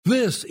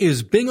This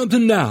is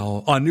Binghamton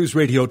Now on News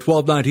Radio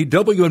 1290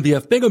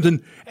 WNBF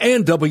Binghamton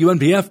and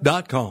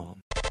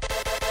WNBF.com.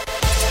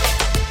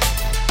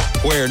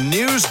 Where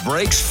news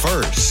breaks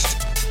first.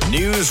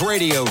 News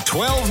Radio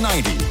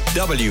 1290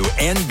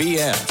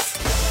 WNBF.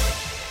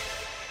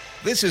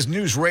 This is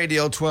News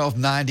Radio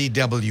 1290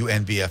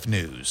 WNBF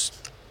News.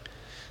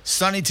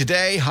 Sunny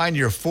today, high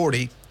near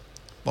 40.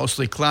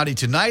 Mostly cloudy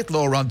tonight,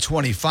 low around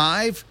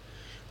 25.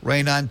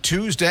 Rain on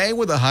Tuesday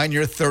with a high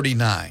near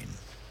 39.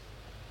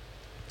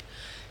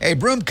 A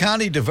Broome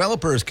County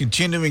developer is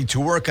continuing to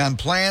work on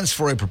plans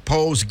for a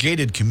proposed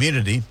gated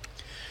community.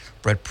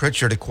 Brett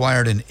Pritchard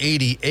acquired an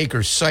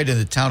 80-acre site in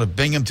the town of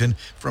Binghamton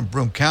from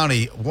Broome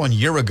County 1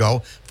 year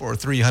ago for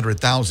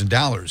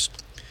 $300,000.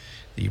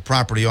 The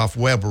property off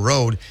Webb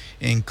Road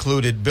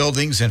included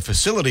buildings and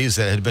facilities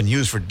that had been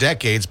used for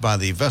decades by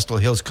the Vestal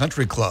Hills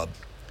Country Club.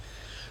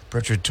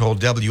 Pritchard told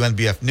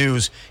WNBF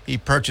News he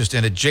purchased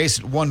an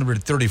adjacent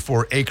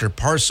 134-acre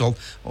parcel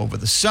over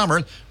the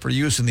summer for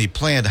use in the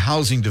planned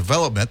housing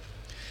development.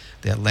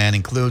 That land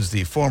includes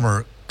the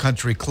former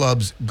country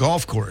club's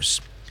golf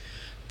course.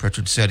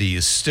 Pritchard said he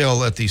is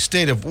still at the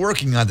state of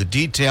working on the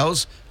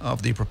details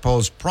of the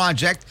proposed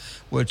project,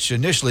 which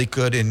initially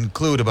could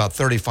include about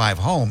 35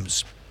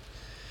 homes.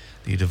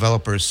 The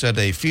developer said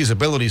a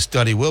feasibility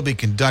study will be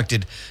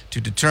conducted to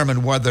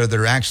determine whether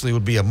there actually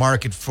would be a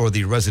market for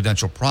the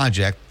residential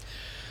project.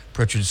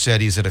 Pritchard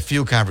said he's had a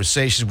few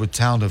conversations with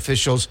town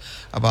officials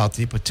about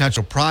the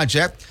potential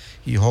project.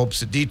 He hopes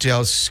that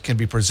details can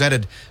be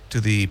presented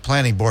to the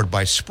planning board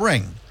by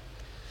spring.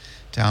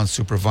 Town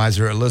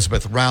Supervisor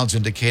Elizabeth Rounds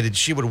indicated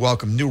she would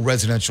welcome new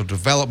residential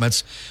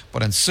developments,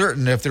 but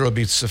uncertain if there will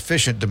be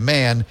sufficient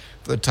demand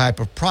for the type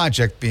of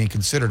project being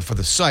considered for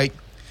the site.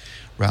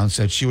 Rounds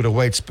said she would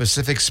await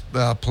specific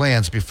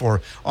plans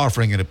before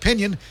offering an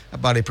opinion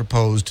about a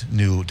proposed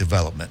new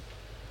development.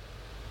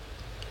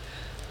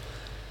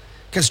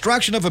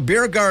 Construction of a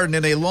beer garden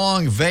in a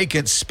long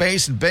vacant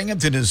space in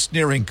Binghamton is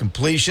nearing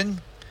completion.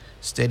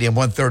 Stadium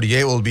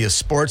 138 will be a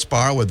sports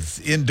bar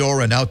with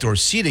indoor and outdoor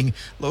seating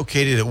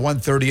located at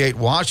 138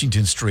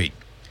 Washington Street.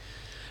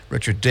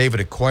 Richard David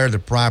acquired the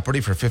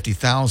property for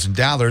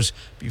 $50,000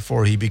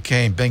 before he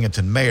became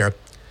Binghamton mayor.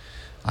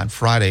 On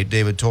Friday,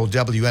 David told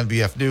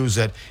WNBF News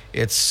that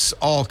it's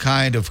all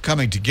kind of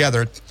coming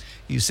together.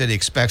 He said he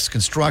expects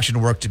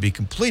construction work to be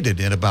completed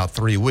in about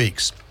 3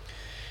 weeks.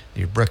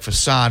 The brick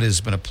facade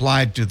has been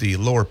applied to the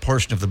lower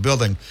portion of the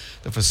building.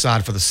 The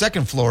facade for the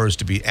second floor is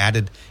to be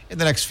added in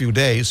the next few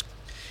days.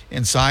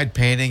 Inside,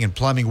 painting and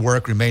plumbing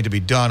work remain to be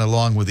done,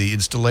 along with the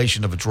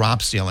installation of a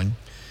drop ceiling.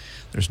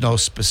 There's no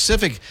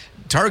specific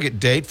target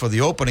date for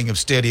the opening of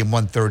Stadium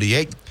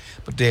 138,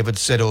 but David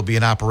said it will be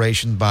in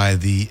operation by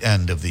the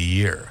end of the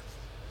year.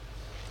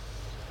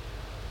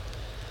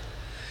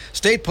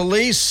 State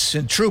Police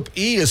and Troop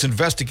E is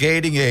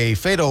investigating a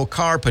fatal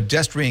car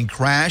pedestrian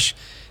crash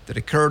that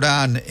occurred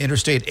on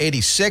Interstate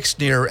 86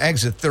 near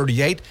Exit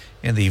 38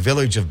 in the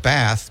village of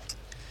Bath.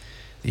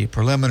 The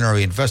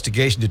preliminary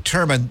investigation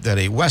determined that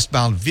a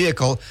westbound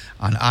vehicle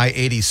on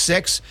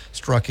I-86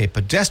 struck a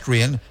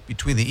pedestrian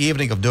between the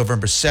evening of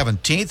November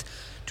 17th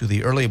to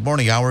the early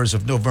morning hours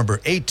of November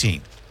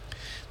 18th.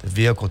 The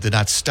vehicle did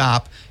not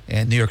stop,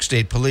 and New York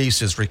State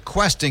Police is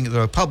requesting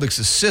the public's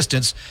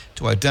assistance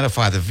to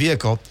identify the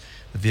vehicle.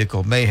 The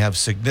vehicle may have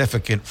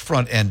significant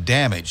front-end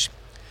damage.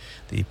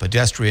 The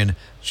pedestrian,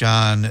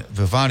 John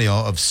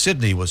Vivanio of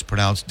Sydney, was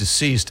pronounced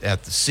deceased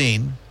at the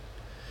scene.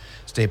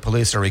 State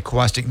Police are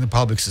requesting the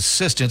public's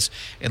assistance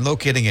in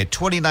locating a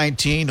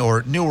 2019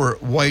 or newer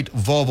white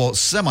Volvo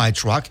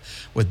semi-truck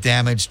with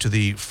damage to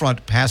the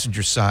front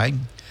passenger side.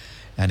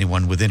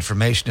 Anyone with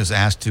information is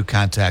asked to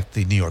contact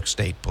the New York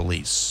State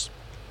Police.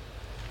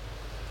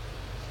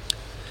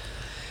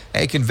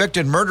 A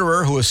convicted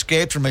murderer who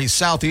escaped from a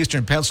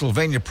southeastern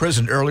Pennsylvania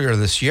prison earlier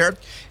this year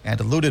and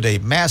eluded a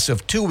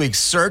massive 2-week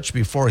search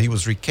before he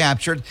was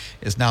recaptured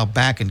is now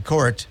back in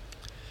court.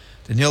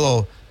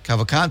 Danilo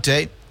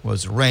Cavalcante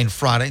was arraigned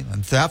Friday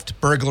on theft,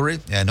 burglary,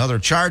 and other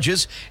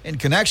charges in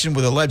connection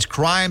with alleged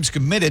crimes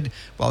committed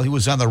while he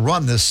was on the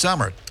run this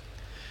summer.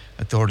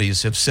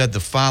 Authorities have said that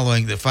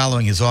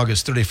following his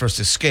August 31st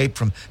escape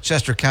from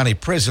Chester County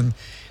Prison,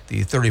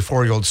 the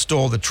 34-year-old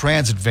stole the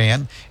transit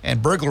van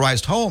and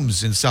burglarized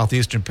homes in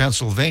southeastern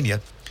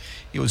Pennsylvania.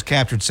 He was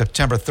captured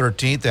September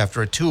 13th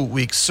after a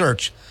 2-week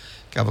search.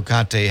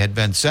 Cavalcante had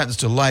been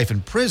sentenced to life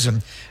in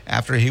prison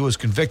after he was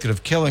convicted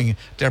of killing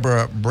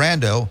Deborah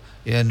Brando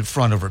in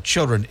front of her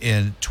children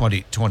in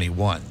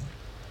 2021.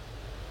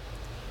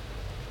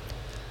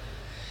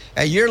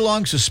 A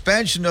year-long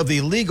suspension of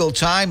the legal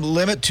time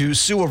limit to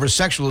sue over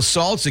sexual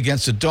assaults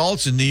against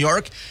adults in New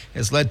York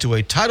has led to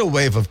a tidal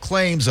wave of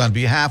claims on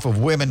behalf of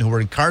women who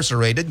were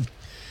incarcerated.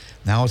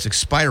 Now it's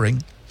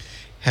expiring.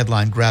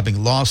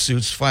 Headline-grabbing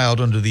lawsuits filed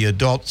under the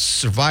Adult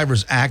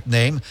Survivors Act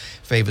name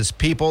favors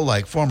people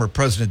like former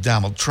President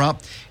Donald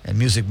Trump and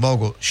music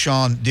mogul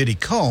Sean Diddy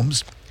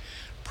Combs.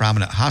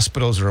 Prominent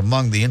hospitals are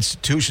among the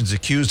institutions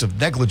accused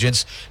of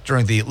negligence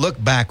during the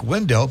look-back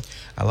window,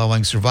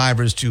 allowing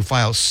survivors to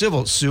file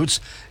civil suits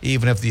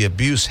even if the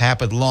abuse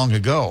happened long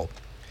ago.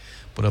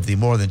 But of the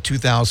more than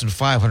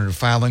 2,500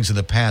 filings in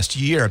the past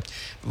year,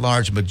 the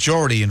large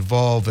majority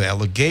involve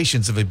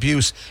allegations of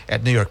abuse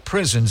at New York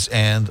prisons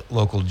and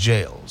local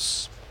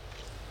jails.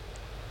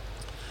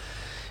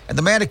 And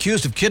the man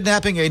accused of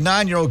kidnapping a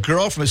 9-year-old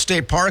girl from a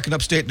state park in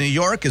upstate New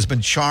York has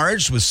been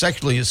charged with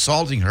sexually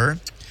assaulting her.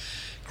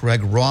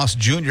 Greg Ross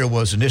Jr.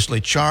 was initially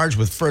charged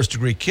with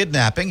first-degree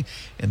kidnapping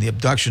in the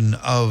abduction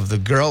of the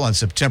girl on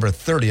September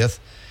 30th.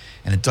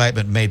 An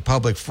indictment made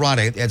public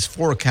Friday adds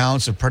 4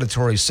 counts of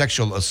predatory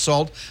sexual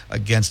assault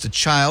against a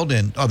child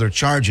and other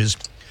charges.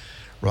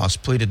 Ross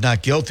pleaded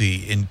not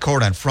guilty in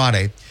court on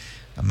Friday.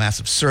 A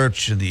massive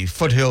search in the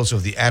foothills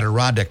of the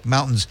Adirondack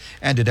Mountains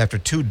ended after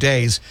 2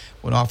 days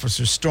when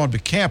officers stormed a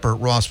camper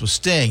Ross was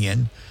staying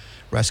in.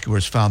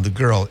 Rescuers found the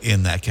girl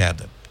in that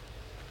cabinet.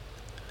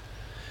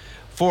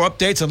 For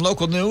updates on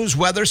local news,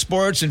 weather,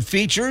 sports, and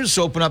features,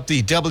 open up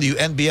the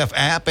WNBF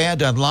app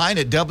and online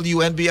at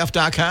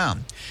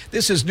WNBF.com.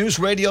 This is News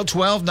Radio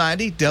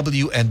 1290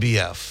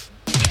 WNBF.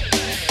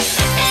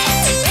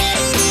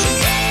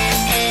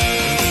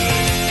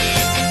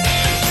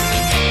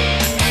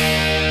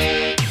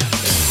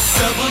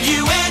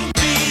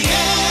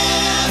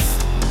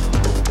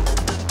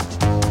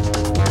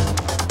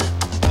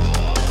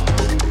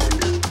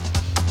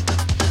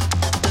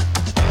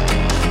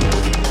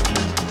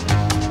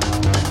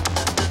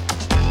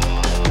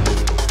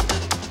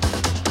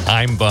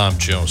 I'm Bob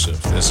Joseph.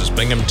 This is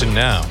Binghamton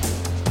Now.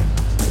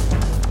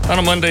 On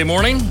a Monday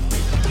morning,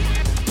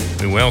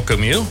 we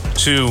welcome you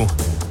to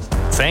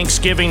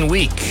Thanksgiving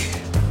week.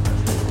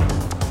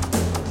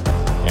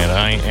 And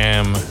I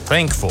am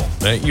thankful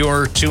that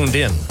you're tuned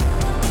in,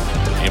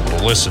 able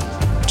to listen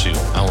to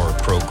our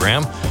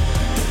program.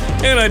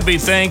 And I'd be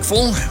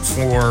thankful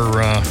for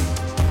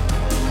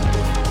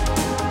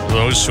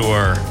those who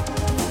are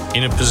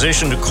in a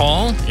position to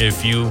call.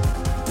 If you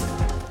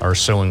are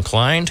so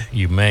inclined,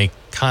 you may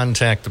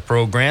contact the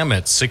program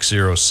at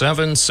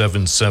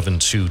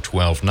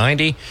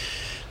 607-772-1290.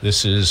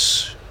 This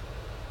is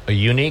a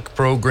unique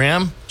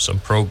program. Some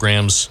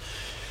programs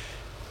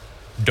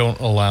don't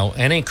allow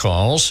any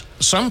calls.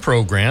 Some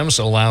programs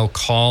allow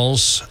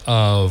calls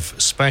of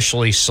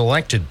specially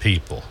selected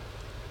people.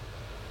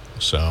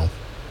 So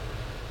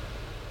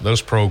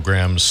those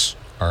programs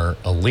are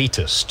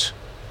elitist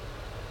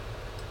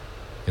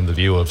in the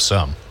view of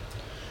some.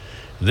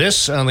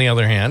 This, on the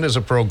other hand, is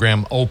a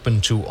program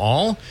open to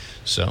all.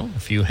 So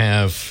if you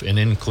have an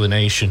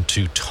inclination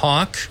to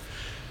talk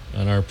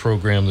on our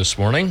program this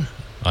morning,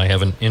 I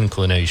have an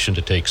inclination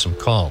to take some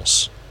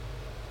calls.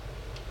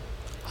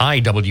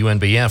 Hi,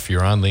 WNBF,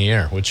 you're on the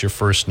air. What's your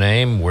first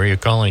name? Where are you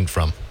calling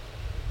from?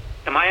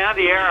 Am I on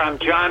the air? I'm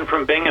John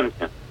from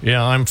Binghamton.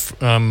 Yeah, I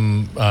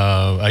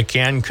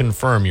can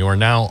confirm you are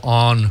now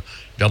on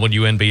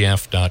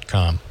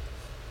WNBF.com.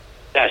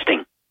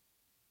 Testing.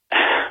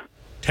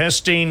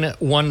 Testing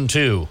 1,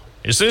 2.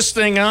 Is this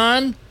thing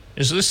on?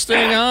 Is this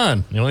thing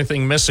on? The only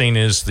thing missing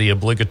is the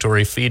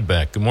obligatory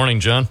feedback. Good morning,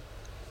 John.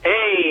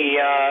 Hey,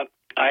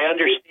 I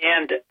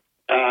understand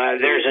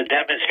there's a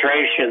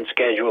demonstration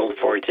scheduled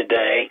for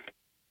today.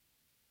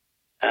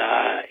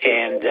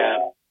 And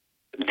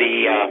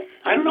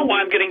I don't know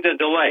why I'm getting the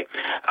delay.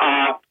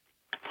 I'm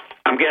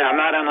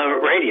not on the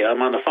radio.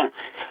 I'm on the phone.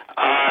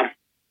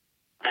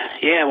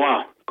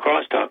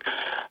 Crosstalk.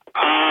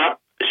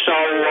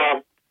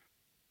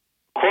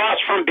 Across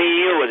from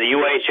BU in the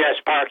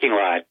UHS parking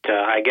lot,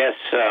 I guess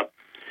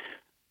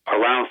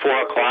around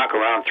 4 o'clock,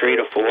 around 3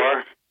 to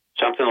 4,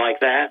 something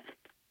like that.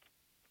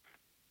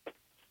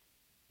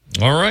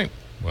 All right.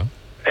 Well,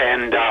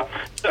 and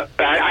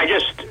I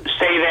just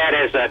say that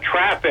as a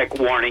traffic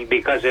warning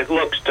because it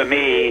looks to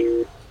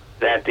me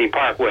that the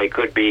parkway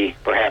could be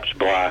perhaps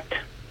blocked.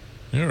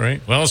 All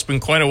right. Well, it's been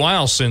quite a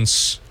while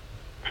since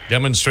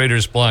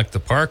demonstrators blocked the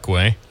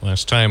parkway.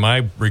 Last time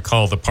I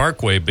recall the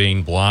parkway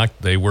being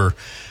blocked, they were...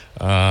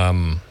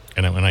 and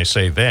when I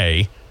say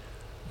they,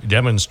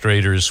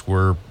 demonstrators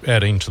were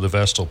heading to the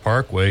Vestal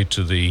Parkway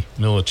to the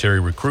military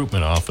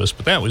recruitment office,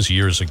 but that was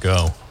years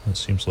ago. It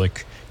seems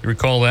like you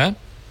recall that?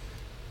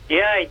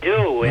 Yeah, I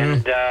do.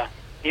 And,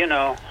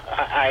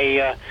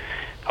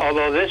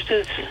 although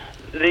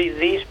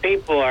these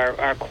people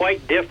are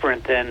quite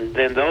different than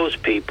those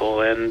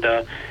people. And,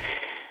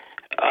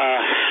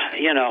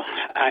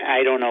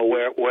 I don't know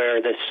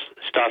where this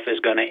stuff is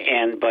going to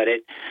end, but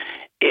it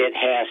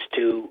has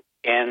to.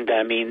 And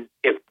I mean,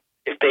 if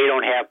they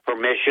don't have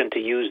permission to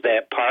use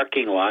that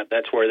parking lot,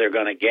 that's where they're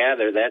going to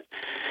gather. That's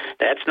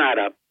not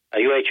a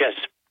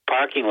UHS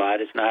parking lot.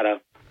 It's not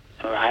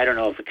I don't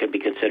know if it could be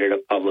considered a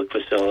public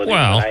facility.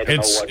 Well,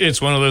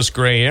 it's one of those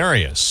gray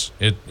areas.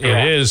 It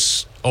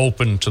is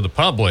open to the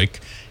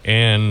public,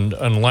 and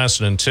unless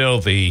and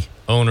until the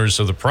owners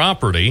of the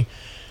property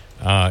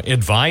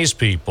advise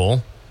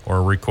people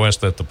or request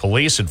that the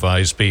police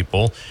advise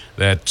people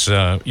that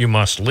you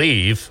must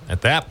leave, at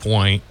that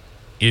point,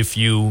 if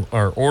you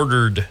are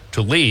ordered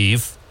to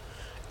leave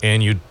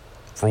and you,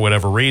 for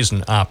whatever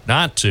reason, opt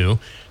not to,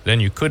 then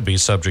you could be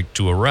subject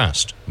to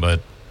arrest.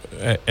 But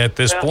at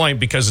this point,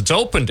 because it's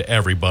open to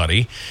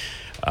everybody,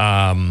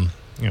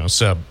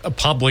 it's a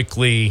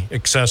publicly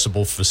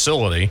accessible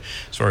facility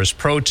as far as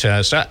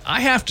protest.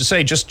 I have to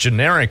say, just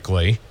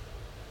generically,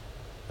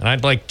 and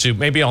I'd like to,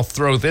 maybe I'll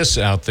throw this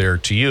out there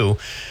to you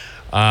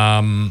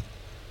and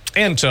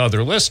to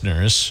other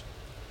listeners.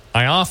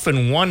 I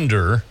often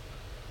wonder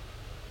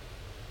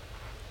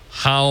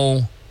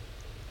how,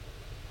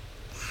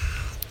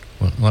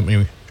 well, let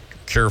me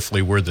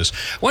carefully word this.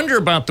 Wonder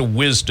about the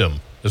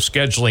wisdom of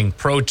scheduling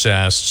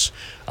protests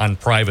on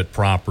private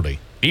property,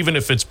 even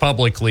if it's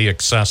publicly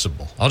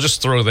accessible. I'll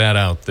just throw that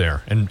out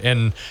there.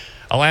 And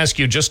I'll ask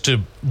you just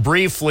to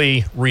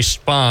briefly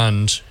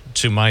respond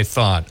to my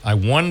thought. I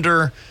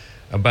wonder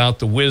about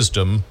the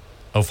wisdom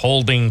of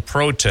holding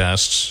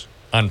protests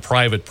on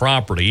private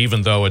property,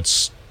 even though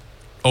it's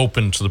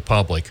open to the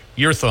public.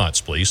 Your thoughts,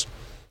 please.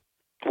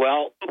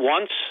 Well,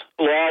 once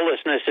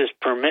lawlessness is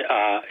permitted,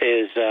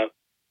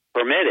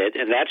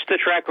 and that's the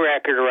track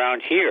record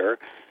around here,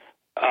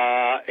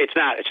 it's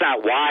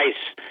not wise,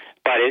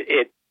 but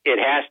it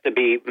has to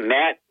be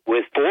met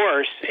with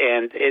force,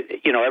 and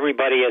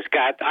everybody has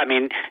got. I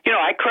mean,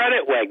 I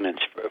credit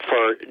Wegmans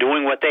for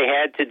doing what they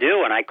had to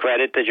do, and I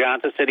credit the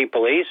Johnson City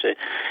Police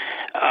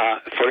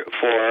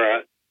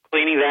for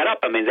cleaning that up.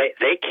 I mean,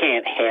 they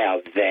can't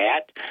have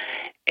that,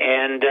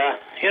 and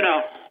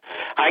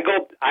I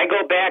go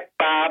back,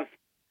 Bob,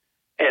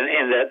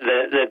 and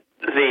the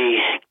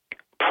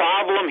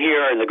problem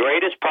here, and the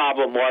greatest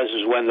problem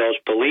is when those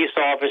police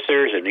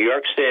officers in New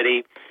York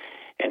City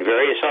and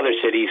various other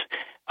cities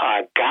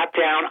got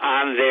down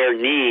on their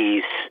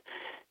knees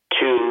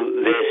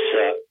to this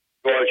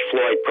George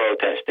Floyd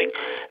protesting.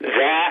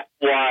 That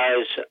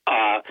was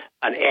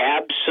an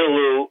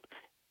absolute,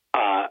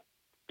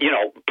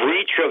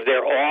 breach of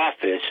their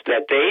office,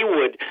 that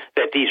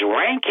these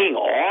ranking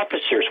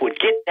officers would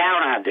get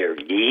down on their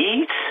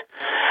knees.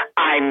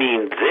 I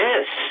mean,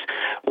 this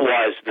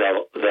was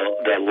the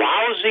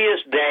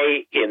lousiest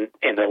day in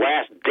the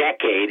last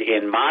decade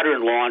in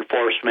modern law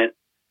enforcement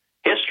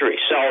history.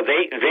 So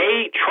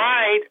they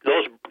tried,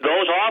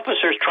 those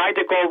officers tried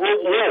to go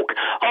woke.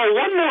 Oh,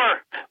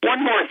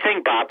 one more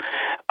thing, Bob.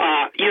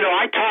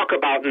 I talk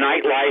about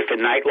nightlife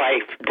and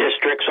nightlife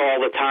districts all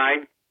the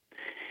time.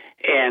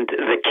 And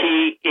the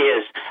key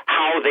is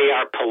how they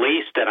are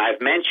policed. And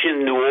I've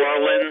mentioned New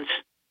Orleans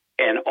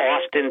and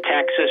Austin,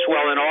 Texas.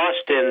 Well, in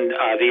Austin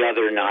the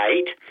other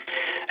night,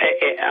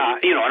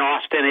 and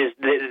Austin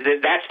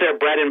that's their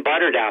bread and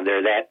butter down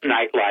there, that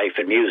nightlife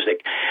and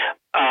music.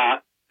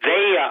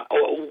 They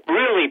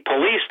really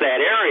police that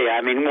area.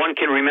 I mean, one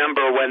can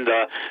remember when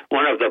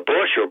one of the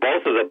Bush or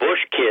both of the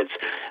Bush kids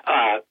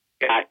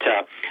got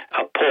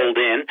pulled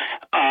in.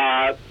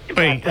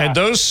 Wait, had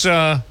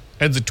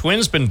the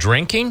twins been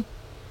drinking?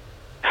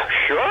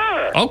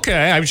 Sure.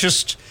 Okay,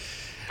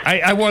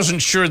 I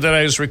wasn't sure that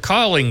I was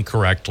recalling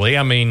correctly.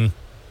 I mean,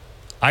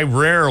 I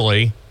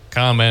rarely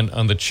comment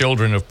on the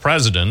children of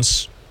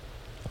presidents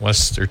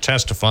unless they're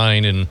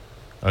testifying in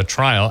a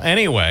trial.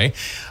 Anyway,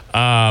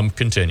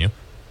 continue.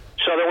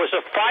 So there was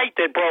a fight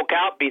that broke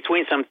out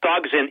between some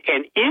thugs and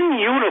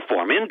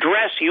in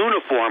dress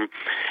uniform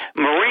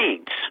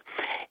Marines.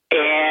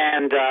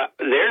 And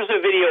there's a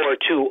video or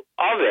two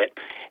of it.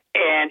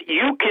 And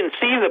you can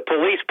see the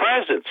police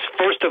presence.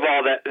 First of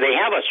all, that they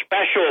have a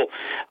special,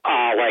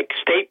 like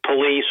state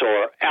police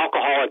or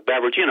alcoholic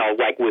beverage,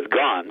 like with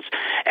guns.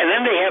 And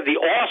then they have the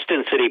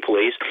Austin City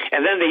Police,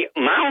 and then the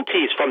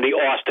Mounties from the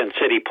Austin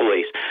City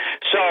Police.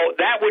 So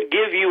that would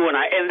give you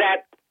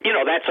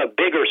that's a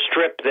bigger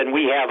strip than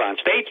we have on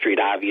State Street,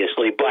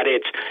 obviously, but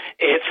it's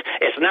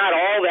not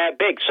all that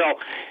big. So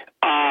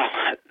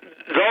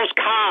those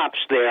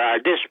cops there are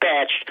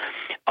dispatched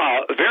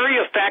very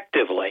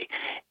effectively.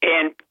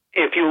 And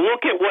if you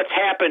look at what's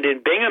happened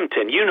in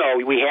Binghamton,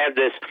 we had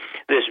this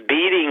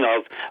beating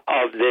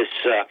of this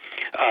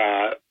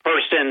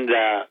person,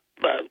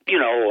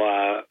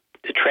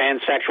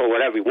 transsexual,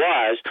 whatever he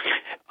was,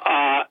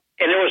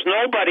 and there was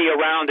nobody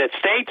around at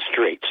State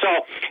Street.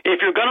 So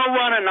if you're going to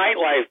run a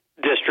nightlife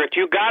district,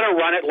 you got to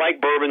run it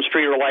like Bourbon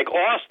Street or like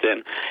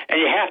Austin,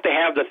 and you have to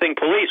have the thing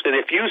policed. And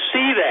if you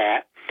see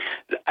that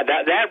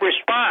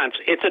response,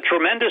 it's a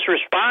tremendous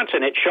response,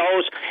 and it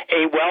shows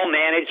a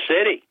well-managed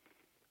city.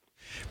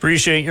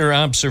 Appreciate your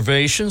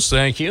observations.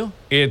 Thank you.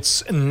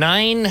 It's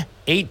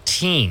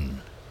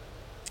 9:18,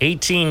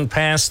 18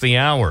 past the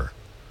hour.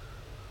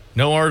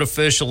 No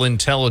artificial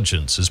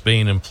intelligence is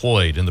being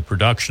employed in the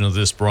production of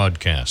this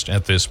broadcast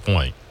at this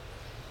point.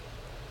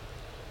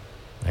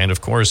 And,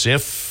 of course,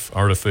 if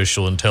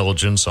artificial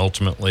intelligence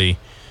ultimately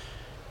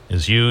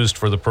is used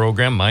for the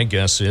program, my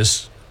guess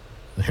is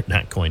they're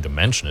not going to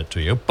mention it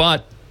to you.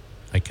 But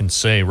I can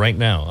say right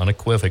now,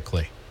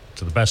 unequivocally,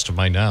 to the best of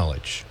my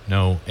knowledge,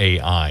 no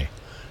AI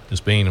is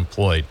being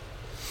employed.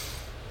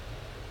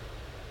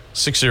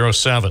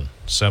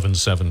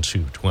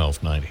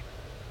 607-772-1290.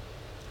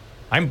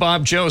 I'm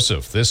Bob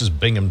Joseph. This is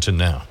Binghamton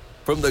Now.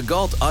 From the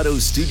Galt Auto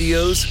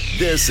Studios,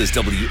 this is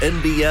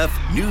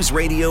WNBF News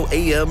Radio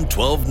AM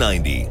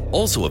 1290.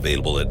 Also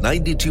available at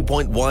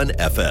 92.1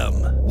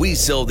 FM. We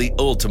sell the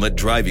ultimate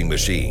driving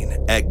machine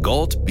at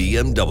Galt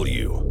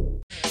BMW.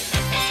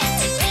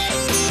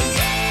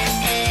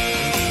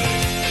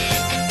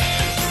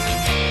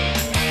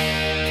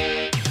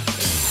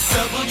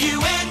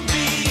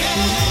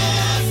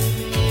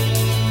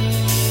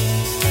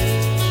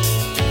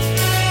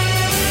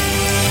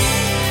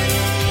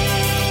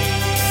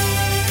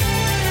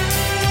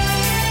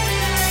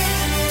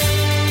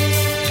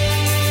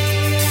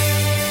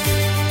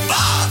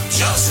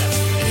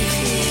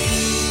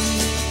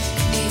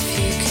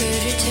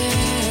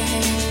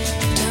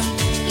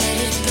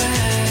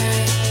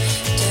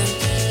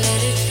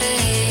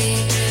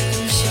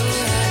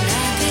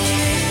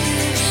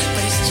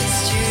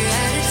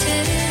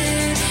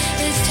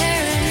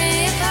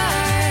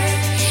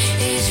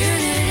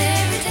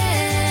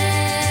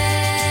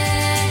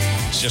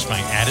 Just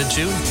my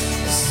attitude.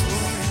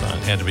 Thought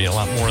it had to be a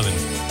lot more than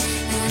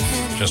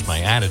just my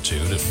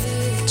attitude.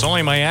 If it's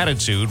only my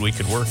attitude, we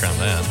could work on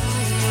that.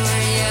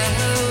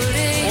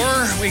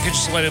 Or we could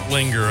just let it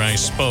linger, I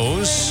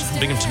suppose.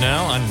 Binghamton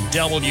now on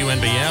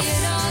WNBF.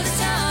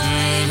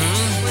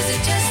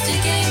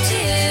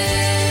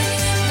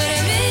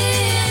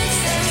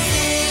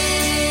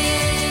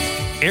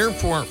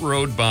 Airport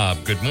Road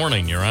Bob, good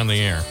morning. You're on the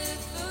air.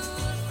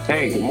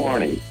 Hey, good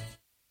morning.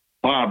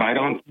 Bob, I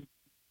don't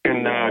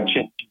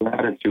change your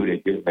attitude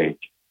at your age.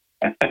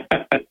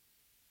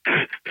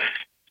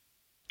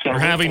 You're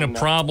having a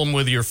problem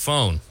with your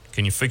phone.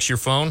 Can you fix your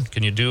phone?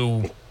 Can you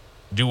do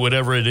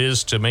whatever it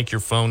is to make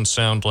your phone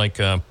sound like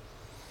a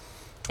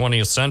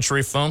 20th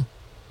century phone?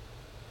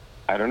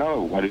 I don't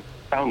know. What does it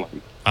sound like?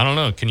 I don't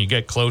know. Can you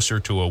get closer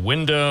to a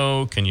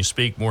window? Can you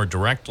speak more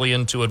directly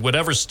into it?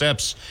 Whatever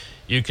steps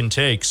you can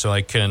take so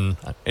I can...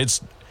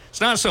 It's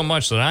not so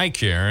much that I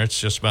care. It's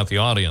just about the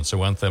audience. I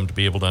want them to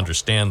be able to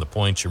understand the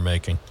points you're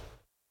making.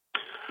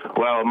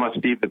 Well, it must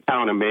be the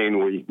town of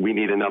Maine. We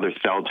need another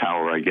cell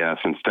tower, I guess,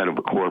 instead of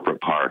a corporate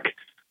park.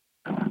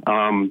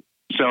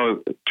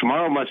 So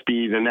tomorrow must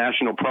be the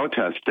National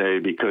Protest Day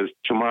because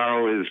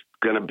tomorrow is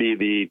going to be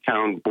the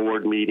town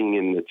board meeting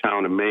in the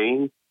town of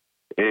Maine.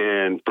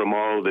 And from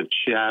all the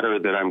chatter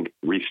that I'm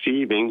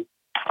receiving,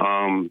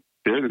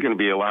 there's going to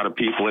be a lot of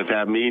people at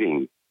that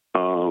meeting.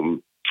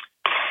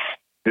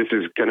 This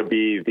is going to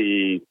be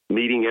the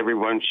meeting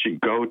everyone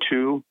should go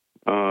to.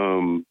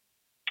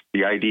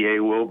 The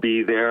IDA will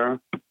be there.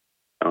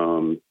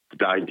 The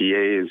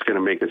IDA is going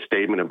to make a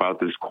statement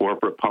about this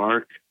corporate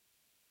park.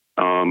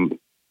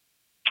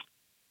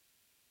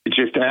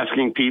 Just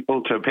asking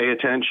people to pay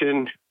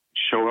attention,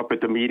 show up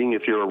at the meeting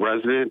if you're a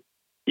resident.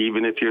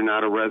 Even if you're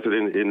not a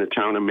resident in the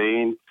town of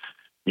Maine,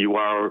 you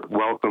are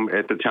welcome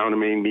at the town of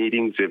Maine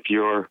meetings if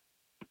your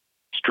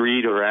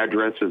street or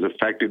address is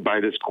affected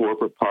by this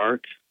corporate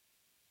park.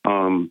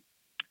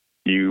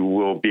 You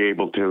will be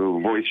able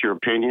to voice your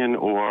opinion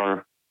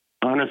or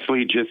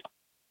honestly just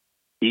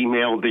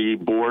email the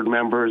board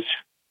members,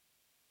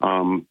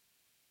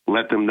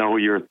 let them know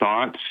your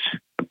thoughts,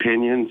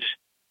 opinions.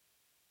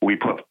 We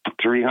put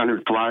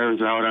 300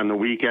 flyers out on the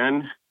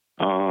weekend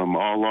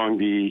all along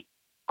the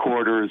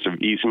corridors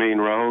of East Main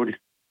Road,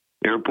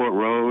 Airport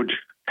Road,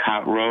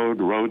 Cott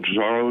Road, Rhodes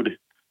Road,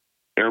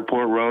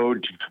 Airport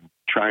Road,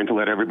 trying to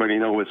let everybody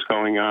know what's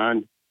going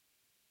on.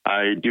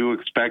 I do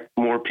expect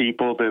more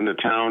people than the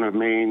town of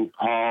Maine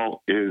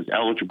Hall is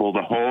eligible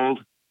to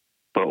hold,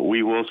 but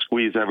we will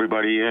squeeze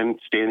everybody in,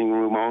 standing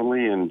room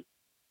only, and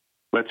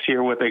let's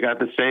hear what they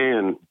got to say,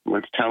 and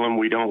let's tell them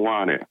we don't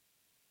want it.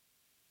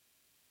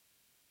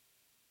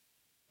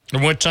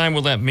 And what time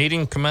will that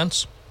meeting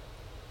commence?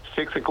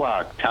 6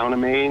 o'clock, Town of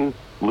Maine,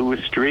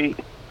 Lewis Street.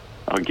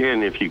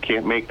 Again, if you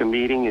can't make the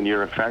meeting and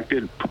you're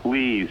affected,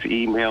 please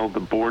email the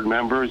board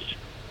members.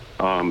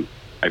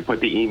 I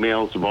put the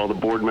emails of all the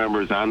board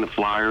members on the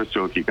flyer,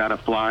 so if you got a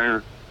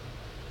flyer,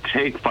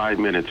 take 5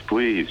 minutes,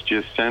 please.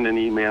 Just send an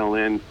email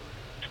in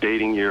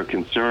stating your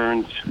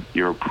concerns,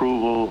 your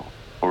approval,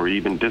 or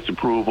even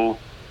disapproval.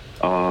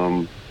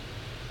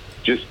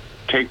 Just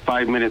take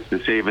 5 minutes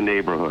to save a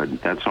neighborhood.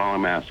 That's all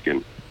I'm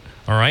asking.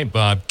 All right,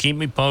 Bob, keep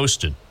me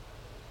posted.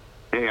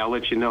 Hey, I'll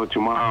let you know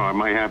tomorrow. I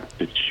might have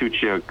to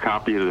shoot you a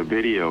copy of the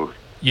video.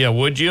 Yeah,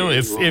 would you,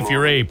 if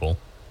you're able?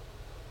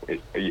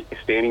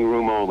 Standing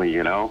room only,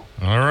 you know?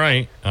 All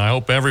right. I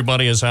hope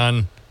everybody is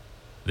on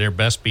their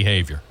best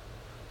behavior.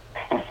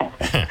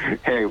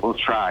 Hey, we'll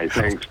try.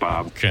 Thanks,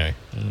 Bob. Okay.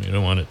 You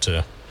don't want it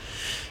to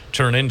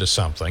turn into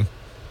something.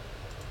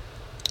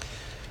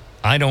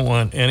 I don't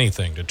want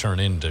anything to turn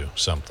into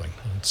something.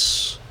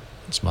 It's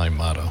my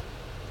motto.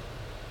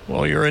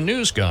 Well, you're a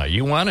news guy.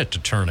 You want it to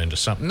turn into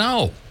something.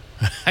 No,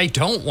 I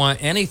don't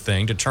want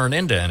anything to turn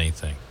into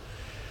anything.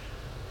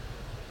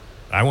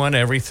 I want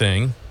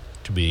everything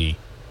to be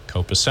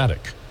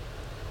copacetic.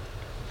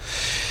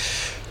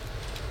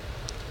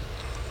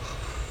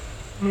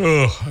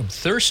 Oh, I'm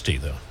thirsty,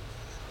 though.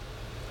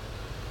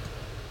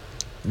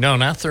 No,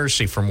 not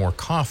thirsty for more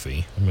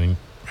coffee. I mean,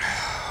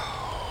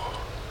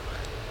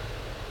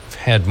 I've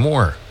had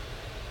more.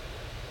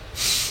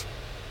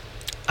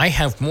 I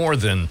have more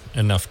than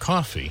enough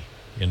coffee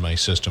in my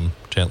system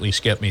to at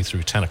least get me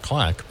through 10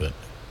 o'clock, but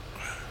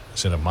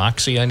is it a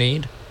Moxie I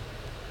need?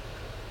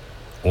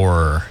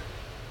 Or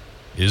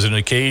is it an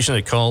occasion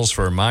that calls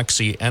for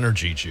Moxie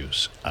energy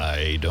juice?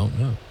 I don't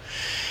know.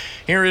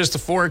 Here is the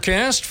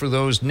forecast for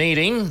those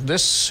needing.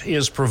 This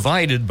is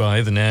provided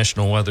by the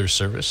National Weather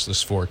Service.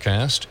 This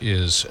forecast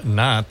is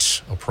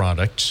not a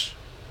product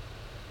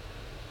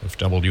of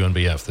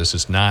WNBF. This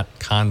is not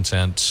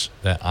content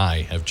that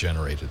I have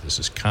generated. This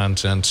is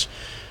content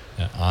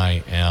that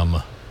I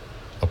am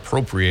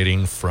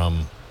appropriating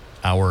from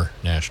our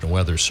National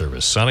Weather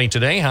Service. Sunny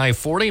today, high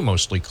 40,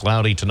 mostly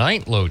cloudy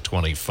tonight, low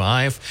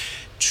 25.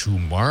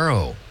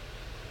 Tomorrow,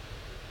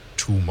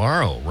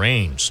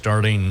 rain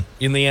starting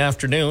in the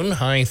afternoon,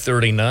 high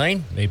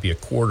 39, maybe a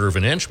quarter of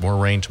an inch. More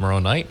rain tomorrow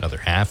night, another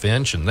half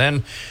inch. And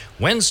then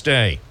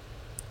Wednesday,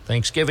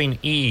 Thanksgiving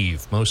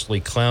Eve, mostly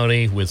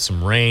cloudy with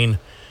some rain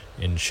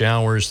and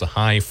showers, the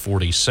high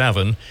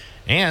 47.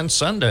 And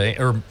Sunday,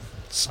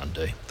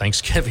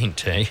 Thanksgiving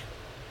Day,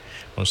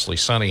 mostly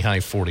sunny, high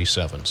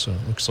 47. So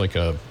it looks like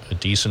a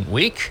decent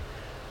week.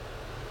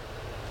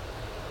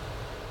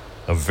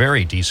 A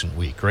very decent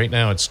week. Right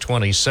now it's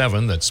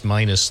 27. That's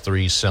minus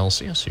 3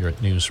 Celsius here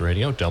at News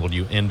Radio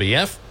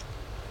WNBF.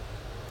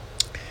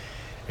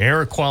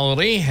 Air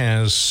quality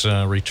has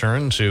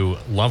returned to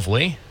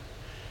lovely.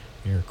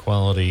 Air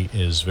quality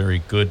is very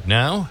good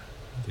now.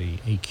 The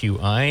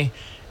AQI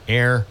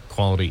Air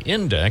Quality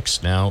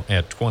Index now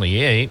at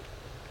 28.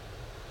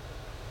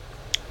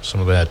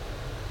 Some of that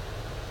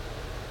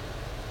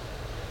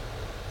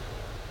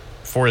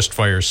forest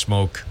fire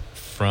smoke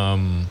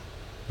from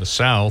the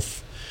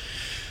south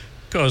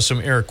caused some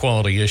air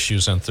quality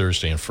issues on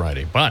Thursday and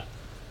Friday, but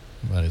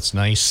it's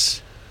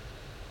nice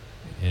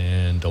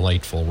and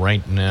delightful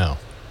right now.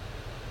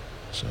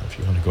 So if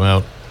you want to go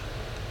out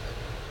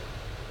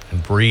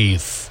and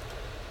breathe,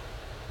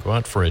 go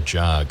out for a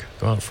jog.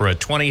 Go out for a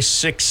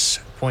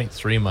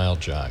 26.3 mile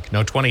jog.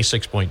 No,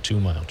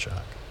 26.2 mile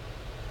jog.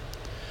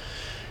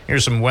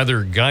 Here's some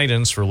weather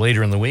guidance for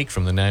later in the week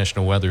from the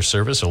National Weather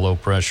Service. A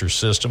low-pressure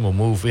system will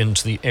move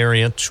into the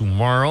area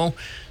tomorrow.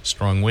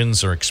 Strong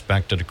winds are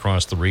expected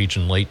across the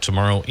region late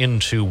tomorrow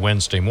into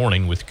Wednesday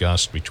morning with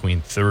gusts between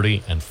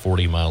 30 and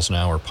 40 miles an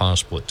hour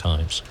possible at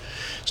times.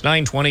 It's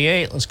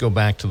 9:28. Let's go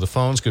back to the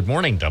phones. Good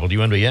morning,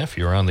 WNBF.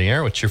 You're on the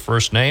air. What's your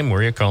first name? Where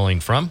are you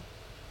calling from?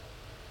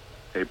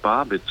 Hey,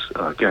 Bob. It's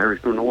Gary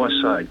from the West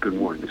Side. Good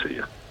morning to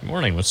you. Good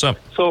morning. What's up?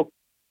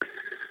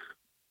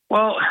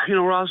 Well,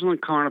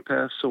 Rosalind Carter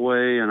passed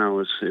away, and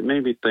it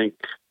made me think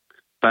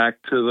back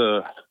to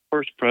the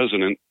first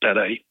president that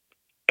I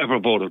ever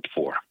voted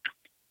for.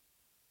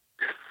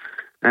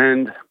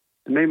 And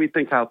it made me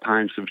think how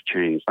times have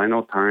changed. I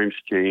know times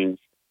change.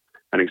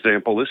 An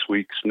example this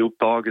week, Snoop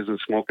Dogg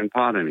isn't smoking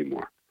pot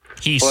anymore.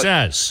 He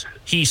says.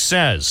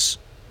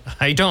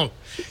 I don't,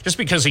 just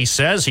because he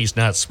says he's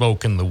not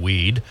smoking the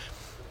weed,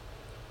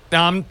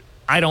 I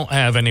don't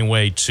have any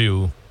way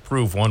to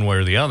prove one way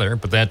or the other,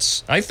 but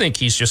I think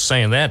he's just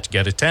saying that to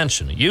get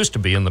attention. It used to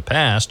be in the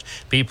past,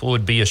 people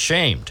would be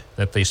ashamed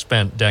that they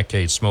spent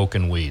decades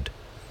smoking weed.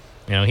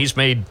 He's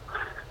made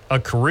a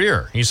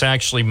career. He's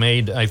actually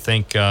made, I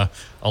think, a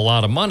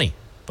lot of money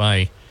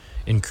by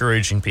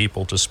encouraging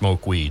people to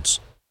smoke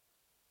weeds.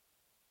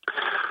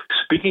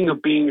 Speaking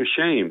of being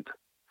ashamed,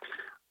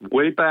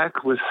 way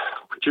back with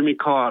Jimmy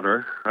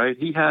Carter, right?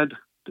 He had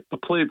a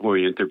Playboy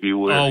interview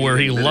where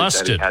he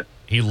lusted.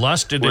 He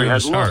lusted in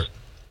his heart.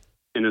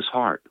 In his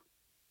heart.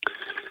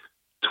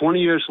 20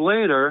 years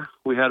later,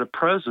 we had a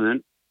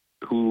president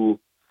who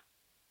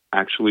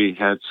actually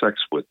had sex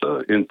with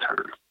the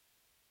intern.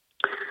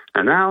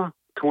 And now,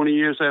 20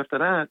 years after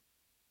that,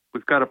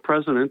 we've got a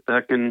president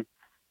that can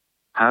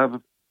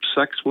have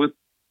sex with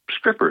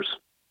strippers.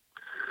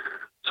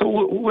 So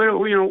where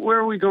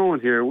are we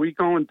going here? Are we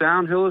going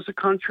downhill as a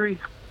country?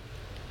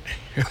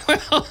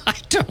 Well, I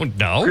don't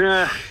know.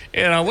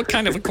 Yeah. What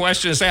kind of a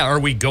question is that? Are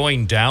we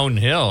going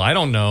downhill? I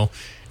don't know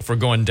if we're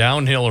going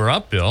downhill or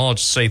uphill. I'll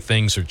just say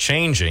things are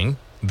changing.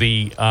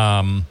 We're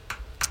a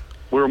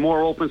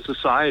more open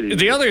society.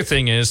 The other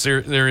thing is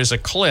there is a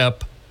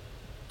clip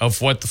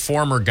of what the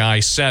former guy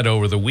said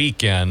over the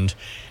weekend,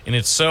 and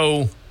it's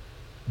so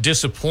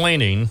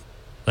disappointing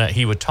that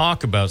he would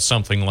talk about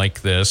something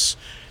like this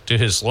to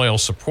his loyal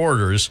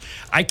supporters.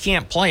 I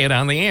can't play it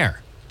on the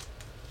air.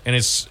 And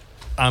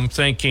I'm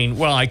thinking,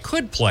 well, I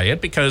could play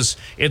it because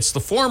it's the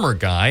former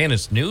guy and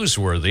it's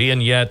newsworthy,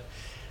 and yet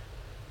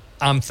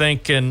I'm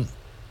thinking,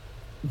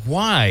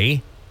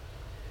 why?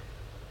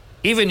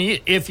 Even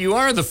if you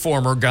are the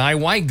former guy,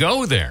 why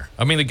go there?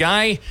 I mean, the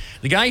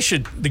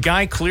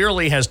guy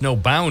clearly has no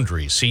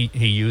boundaries. He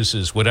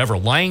uses whatever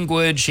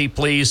language he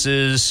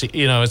pleases.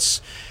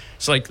 It's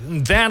like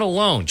that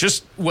alone.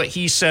 Just what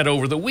he said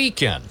over the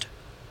weekend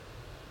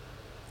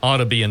ought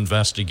to be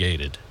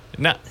investigated.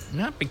 Not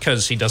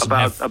because he doesn't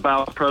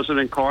about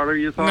President Carter.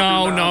 You're talking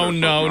about?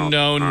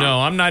 No.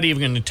 I'm not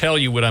even going to tell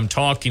you what I'm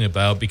talking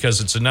about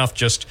because it's enough.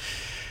 Just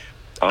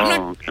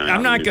I'm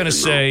not going to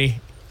say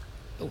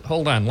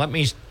hold on. Let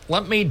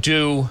me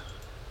do.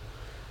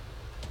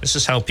 This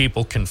is how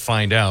people can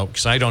find out,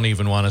 because I don't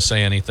even want to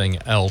say anything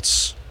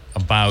else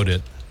about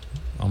it.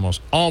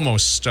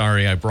 Almost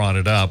sorry I brought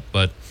it up,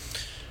 but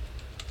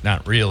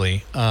not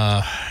really.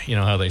 You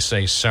know how they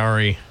say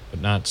sorry,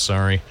 but not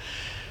sorry.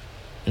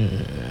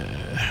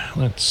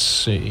 Let's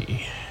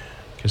see.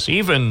 Because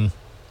even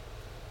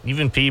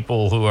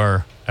people who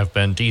have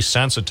been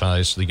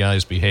desensitized to the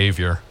guy's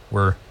behavior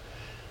were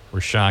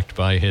shocked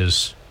by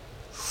his.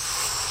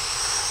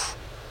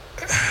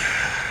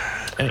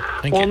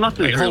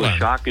 Nothing's really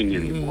shocking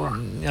anymore.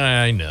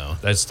 I know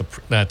that's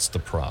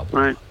the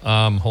problem.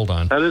 Right. Hold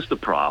on. That is the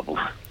problem.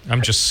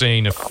 I'm just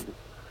saying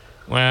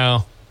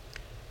no.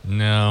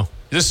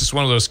 This is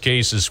one of those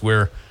cases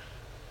where,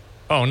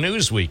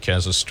 Newsweek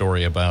has a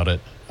story about it.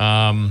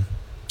 I'm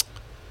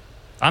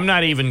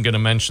not even going to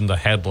mention the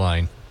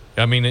headline.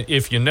 I mean,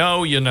 if you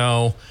know, you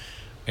know.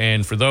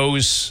 And for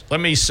those, let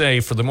me say,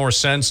 for the more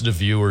sensitive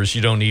viewers,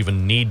 you don't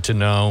even need to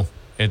know.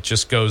 It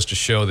just goes to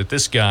show that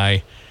this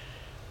guy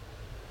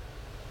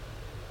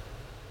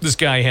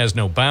has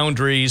no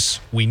boundaries.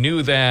 We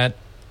knew that.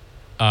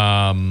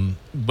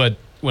 But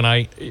when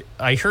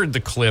I heard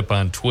the clip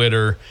on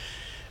Twitter,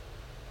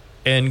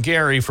 and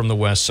Gary from the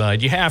West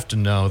Side, you have to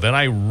know that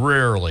I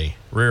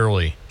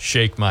rarely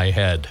shake my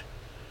head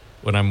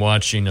when I'm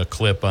watching a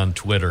clip on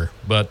Twitter.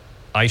 But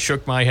I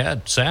shook my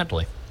head,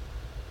 sadly.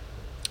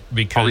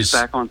 Because he's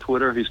back on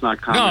Twitter? He's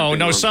not commenting?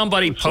 No,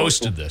 somebody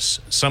posted this.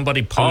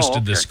 Somebody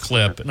posted this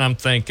clip, and I'm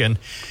thinking,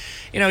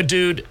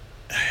 dude,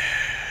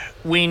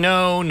 we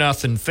know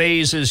nothing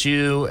phases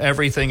you.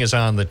 Everything is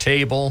on the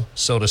table,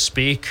 so to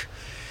speak.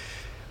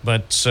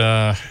 But,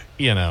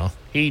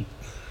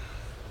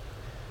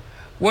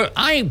 what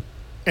I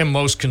am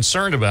most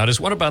concerned about is,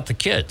 what about the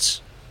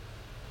kids?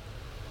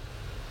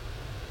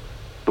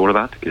 What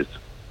about the kids?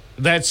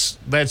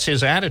 That's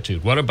his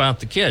attitude. What about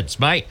the kids?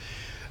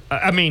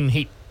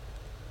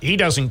 He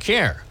doesn't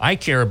care. I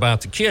care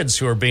about the kids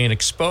who are being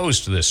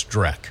exposed to this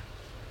dreck.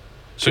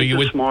 So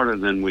they're smarter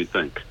than we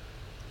think.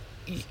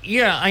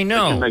 Yeah, I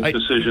know. They can make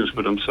decisions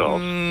for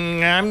themselves.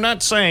 I'm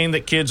not saying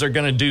that kids are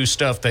going to do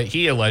stuff that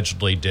he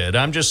allegedly did.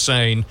 I'm just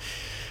saying,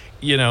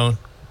 there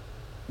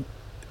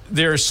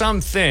are some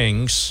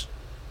things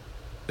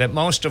that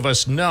most of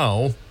us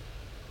know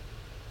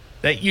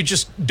that you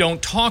just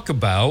don't talk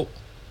about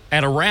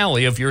at a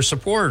rally of your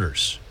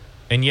supporters.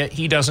 And yet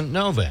he doesn't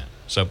know that.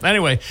 So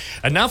anyway,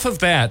 enough of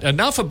that.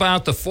 Enough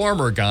about the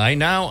former guy.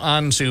 Now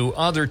on to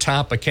other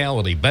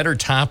topicality, better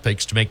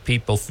topics to make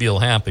people feel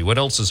happy. What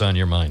else is on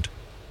your mind?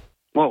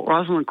 Well,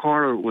 Rosalind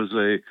Carter was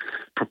a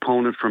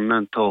proponent for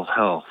mental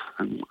health.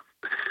 And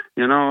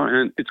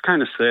it's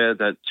kind of sad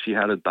that she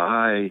had to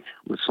die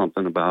with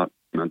something about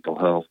mental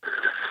health.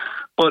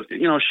 But,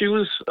 she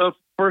was a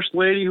first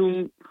lady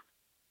who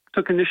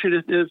took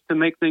initiative to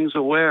make things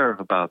aware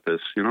about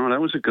this.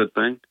 That was a good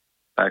thing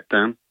back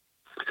then.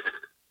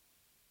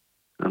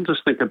 I'm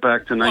just thinking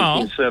back to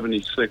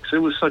 1976. It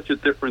was such a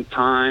different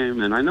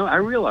time, and I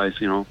realize,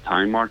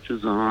 time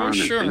marches on and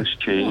things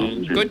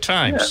change. Good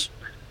times.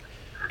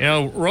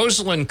 Yeah.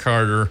 Rosalind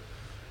Carter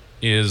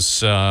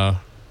is, or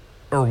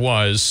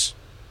was,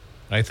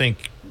 I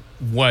think,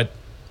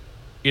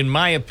 in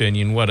my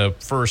opinion, what a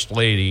first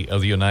lady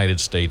of the United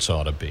States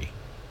ought to be.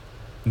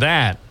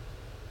 That's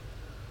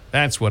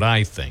what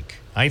I think.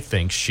 I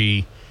think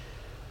she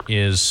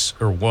is,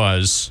 or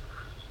was,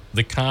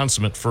 the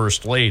consummate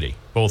first lady,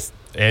 both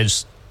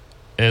as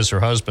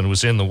her husband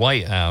was in the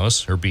White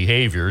House, her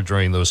behavior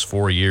during those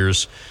 4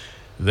 years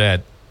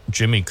that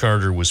Jimmy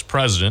Carter was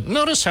president.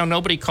 Notice how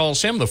nobody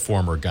calls him the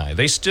former guy.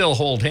 They still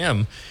hold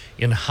him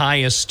in high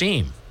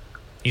esteem.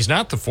 He's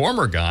not the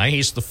former guy.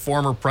 He's the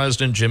former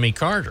president, Jimmy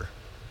Carter.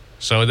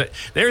 So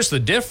there's the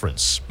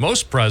difference.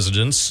 Most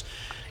presidents,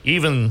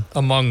 even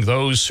among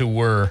those who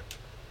were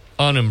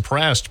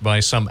unimpressed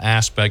by some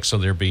aspects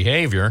of their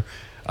behavior,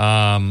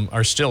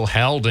 are still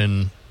held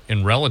in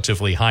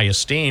relatively high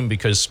esteem,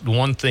 because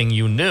one thing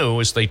you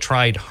knew is they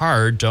tried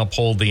hard to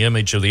uphold the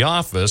image of the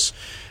office,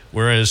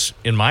 whereas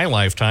in my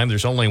lifetime,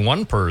 there's only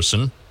one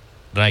person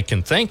that I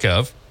can think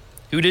of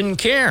who didn't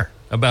care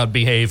about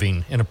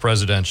behaving in a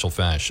presidential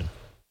fashion.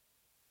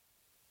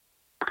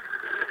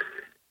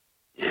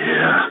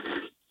 Yeah.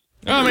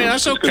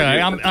 That's okay.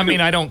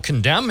 I don't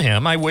condemn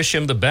him. I wish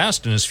him the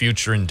best in his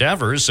future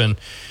endeavors, and,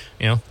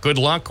 good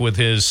luck with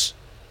his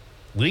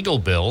legal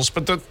bills.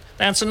 But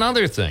that's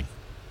another thing.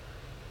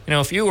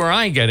 If you or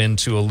I get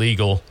into a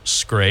legal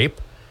scrape,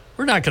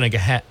 we're not going to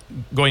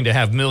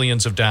have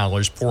millions of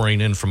dollars pouring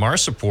in from our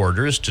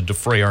supporters to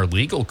defray our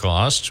legal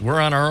costs.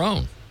 We're on our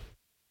own.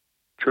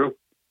 True.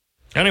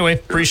 Anyway,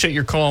 appreciate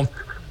your call.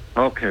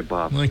 Okay,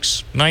 Bob.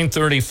 Thanks.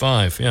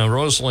 9:35.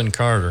 Rosalind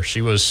Carter.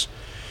 She was,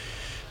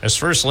 as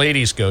first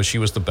ladies go, she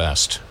was the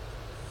best.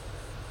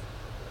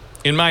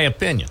 In my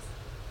opinion.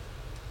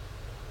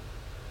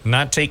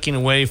 Not taking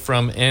away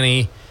from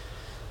any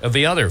of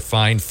the other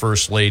fine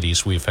first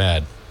ladies we've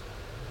had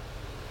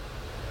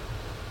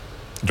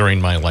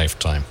during my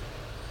lifetime.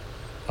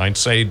 I'd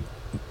say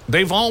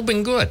they've all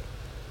been good.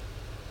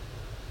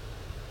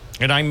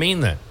 And I mean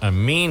that. I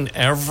mean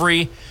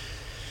every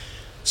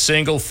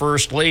single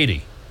first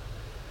lady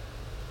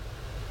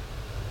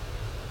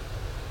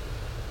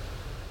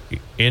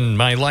in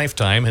my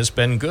lifetime has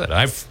been good.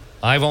 I've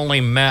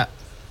only met,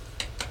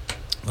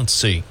 let's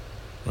see,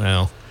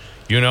 well,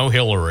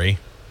 Hillary.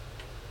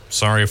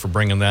 Sorry for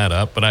bringing that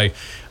up, but I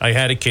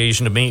had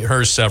occasion to meet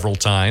her several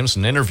times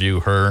and interview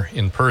her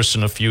in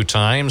person a few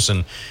times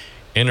and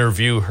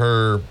interview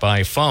her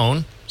by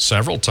phone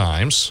several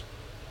times,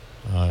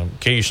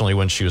 occasionally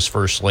when she was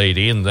First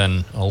Lady and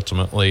then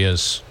ultimately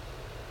as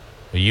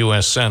a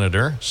U.S.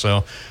 Senator. So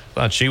I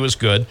thought she was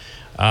good.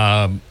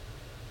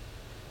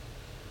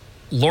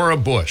 Laura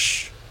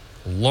Bush.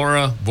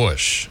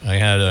 I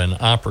had an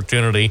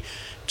opportunity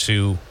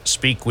to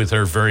speak with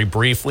her very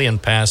briefly in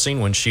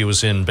passing when she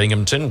was in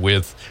Binghamton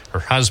with her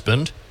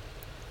husband,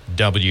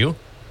 W.,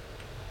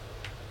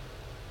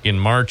 in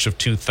March of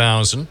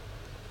 2000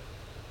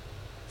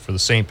 for the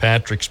St.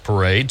 Patrick's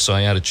Parade. So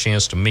I had a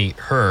chance to meet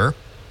her.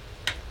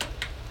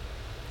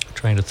 I'm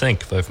trying to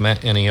think if I've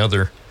met any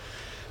other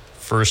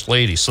First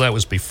Lady. So that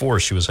was before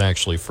she was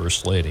actually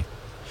First Lady.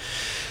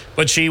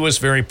 But she was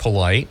very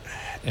polite.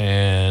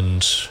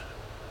 And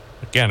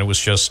again, it was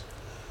just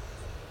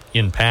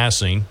in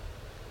passing.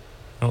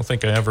 I don't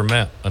think I ever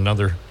met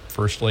another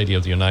First Lady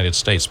of the United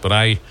States. But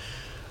I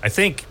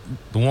think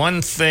the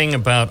one thing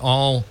about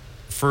all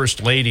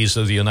First Ladies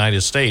of the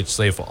United States,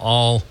 they've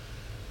all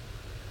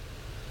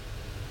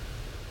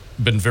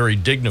been very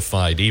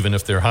dignified, even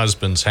if their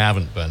husbands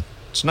haven't been.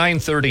 It's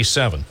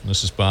 9:37.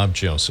 This is Bob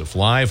Joseph,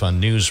 live on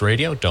News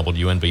Radio,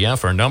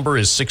 WNBF. Our number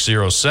is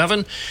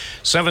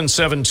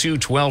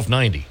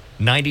 607-772-1290.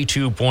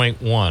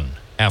 92.1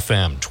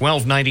 FM,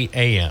 1290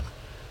 AM,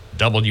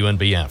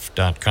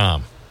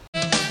 WNBF.com.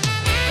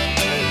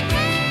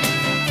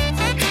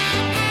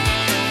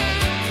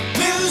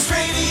 News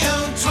Radio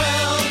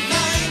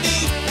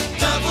 1290,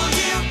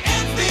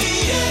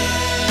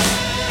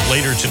 WNBF.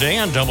 Later today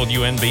on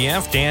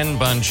WNBF, Dan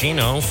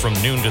Bongino from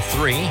noon to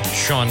 3,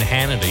 Sean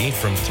Hannity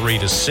from 3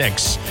 to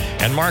 6,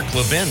 and Mark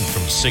Levin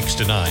from 6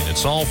 to 9.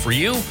 It's all for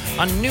you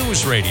on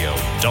News Radio,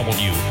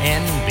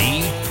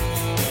 WNBF.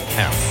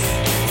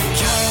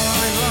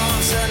 Caroline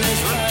Lawson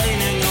is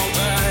raining all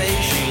day.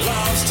 She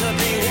loves to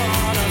be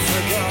one of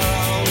the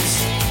girls.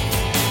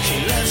 She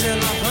lives in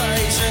the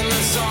place in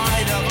the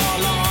side of our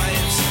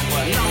lives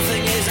where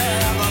nothing is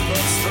ever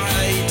put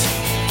straight.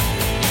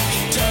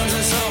 She turns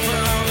herself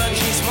around and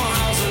she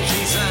smiles and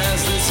she says,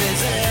 "This is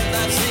it,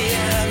 that's the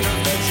end of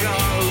the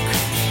joke."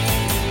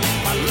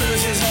 And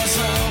loses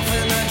herself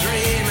in her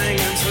dreaming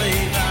and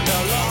sleep, and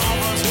her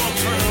lovers walk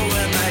through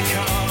in their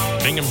cars.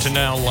 Binghamton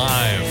Now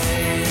Live.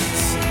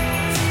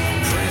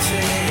 Pretty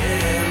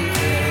in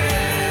pink,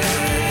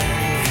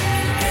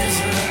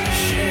 isn't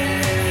she?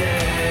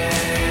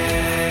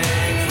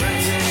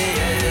 Pretty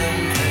in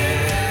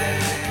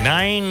pink.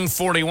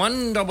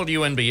 9:41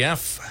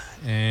 WNBF,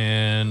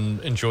 and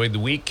enjoyed the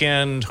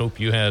weekend. Hope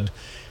you had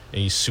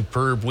a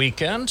superb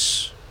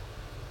weekend.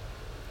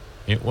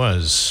 It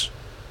was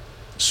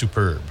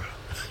superb.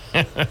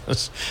 It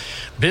was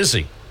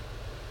busy.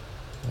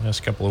 The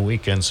last couple of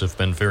weekends have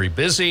been very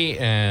busy,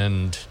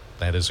 and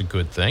that is a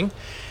good thing.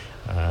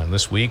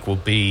 This week will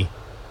be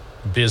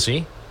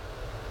busy.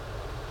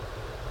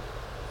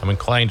 I'm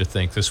inclined to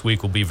think this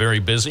week will be very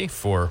busy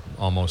for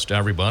almost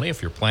everybody.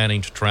 If you're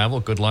planning to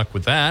travel, good luck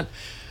with that.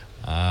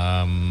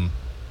 I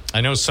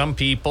know some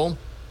people,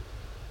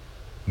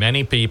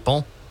 many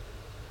people,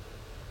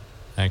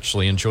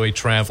 actually enjoy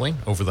traveling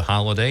over the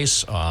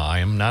holidays. I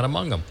am not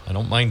among them. I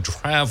don't mind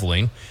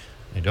traveling.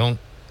 I don't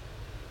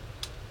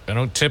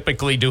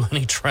typically do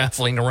any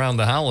traveling around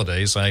the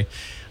holidays. I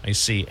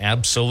see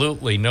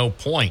absolutely no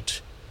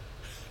point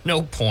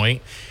in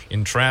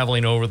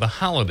traveling over the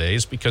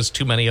holidays because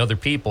too many other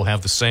people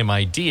have the same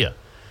idea.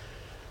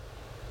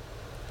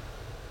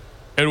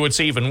 And what's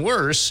even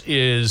worse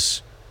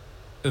is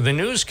the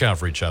news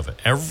coverage of it.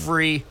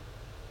 Every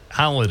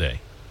holiday.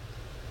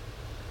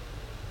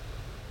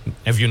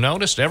 Have you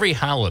noticed? Every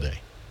holiday.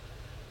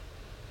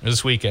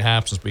 This week it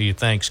happens to be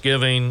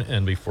Thanksgiving,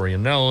 and before you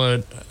know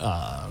it,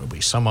 there'll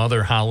be some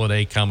other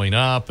holiday coming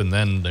up, and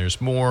then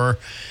there's more.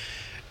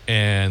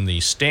 And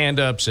the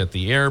stand-ups at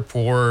the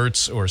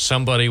airports, or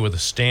somebody with a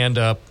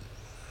stand-up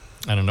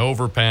on an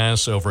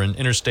overpass over an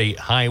interstate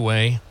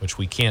highway, which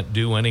we can't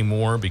do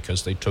anymore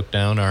because they took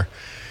down our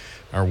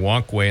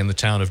walkway in the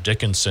town of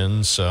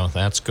Dickinson, so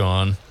that's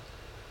gone.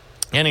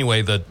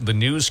 Anyway, the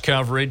news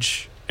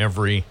coverage,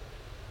 every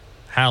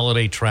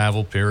holiday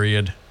travel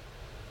period.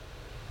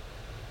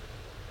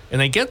 And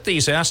they get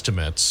these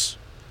estimates,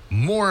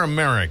 more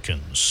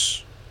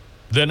Americans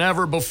than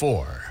ever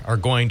before are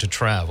going to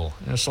travel.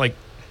 And it's like,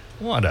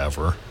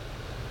 whatever.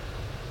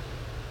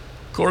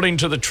 According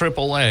to the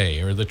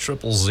AAA or the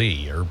Triple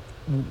Z or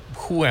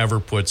whoever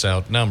puts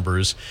out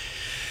numbers,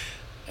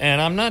 and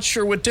I'm not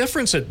sure what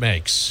difference it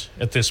makes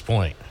at this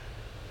point.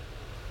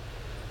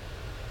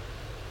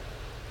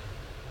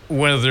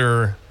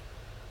 Whether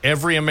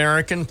every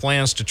American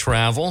plans to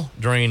travel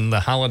during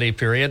the holiday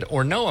period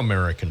or no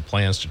American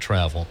plans to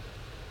travel.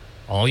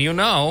 All you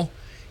know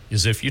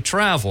is if you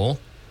travel,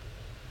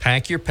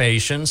 pack your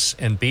patience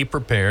and be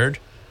prepared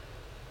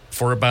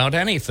for about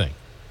anything.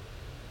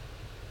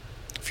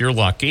 If you're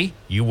lucky,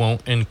 you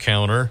won't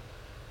encounter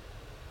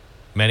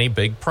many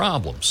big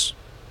problems.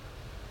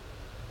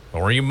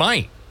 Or you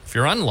might. If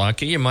you're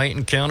unlucky, you might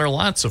encounter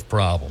lots of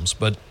problems.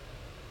 But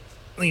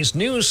these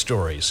news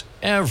stories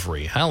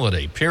every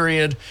holiday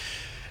period,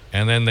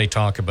 and then they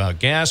talk about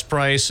gas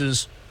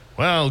prices.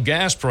 Well,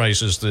 gas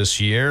prices this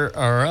year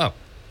are up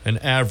an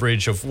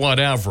average of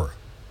whatever.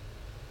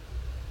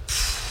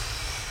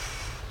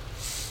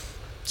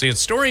 See, it's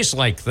stories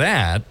like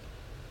that,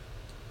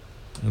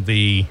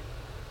 the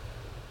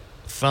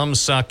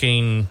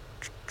thumb-sucking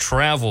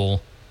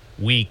travel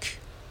week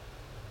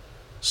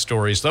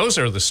stories, those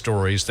are the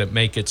stories that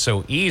make it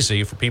so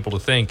easy for people to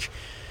think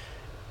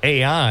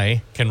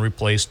AI can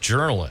replace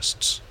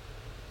journalists.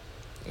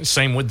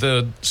 Same with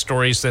the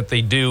stories that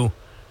they do,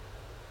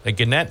 that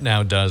Gannett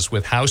now does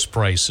with house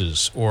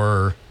prices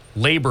or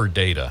labor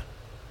data.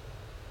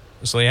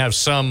 So they have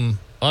some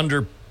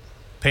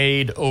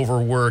underpaid,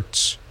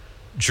 overworked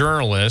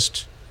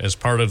journalist as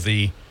part of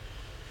the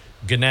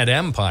Gannett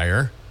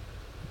empire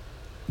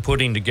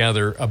putting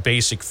together a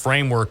basic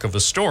framework of a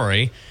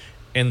story,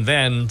 and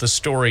then the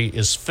story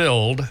is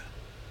filled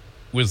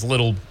with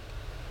little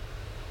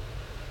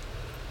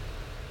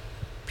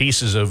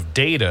pieces of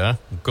data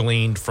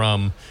gleaned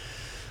from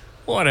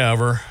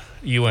whatever,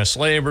 U.S.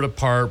 Labor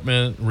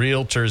Department,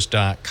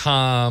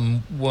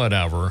 Realtors.com,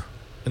 whatever.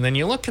 And then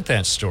you look at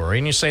that story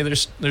and you say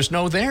there's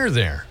no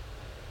there.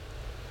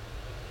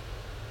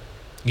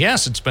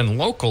 Yes, it's been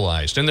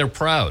localized, and they're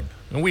proud.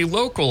 And we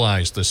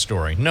localized the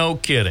story. No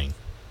kidding.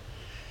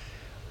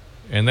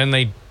 And then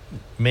they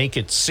make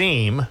it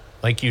seem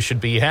like you should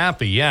be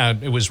happy. Yeah,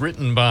 it was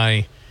written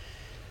by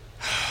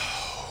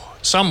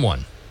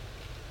someone.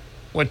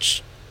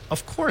 Which,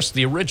 of course,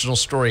 the original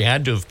story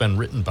had to have been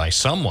written by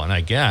someone,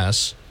 I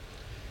guess.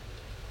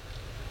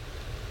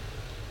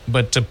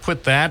 But to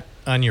put that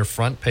on your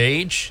front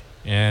page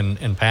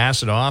and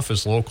pass it off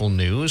as local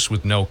news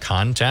with no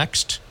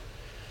context,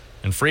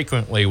 and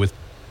frequently with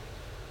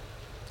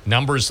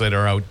numbers that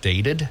are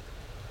outdated.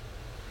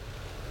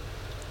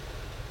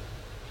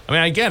 I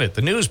mean, I get it.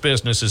 The news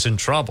business is in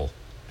trouble.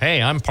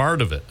 Hey, I'm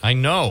part of it. I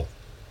know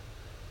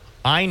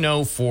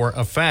for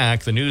a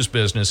fact the news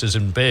business is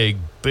in big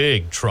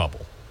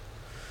trouble.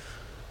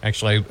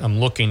 Actually, I'm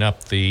looking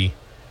up the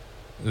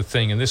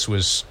thing, and this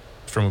was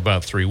from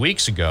about 3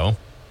 weeks ago,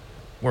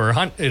 where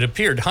it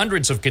appeared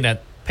hundreds of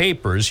Gannett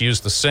papers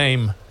used the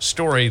same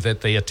story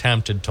that they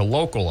attempted to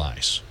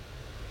localize.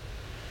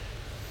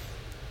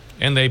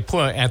 And they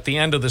put, at the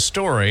end of the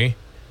story,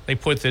 they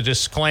put the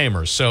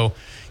disclaimer. So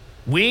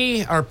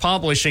we are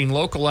publishing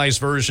localized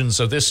versions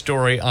of this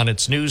story on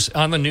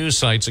the news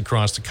sites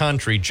across the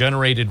country,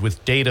 generated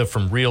with data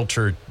from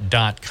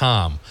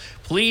Realtor.com.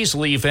 Please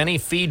leave any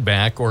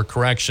feedback or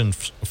correction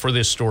for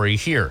this story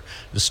here.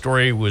 The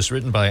story was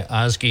written by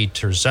Ozgi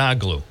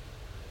Terzaglu.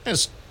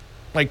 It's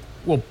like,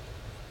 well,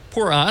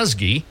 poor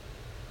Ozgi.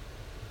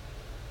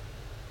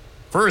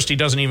 First, he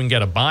doesn't even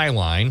get a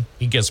byline.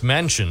 He gets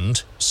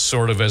mentioned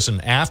sort of as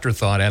an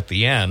afterthought at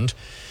the end.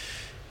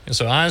 And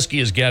so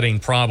Ozgi is getting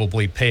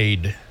probably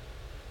paid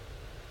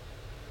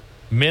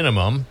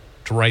minimum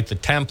to write the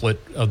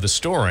template of the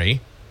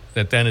story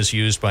that then is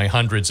used by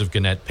hundreds of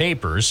Gannett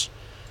papers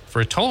for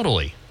a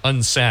totally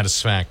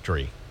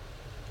unsatisfactory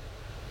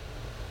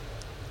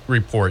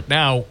report.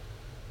 Now,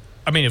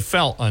 I mean, it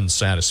felt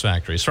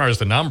unsatisfactory. As far as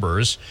the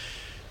numbers,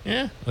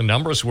 the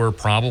numbers were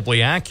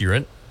probably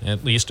accurate,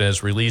 at least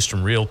as released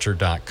from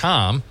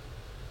Realtor.com.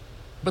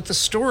 But the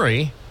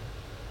story,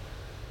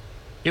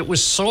 it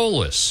was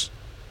soulless,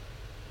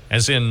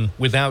 as in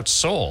without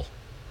soul,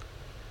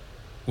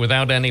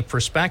 without any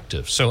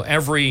perspective. So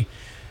every,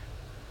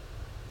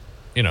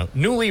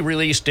 newly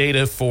released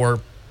data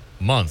for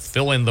month,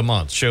 fill in the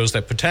month, shows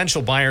that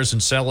potential buyers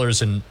and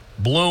sellers in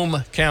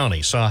Bloom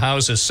County saw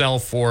houses sell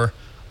for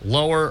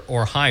lower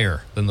or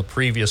higher than the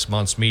previous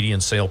month's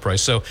median sale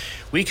price. So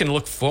we can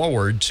look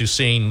forward to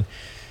seeing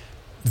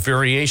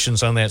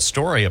variations on that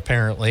story,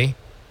 apparently,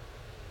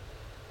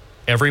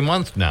 every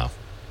month now.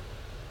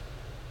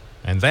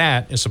 And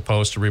that is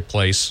supposed to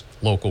replace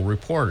local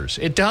reporters.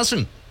 It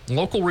doesn't.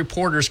 Local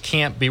reporters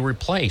can't be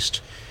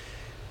replaced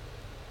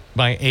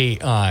by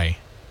AI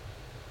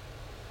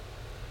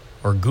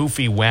or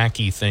goofy,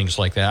 wacky things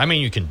like that. I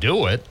mean, you can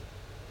do it.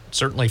 It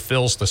certainly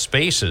fills the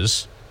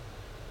spaces.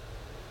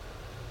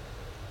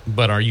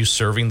 But are you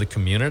serving the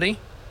community?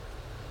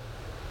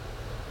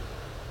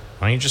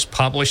 Why don't you just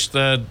publish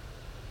the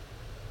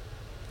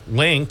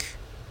link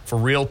for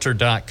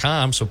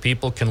Realtor.com so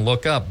people can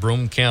look up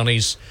Broome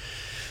County's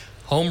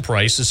home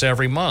prices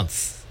every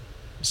month,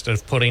 instead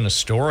of putting a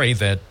story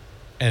that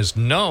has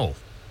no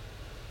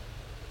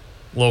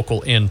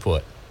local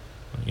input?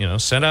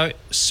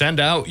 Send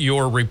out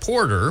your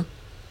reporter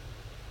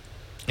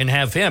and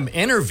have him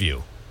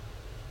interview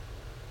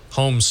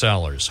home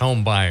sellers,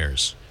 home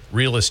buyers,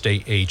 real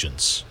estate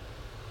agents,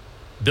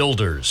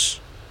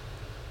 builders,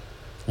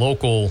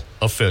 local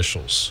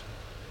officials,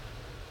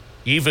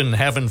 even,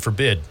 heaven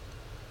forbid,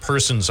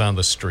 persons on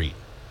the street.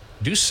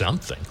 Do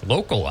something.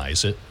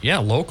 Localize it. Yeah,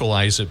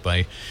 localize it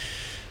by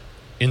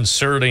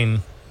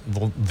inserting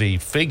the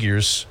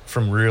figures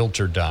from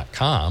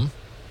Realtor.com.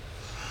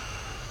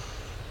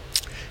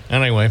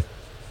 Anyway,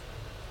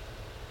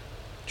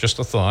 just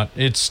a thought.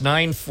 It's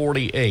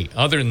 9:48.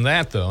 Other than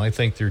that, though, I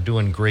think they're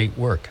doing great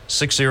work.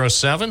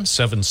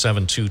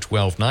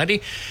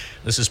 607-772-1290.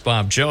 This is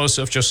Bob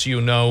Joseph. Just so you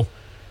know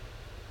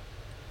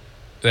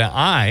that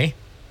I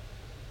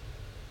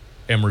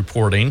am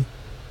reporting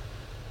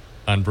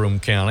on Broome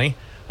County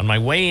on my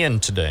way in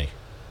today.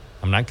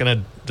 I'm not going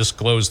to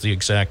disclose the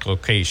exact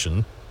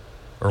location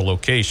or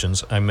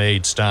locations. I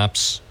made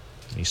stops.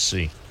 Let me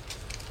see.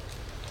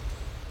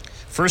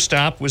 First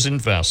stop was in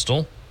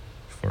Vestal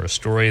for a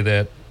story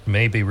that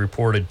may be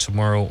reported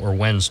tomorrow or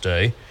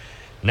Wednesday.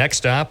 Next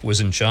stop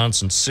was in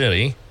Johnson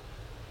City.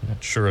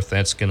 Not sure if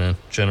that's going to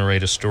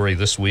generate a story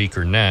this week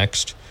or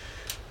next.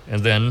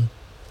 And then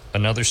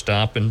another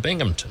stop in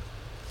Binghamton.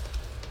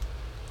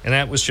 And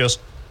that was just...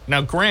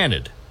 Now,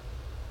 granted,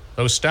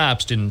 those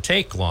stops didn't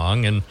take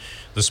long, and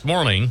this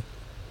morning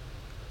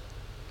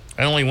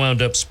I only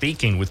wound up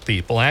speaking with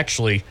people,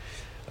 actually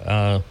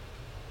some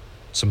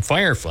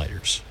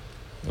firefighters,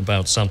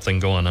 about something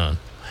going on.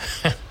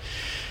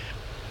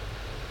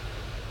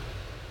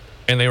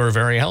 And they were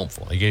very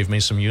helpful. They gave me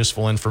some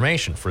useful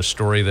information for a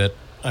story that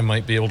I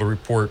might be able to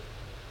report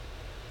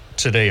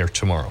today or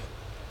tomorrow.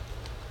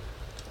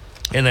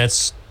 And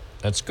that's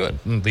good.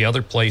 And the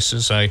other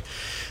places,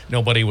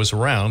 nobody was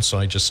around, so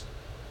I just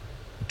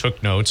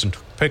took notes and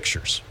took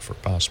pictures for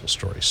possible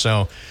stories.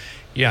 So,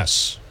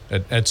 yes,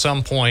 at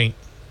some point,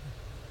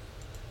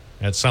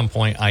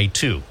 I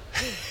too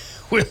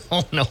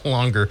will no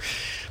longer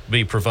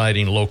be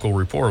providing local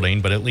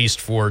reporting, but at least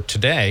for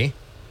today,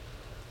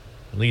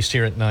 at least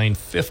here at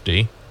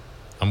 9:50,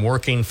 I'm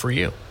working for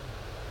you.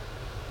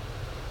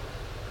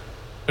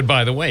 But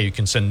by the way, you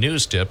can send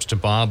news tips to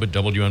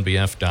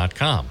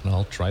bob@WNBF.com, and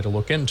I'll try to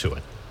look into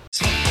it.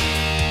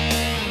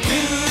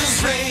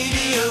 News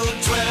Radio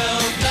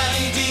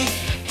 1290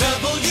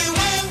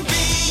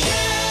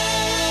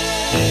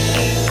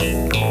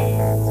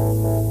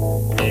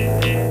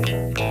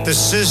 WNBF. The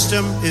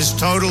system is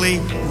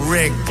totally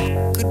rigged.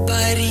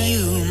 Goodbye to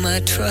you, my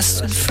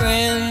trusted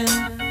friend.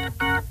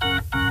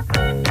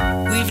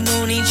 We've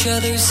known each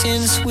other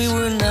since we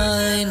were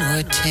 9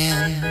 or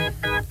 10.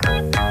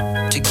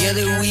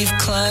 Together we've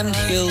climbed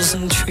hills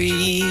and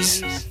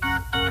trees,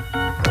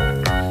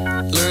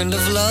 learned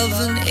of love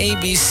and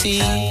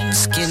ABC, and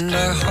skinned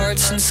our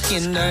hearts and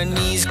skinned our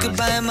knees.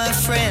 Goodbye, my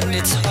friend,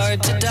 it's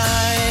hard to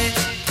die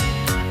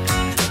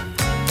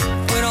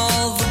when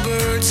all the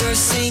birds are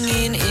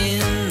singing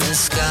in the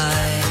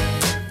sky.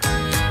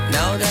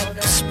 Now that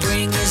the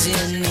spring is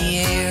in the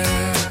air,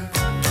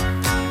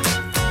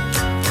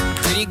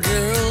 pretty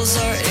girls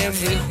are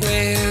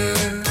everywhere.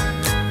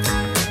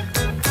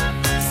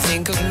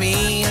 Think of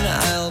me and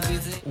I'll be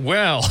there.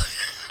 Well,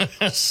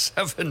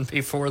 7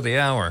 before the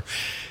hour.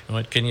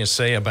 What can you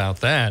say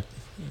about that?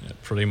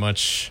 It pretty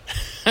much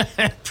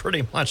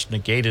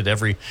negated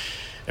every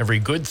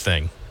good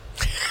thing.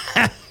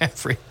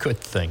 Every good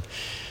thing.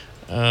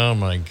 Oh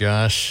my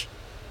gosh.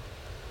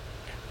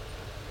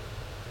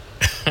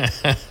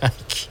 I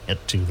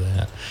can't do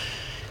that.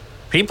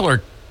 People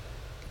are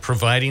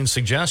providing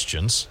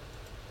suggestions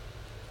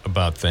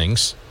about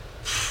things.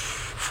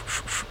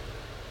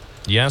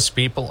 Yes,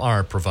 people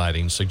are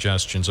providing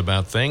suggestions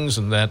about things,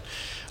 and that,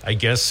 I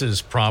guess,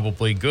 is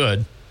probably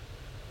good.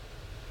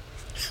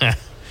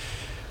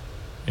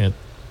 It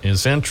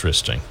is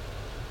interesting.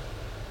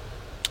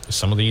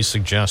 Some of these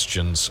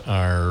suggestions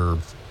are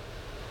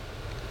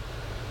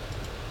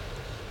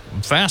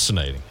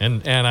fascinating,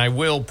 and I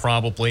will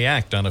probably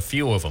act on a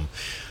few of them.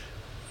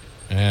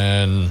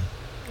 And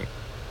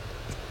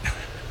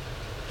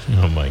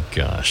oh my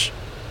gosh.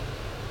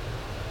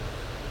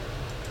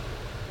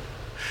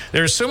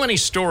 There's so many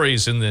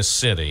stories in this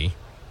city,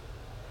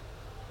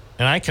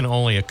 and I can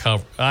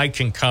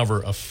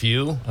cover a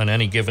few on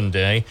any given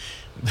day.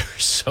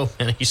 There's so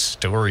many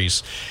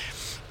stories.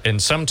 And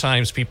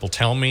sometimes people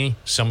tell me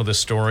some of the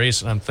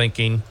stories, and I'm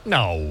thinking,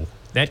 no,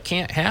 that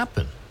can't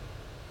happen.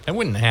 That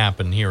wouldn't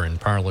happen here in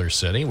Parlor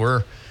City.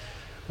 We're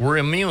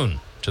immune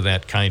to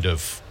that kind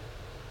of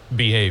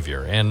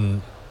behavior.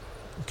 And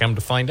come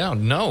to find out,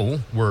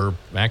 no, we're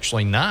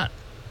actually not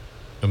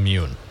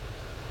immune.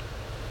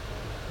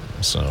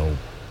 So,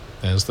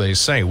 as they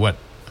say,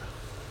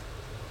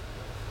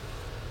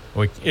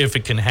 if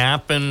it can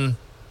happen,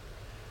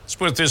 let's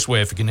put it this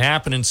way, if it can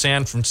happen in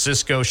San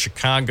Francisco,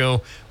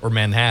 Chicago, or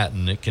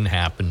Manhattan, it can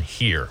happen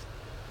here.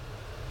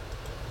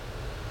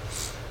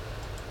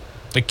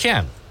 It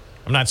can.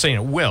 I'm not saying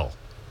it will.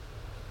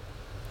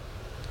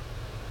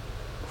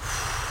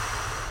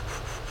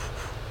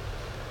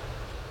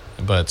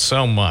 But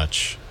so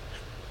much.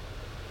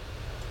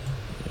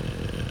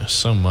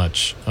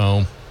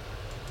 Oh.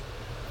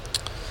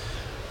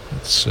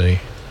 Let's see.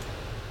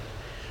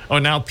 Oh,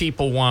 now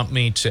people want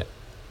me to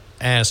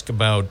ask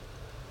about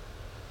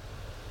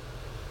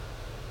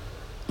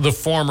the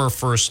former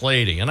First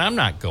Lady, and I'm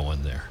not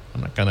going there.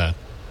 I'm not going to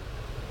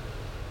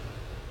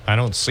I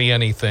don't see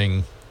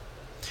anything.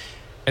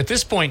 At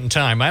this point in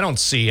time, I don't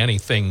see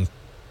anything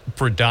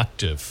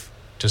productive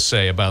to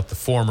say about the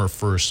former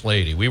First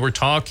Lady. We were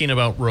talking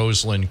about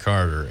Rosalind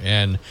Carter,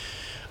 and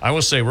I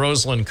will say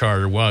Rosalind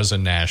Carter was a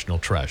national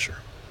treasure.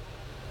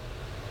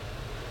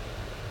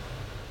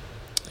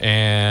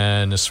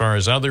 And as far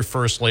as other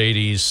First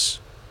Ladies,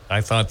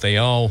 I thought they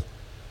all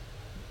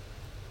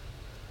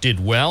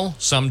did well.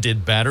 Some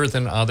did better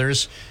than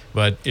others.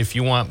 But if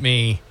you want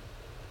me,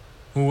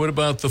 well, what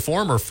about the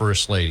former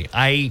First Lady?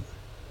 I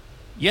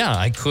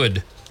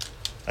could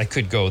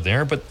go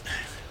there, but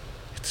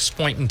at this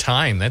point in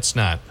time, that's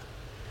not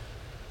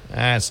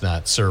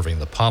serving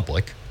the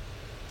public,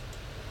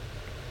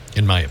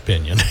 in my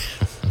opinion. I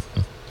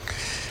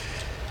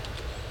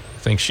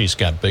think she's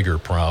got bigger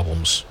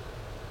problems.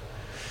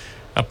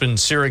 Up in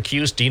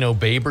Syracuse, Dino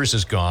Babers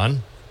is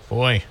gone.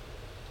 Boy,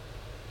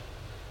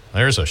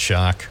 there's a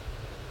shock.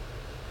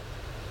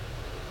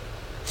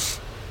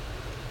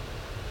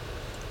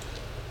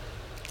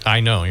 I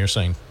know, you're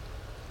saying,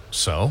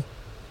 so?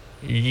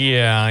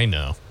 Yeah, I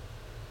know.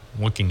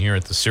 Looking here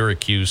at the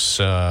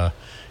Syracuse.com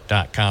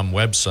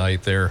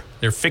website, they're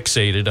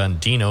fixated on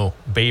Dino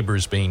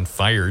Babers being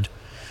fired.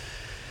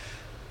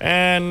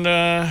 And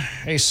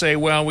they say,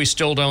 well, we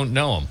still don't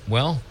know him.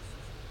 Well,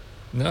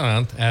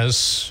 no,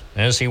 as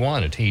he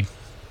wanted. He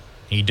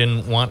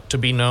didn't want to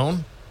be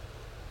known,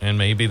 and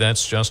maybe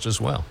that's just as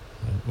well.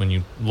 When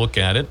you look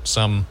at it,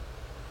 some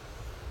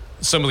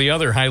of the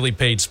other highly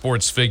paid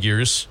sports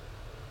figures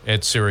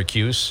at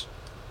Syracuse,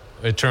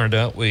 it turned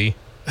out we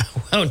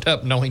wound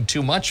up knowing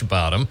too much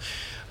about them.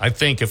 I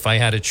think if I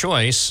had a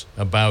choice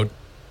about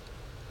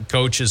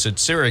coaches at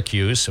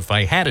Syracuse,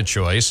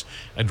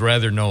 I'd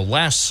rather know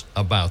less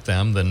about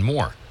them than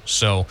more.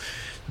 So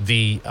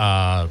the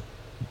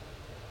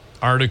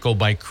article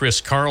by Chris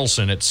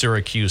Carlson at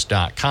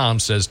Syracuse.com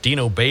says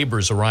Dino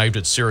Babers arrived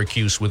at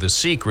Syracuse with a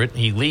secret.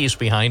 He leaves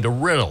behind a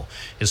riddle.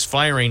 His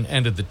firing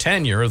ended the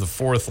tenure of the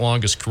fourth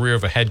longest career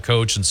of a head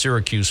coach in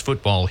Syracuse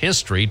football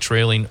history,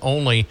 trailing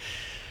only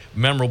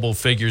memorable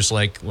figures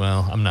like,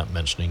 well, I'm not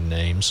mentioning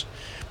names,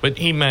 but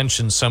he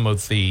mentioned some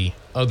of the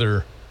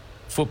other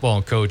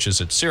football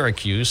coaches at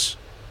Syracuse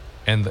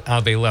and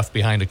how they left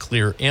behind a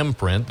clear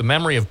imprint. The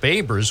memory of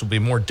Babers will be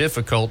more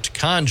difficult to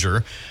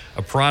conjure,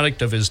 a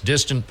product of his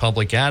distant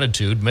public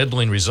attitude,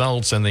 middling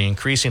results, and the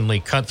increasingly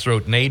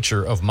cutthroat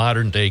nature of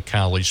modern-day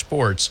college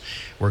sports,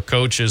 where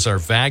coaches are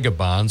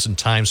vagabonds and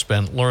time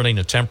spent learning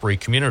a temporary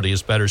community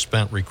is better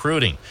spent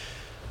recruiting.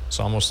 It's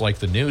almost like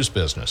the news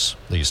business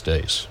these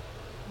days.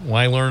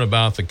 Why learn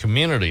about the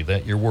community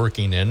that you're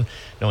working in,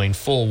 knowing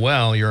full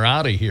well you're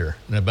out of here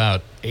in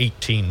about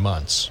 18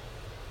 months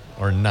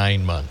or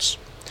 9 months?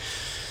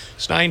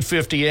 It's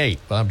 9:58.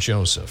 Bob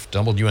Joseph,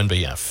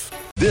 WNBF.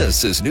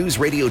 This is News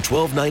Radio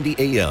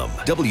 1290 AM,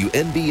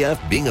 WNBF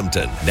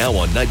Binghamton. Now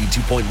on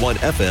 92.1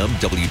 FM,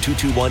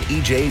 W221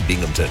 EJ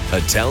Binghamton,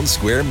 a Town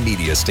Square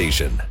media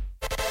station.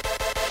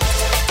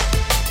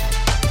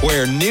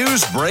 Where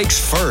news breaks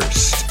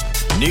first.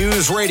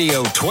 News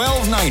Radio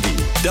 1290,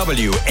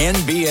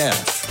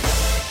 WNBF.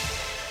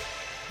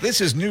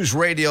 This is News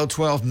Radio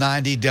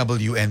 1290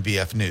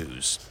 WNBF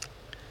News.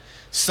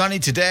 Sunny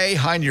today,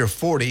 high near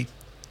 40.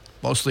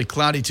 Mostly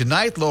cloudy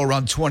tonight, low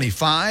around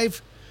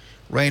 25.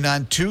 Rain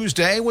on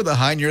Tuesday with a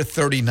high near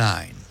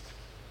 39.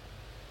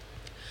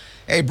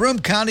 A Broome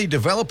County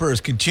developer is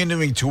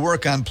continuing to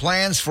work on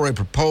plans for a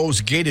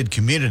proposed gated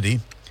community.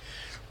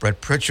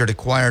 Brett Pritchard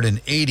acquired an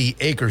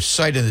 80-acre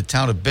site in the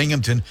town of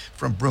Binghamton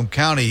from Broome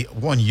County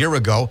 1 year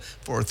ago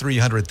for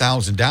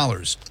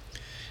 $300,000.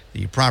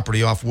 The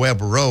property off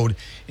Webb Road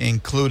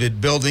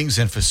included buildings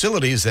and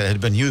facilities that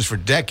had been used for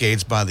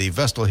decades by the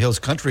Vestal Hills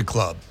Country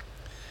Club.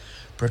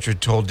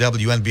 Pritchard told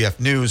WNBF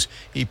News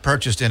he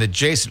purchased an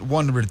adjacent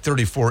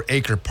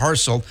 134-acre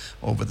parcel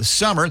over the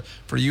summer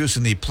for use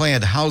in the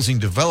planned housing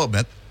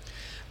development.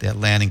 That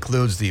land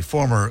includes the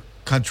former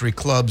country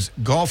club's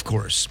golf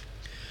course.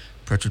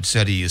 Pritchard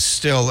said he is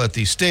still at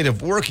the state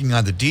of working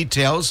on the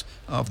details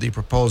of the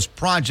proposed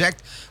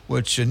project,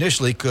 which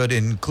initially could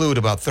include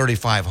about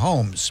 35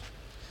 homes.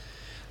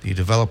 The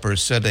developer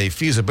said a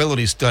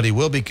feasibility study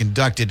will be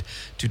conducted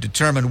to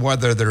determine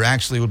whether there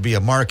actually would be a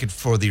market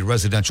for the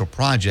residential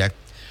project.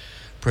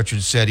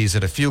 Pritchard said he's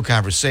had a few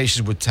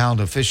conversations with town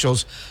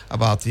officials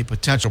about the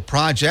potential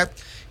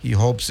project. He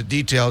hopes that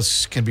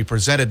details can be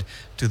presented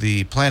to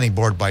the planning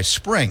board by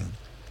spring.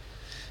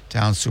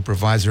 Town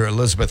Supervisor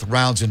Elizabeth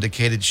Rounds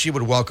indicated she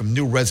would welcome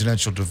new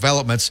residential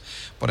developments,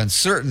 but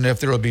uncertain if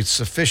there will be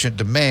sufficient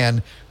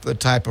demand for the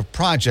type of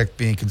project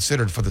being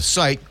considered for the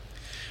site.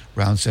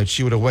 Rounds said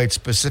she would await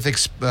specific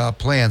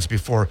plans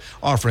before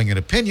offering an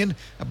opinion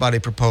about a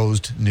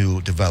proposed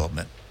new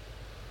development.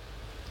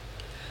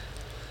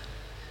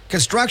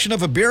 Construction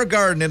of a beer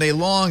garden in a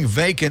long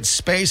vacant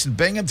space in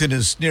Binghamton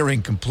is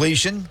nearing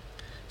completion.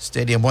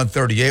 Stadium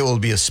 138 will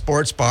be a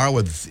sports bar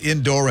with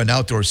indoor and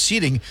outdoor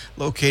seating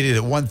located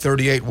at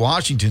 138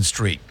 Washington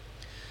Street.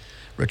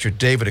 Richard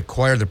David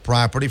acquired the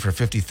property for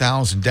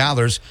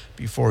 $50,000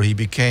 before he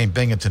became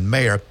Binghamton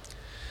mayor.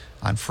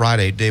 On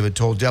Friday, David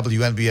told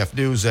WNBF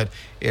News that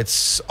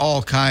it's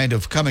all kind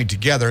of coming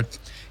together.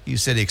 He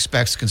said he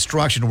expects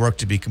construction work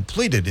to be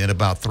completed in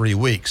about 3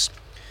 weeks.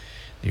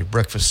 The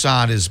brick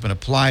facade has been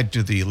applied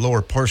to the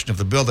lower portion of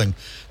the building.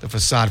 The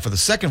facade for the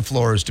second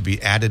floor is to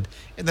be added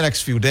in the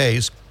next few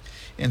days.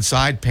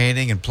 Inside,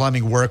 painting and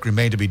plumbing work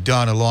remain to be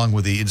done, along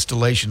with the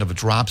installation of a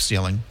drop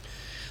ceiling.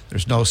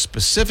 There's no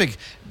specific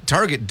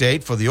target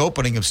date for the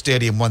opening of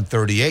Stadium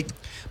 138,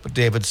 but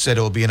David said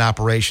it will be in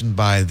operation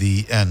by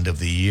the end of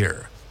the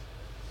year.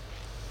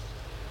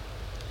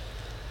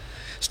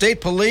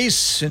 State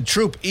Police in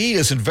Troop E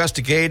is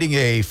investigating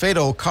a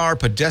fatal car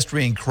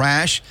pedestrian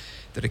crash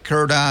that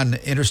occurred on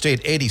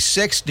Interstate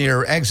 86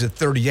 near Exit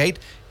 38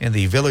 in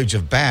the village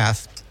of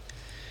Bath.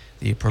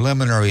 The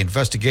preliminary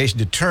investigation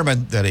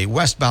determined that a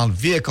westbound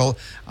vehicle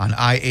on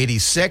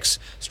I-86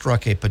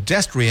 struck a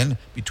pedestrian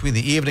between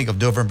the evening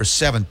of November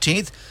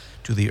 17th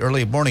to the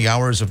early morning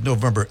hours of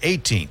November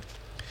 18th.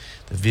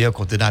 The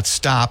vehicle did not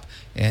stop,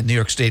 and New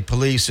York State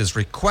Police is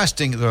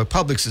requesting the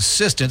public's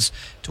assistance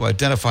to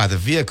identify the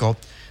vehicle.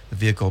 The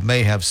vehicle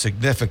may have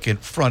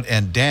significant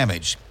front-end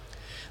damage.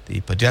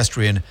 The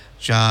pedestrian,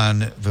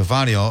 John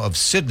Vivanio of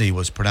Sydney,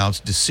 was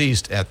pronounced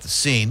deceased at the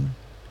scene.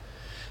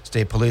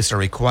 State Police are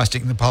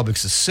requesting the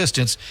public's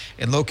assistance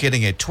in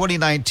locating a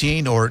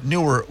 2019 or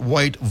newer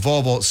white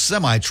Volvo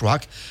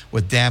semi-truck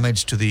with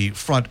damage to the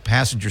front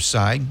passenger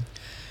side.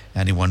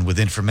 Anyone with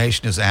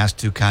information is asked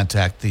to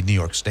contact the New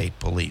York State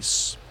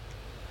Police.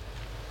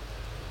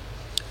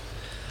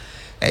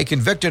 A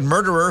convicted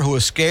murderer who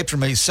escaped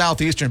from a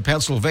southeastern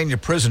Pennsylvania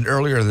prison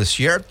earlier this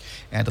year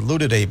and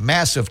eluded a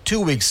massive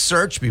 2-week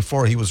search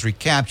before he was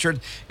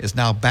recaptured is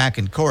now back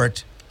in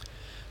court.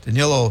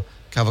 Danilo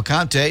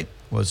Cavalcante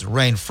was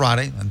arraigned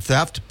Friday on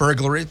theft,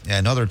 burglary,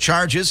 and other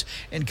charges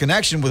in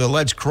connection with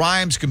alleged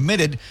crimes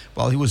committed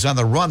while he was on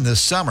the run this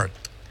summer.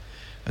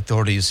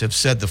 Authorities have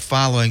said that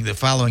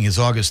following his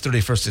August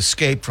 31st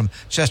escape from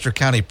Chester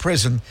County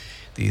Prison,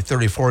 the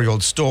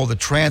 34-year-old stole the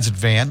transit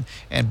van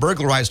and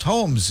burglarized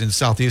homes in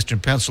southeastern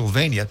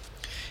Pennsylvania.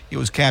 He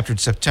was captured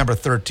September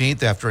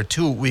 13th after a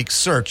 2-week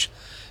search.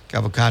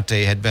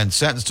 Cavalcante had been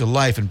sentenced to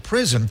life in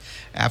prison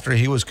after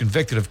he was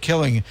convicted of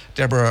killing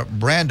Deborah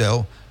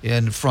Brando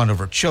in front of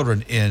her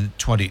children in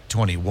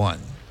 2021.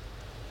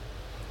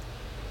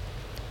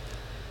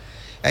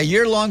 A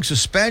year-long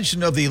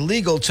suspension of the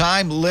legal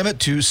time limit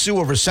to sue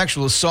over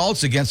sexual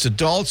assaults against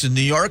adults in New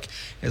York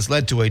has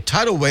led to a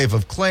tidal wave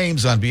of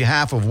claims on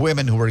behalf of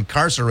women who were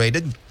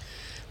incarcerated.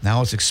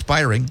 Now it's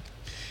expiring.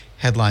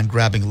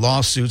 Headline-grabbing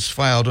lawsuits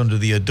filed under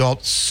the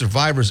Adult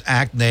Survivors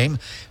Act name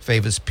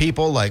favors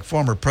people like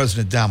former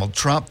President Donald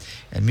Trump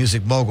and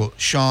music mogul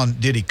Sean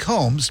Diddy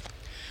Combs.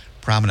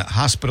 Prominent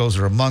hospitals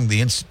are among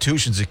the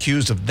institutions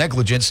accused of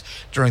negligence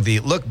during the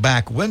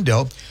look-back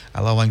window,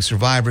 allowing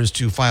survivors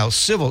to file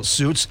civil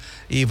suits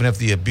even if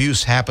the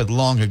abuse happened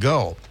long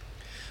ago.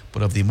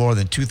 But of the more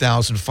than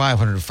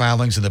 2,500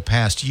 filings in the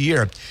past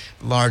year,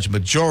 a large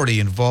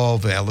majority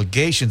involve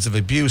allegations of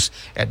abuse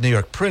at New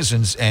York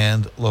prisons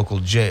and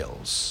local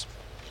jails.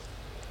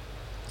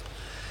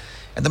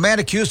 And the man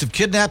accused of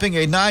kidnapping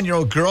a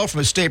 9-year-old girl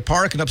from a state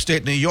park in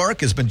upstate New York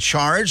has been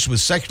charged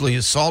with sexually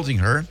assaulting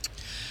her.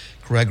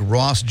 Greg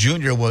Ross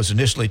Jr. was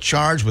initially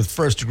charged with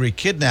first-degree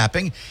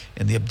kidnapping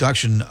in the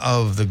abduction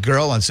of the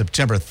girl on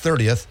September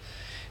 30th.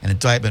 An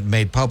indictment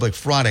made public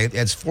Friday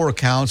adds 4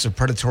 counts of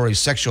predatory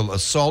sexual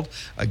assault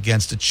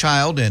against a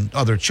child and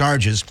other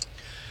charges.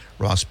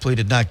 Ross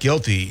pleaded not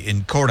guilty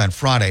in court on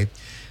Friday.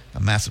 A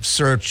massive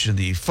search in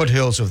the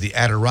foothills of the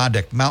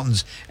Adirondack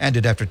Mountains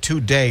ended after 2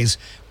 days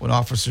when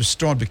officers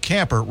stormed a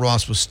camper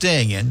Ross was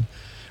staying in.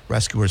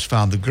 Rescuers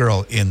found the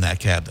girl in that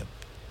cabin.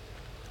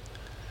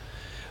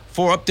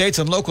 For updates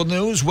on local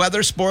news,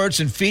 weather, sports,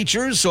 and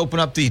features, open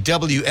up the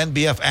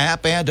WNBF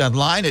app and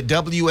online at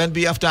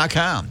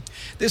WNBF.com.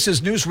 This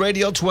is News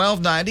Radio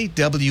 1290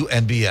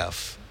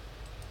 WNBF.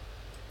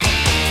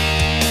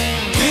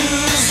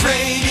 News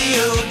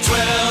Radio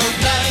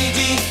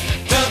 1290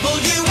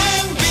 WNBF.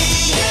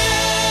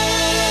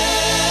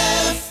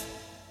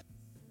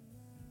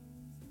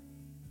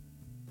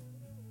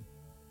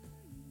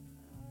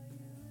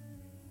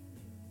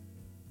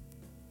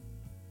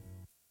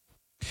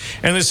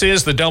 And this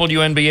is the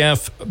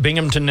WNBF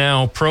Binghamton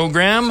Now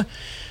program.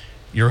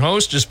 Your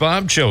host is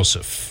Bob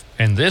Joseph,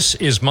 and this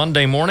is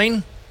Monday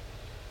morning.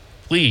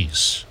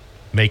 Please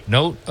make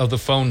note of the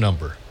phone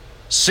number,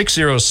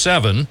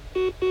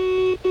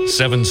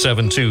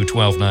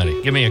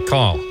 607-772-1290. Give me a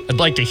call. I'd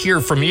like to hear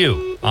from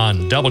you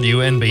on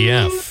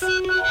WNBF.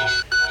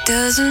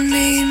 Doesn't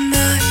mean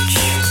much.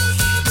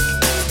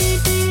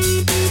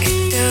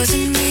 It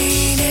doesn't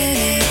mean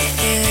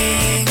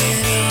anything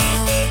at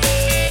all.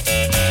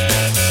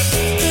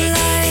 The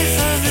life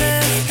I've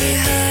left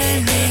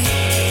behind me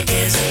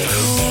is a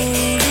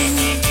cold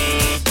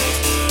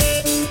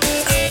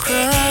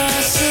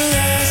across the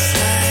last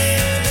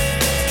line.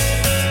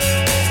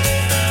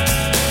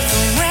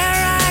 From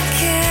where I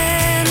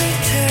can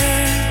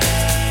return,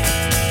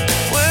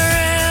 where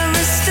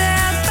every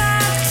step I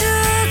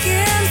took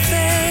in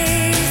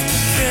faith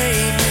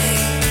betrayed me.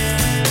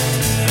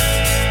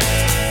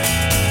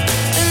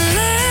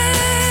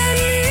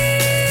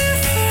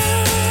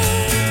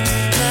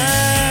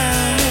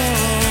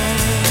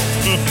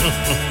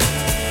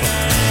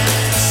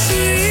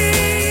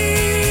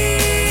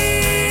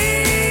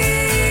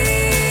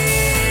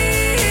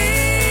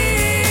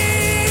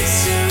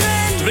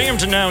 The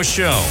Binghamton Now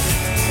Show.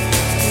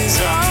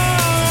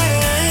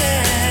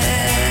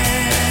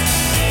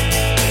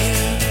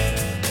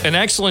 An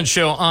excellent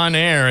show on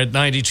air at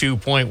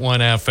 92.1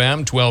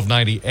 FM,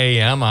 1290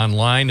 AM,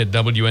 online at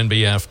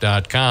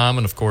WNBF.com,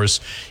 and, of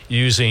course,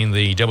 using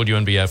the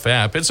WNBF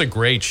app. It's a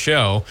great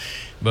show,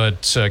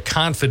 but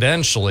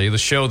confidentially, the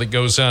show that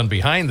goes on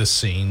behind the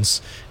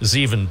scenes is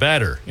even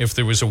better. If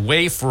there was a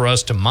way for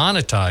us to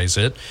monetize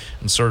it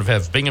and sort of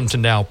have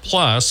Binghamton Now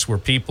Plus, where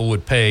people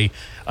would pay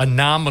a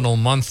nominal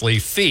monthly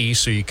fee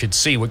so you could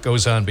see what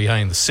goes on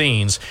behind the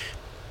scenes,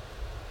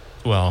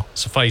 well,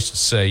 suffice to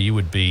say, you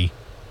would be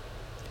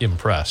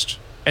impressed,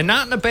 and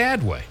not in a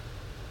bad way.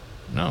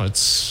 No,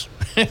 it's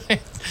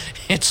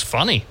it's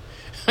funny.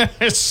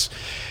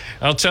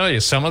 I'll tell you,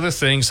 some of the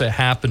things that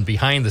happen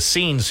behind the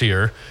scenes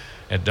here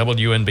at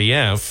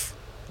WNBF,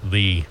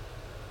 the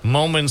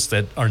moments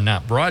that are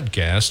not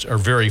broadcast are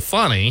very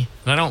funny.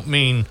 And I don't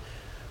mean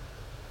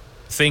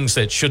things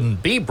that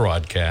shouldn't be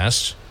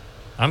broadcast.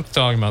 I'm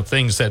talking about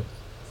things that,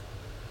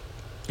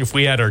 if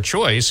we had our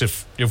choice,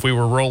 if we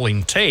were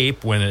rolling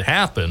tape when it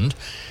happened,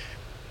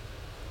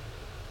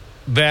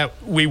 that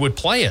we would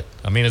play it.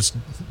 I mean, it's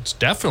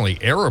definitely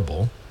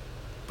airable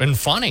and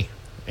funny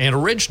and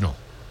original.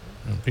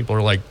 And people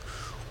are like,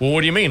 well,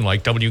 what do you mean?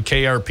 Like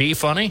WKRP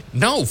funny?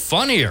 No,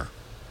 funnier.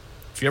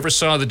 If you ever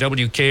saw the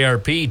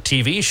WKRP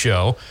TV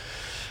show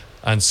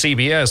on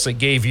CBS, it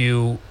gave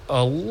you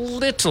a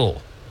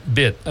little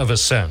bit of a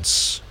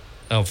sense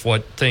of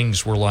what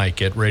things were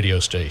like at radio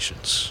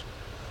stations.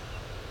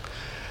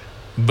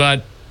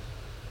 But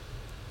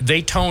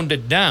they toned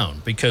it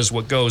down, because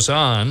what goes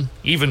on,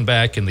 even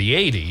back in the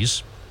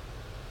 80s,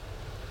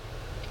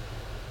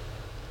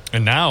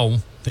 and now,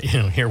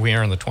 here we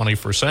are in the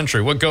 21st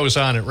century, what goes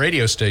on at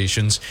radio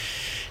stations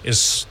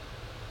is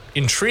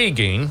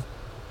intriguing,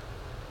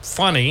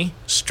 funny,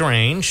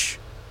 strange,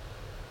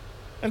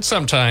 and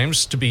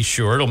sometimes, to be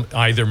sure, it'll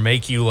either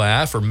make you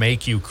laugh or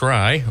make you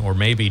cry, or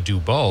maybe do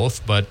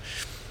both. But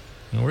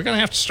we're going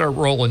to have to start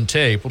rolling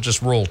tape. We'll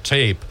just roll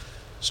tape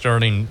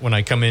starting when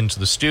I come into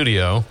the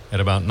studio at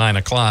about 9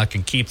 o'clock,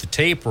 and keep the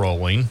tape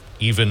rolling,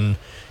 even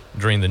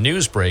during the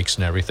news breaks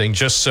and everything,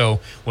 just so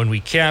when we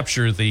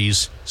capture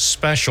these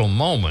special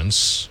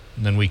moments,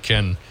 then we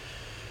can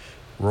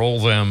roll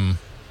them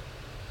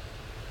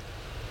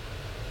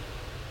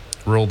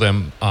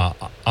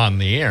on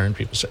the air, and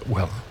people say,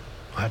 well,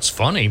 that's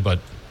funny, but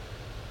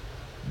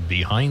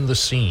behind the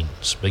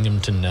scenes,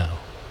 Binghamton Now.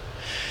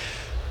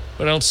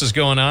 What else is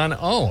going on?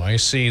 Oh, I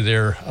see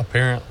they're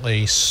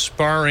apparently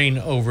sparring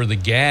over the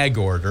gag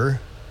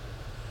order.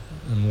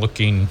 I'm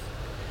looking.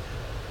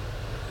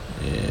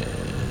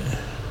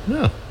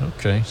 No,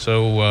 okay.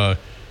 So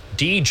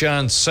D.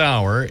 John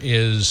Sauer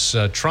is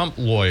a Trump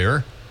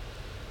lawyer.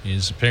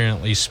 He's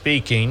apparently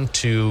speaking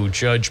to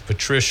Judge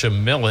Patricia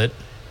Millett.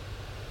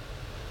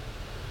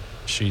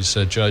 She's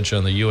a judge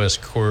on the U.S.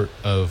 Court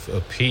of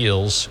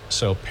Appeals.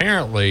 So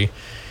apparently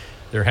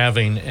they're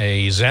having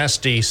a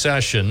zesty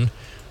session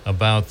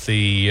about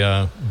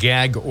the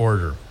gag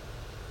order.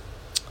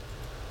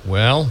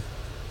 Well,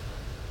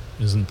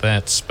 isn't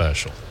that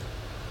special?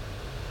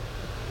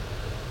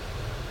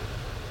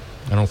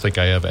 I don't think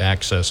I have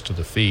access to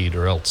the feed,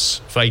 or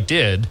else if I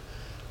did,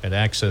 had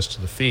access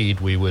to the feed,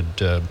 we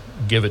would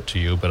give it to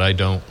you, but I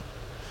don't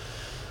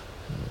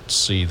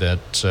see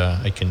that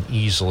I can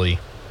easily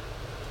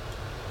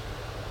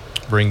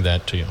bring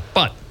that to you.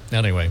 But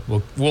anyway,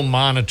 we'll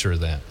monitor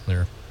that.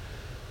 They're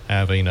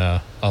having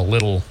a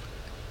little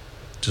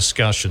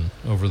discussion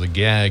over the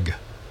gag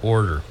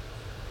order.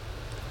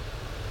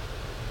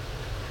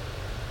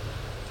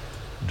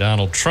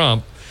 Donald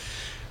Trump,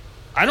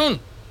 I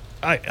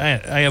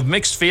have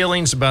mixed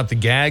feelings about the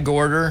gag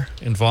order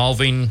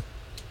involving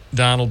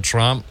Donald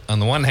Trump. On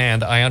the one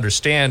hand, I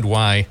understand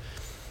why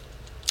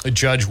a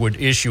judge would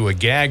issue a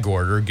gag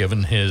order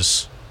given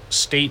his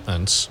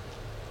statements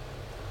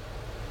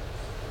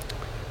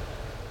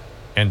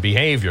and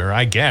behavior.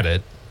 I get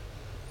it.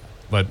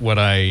 But what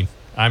I'm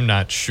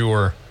not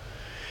sure.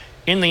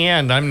 In the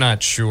end, I'm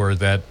not sure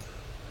that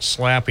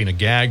slapping a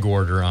gag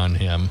order on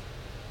him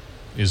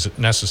is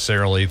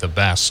necessarily the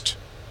best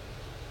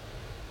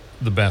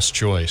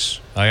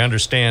choice. I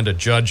understand a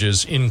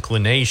judge's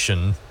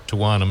inclination to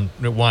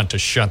want to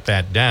shut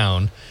that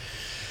down.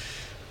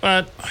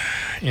 But,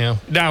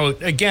 now,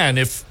 again,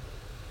 if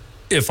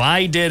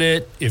I did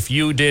it, if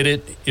you did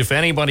it, if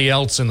anybody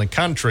else in the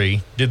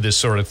country did this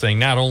sort of thing,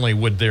 not only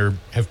would there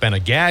have been a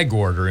gag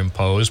order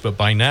imposed, but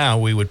by now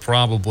we would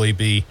probably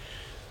be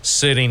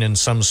sitting in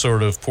some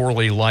sort of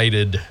poorly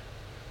lighted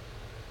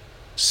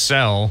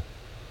cell,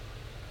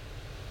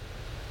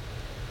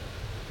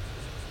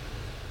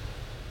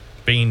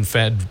 being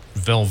fed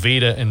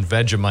Velveeta and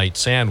Vegemite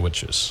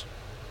sandwiches.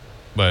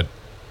 But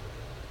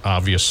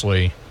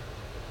obviously,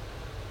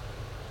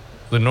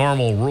 the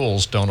normal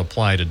rules don't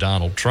apply to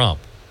Donald Trump.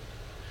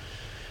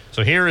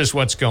 So here is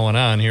what's going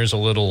on. Here's a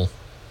little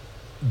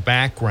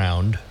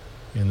background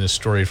in this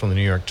story from the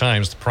New York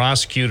Times. The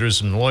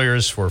prosecutors and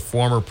lawyers for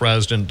former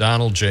President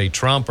Donald J.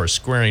 Trump are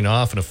squaring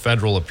off in a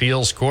federal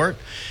appeals court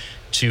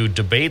to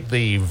debate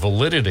the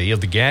validity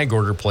of the gag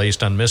order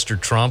placed on Mr.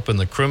 Trump in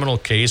the criminal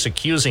case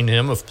accusing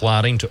him of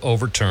plotting to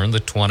overturn the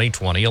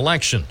 2020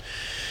 election.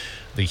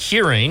 The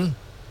hearing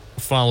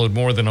followed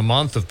more than a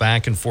month of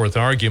back-and-forth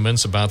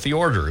arguments about the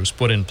order. It was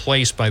put in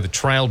place by the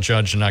trial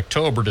judge in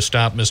October to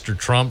stop Mr.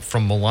 Trump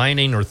from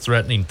maligning or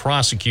threatening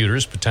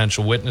prosecutors,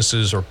 potential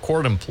witnesses, or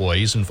court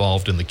employees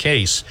involved in the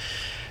case.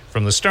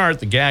 From the start,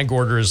 the gag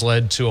order has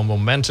led to a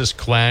momentous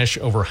clash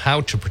over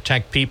how to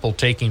protect people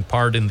taking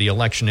part in the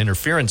election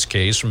interference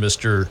case from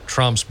Mr.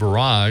 Trump's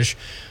barrage,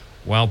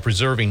 while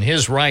preserving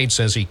his rights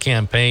as he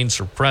campaigns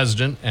for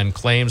president and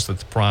claims that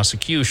the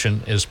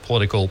prosecution is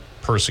political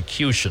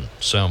persecution.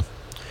 So,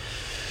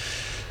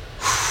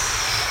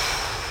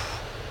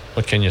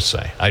 what can you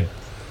say? I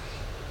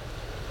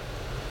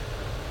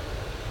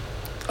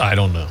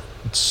don't know.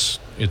 It's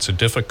a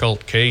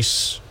difficult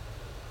case.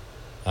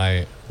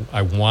 I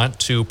want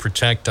to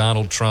protect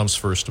Donald Trump's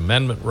First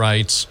Amendment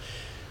rights.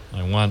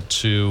 I want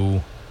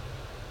to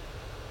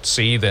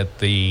see that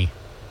the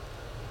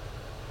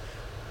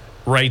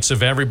rights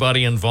of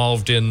everybody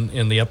involved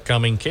in the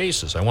upcoming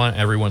cases. I want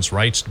everyone's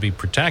rights to be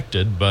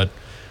protected, but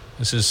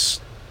it's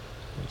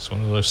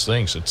one of those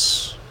things.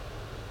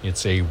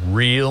 It's a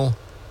real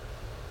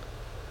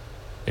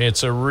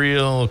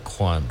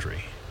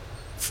quandary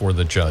for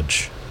the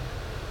judge.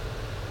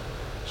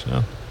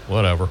 So,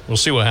 whatever. We'll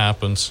see what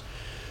happens.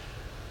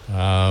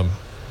 I'm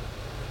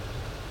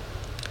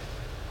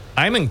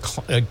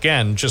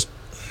inclined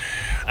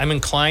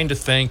to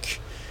think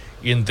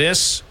in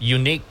this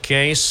unique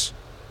case,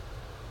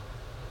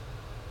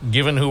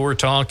 given who we're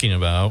talking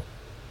about,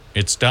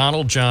 it's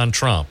Donald John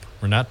Trump.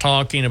 We're not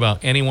talking about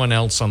anyone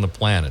else on the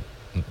planet.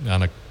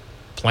 On a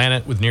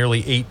planet with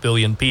nearly 8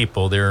 billion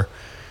people, there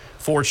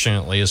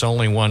fortunately is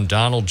only one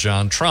Donald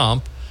John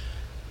Trump.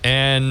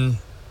 And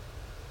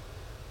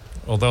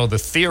although the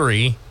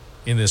theory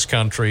in this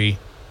country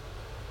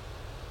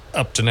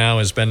up to now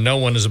has been no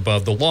one is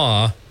above the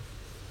law,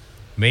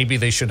 maybe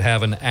they should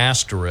have an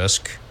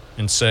asterisk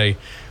and say,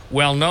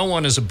 well, no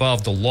one is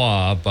above the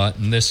law, but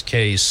in this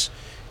case,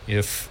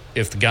 if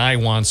the guy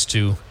wants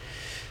to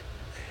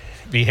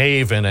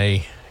behave in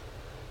a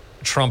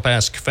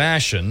Trump-esque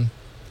fashion,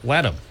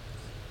 let him.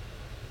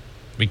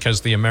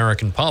 Because the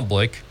American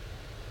public,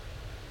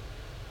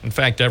 in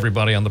fact,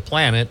 everybody on the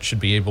planet, should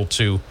be able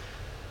to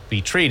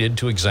be treated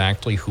to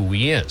exactly who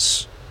he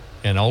is.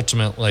 And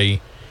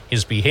ultimately,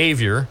 his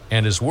behavior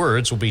and his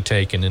words will be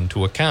taken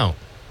into account.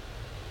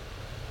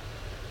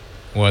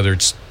 Whether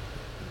it's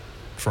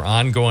for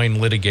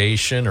ongoing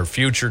litigation or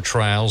future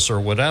trials or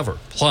whatever.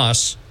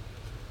 Plus,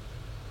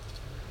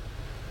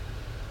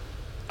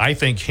 I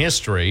think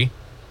history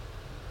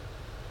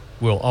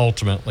will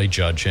ultimately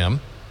judge him.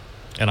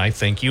 And I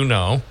think you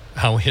know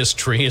how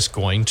history is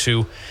going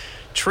to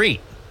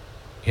treat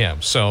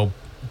him. So,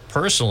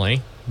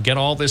 personally, get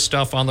all this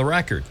stuff on the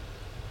record.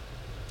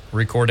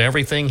 Record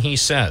everything he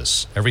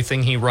says,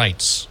 everything he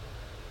writes,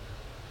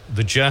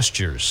 the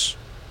gestures,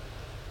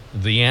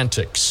 the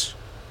antics.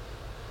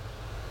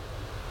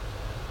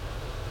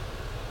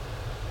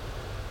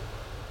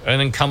 And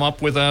then come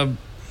up with a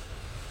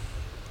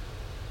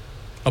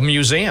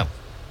museum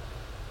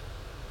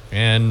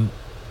and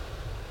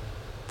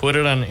put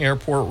it on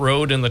Airport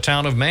Road in the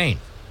town of Maine,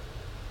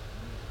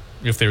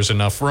 if there's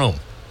enough room,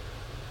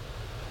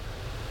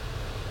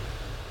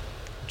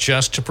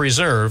 just to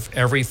preserve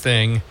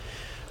everything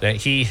that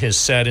he has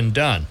said and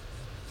done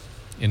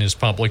in his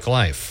public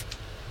life,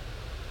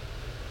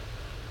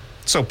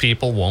 so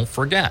people won't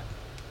forget.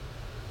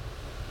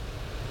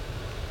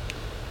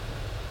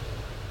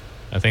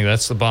 I think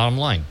that's the bottom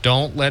line.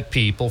 Don't let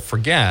people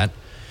forget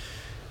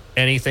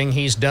anything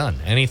he's done,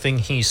 anything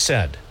he's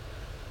said.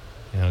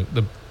 I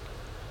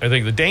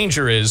think the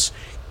danger is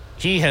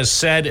he has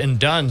said and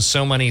done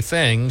so many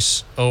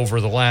things over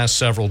the last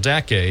several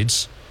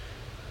decades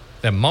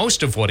that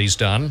most of what he's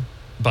done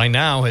by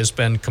now has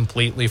been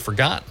completely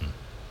forgotten.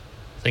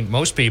 I think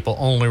most people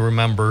only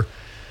remember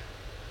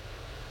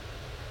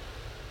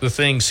the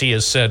things he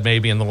has said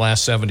maybe in the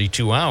last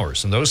 72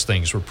 hours, and those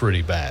things were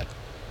pretty bad.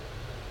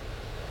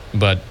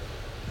 But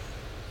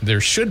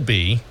there should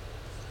be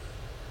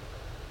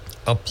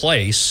a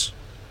place,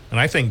 and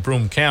I think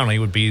Broome County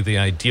would be the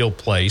ideal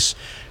place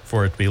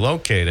for it to be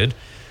located,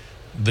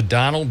 the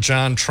Donald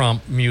John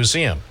Trump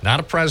Museum. Not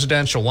a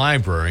presidential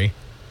library,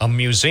 a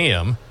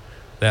museum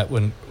that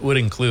would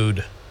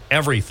include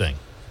everything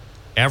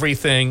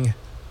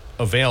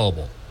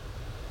available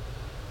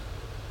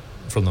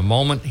from the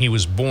moment he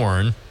was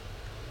born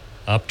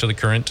up to the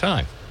current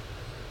time.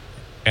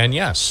 And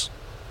yes,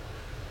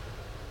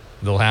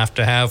 they'll have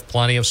to have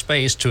plenty of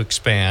space to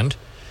expand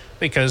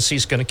because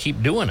he's going to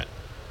keep doing it.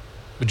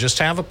 But just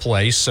have a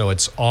place so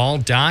it's all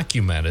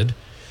documented,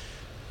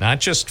 not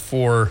just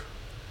for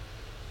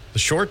the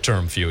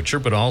short-term future,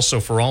 but also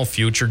for all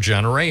future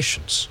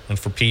generations and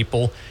for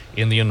people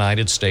in the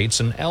United States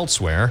and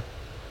elsewhere.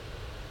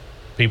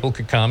 People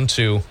could come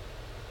to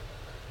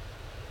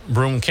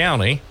Broome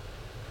County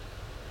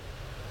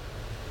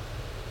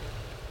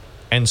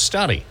and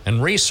study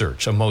and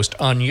research a most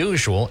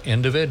unusual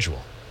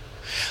individual.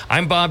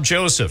 I'm Bob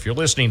Joseph. You're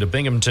listening to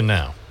Binghamton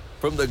Now.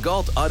 From the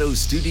Galt Auto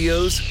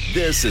Studios,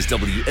 this is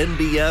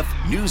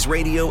WNBF News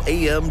Radio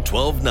AM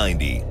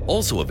 1290.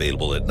 Also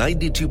available at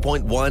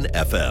 92.1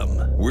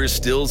 FM. We're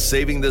still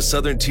saving the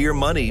Southern Tier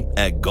money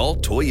at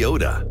Galt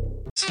Toyota.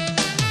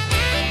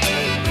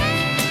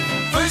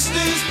 First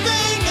News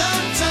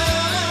Binghamton,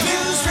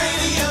 News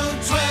Radio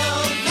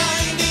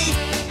 1290,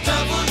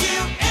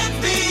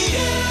 WNBF.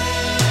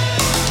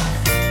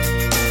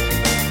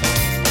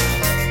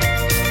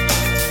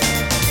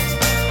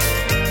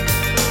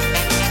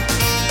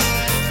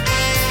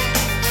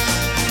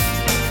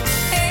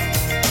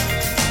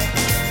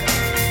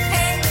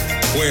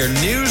 Where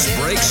news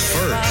breaks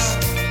first.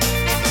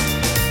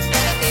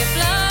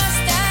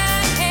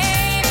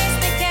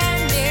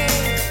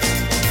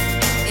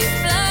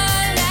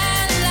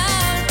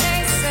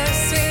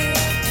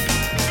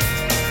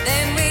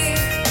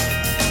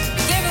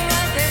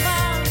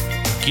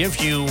 Give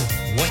you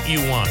what you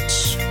want.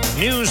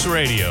 News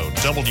Radio,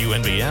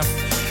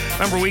 WNBF.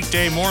 Remember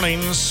weekday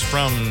mornings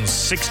from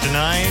 6 to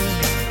 9.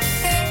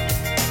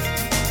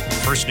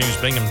 First News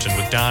Binghamton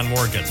with Don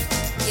Morgan.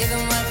 Give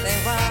them what they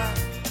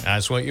want.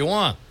 That's what you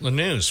want. The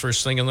news,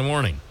 first thing in the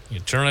morning. You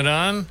turn it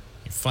on,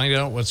 you find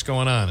out what's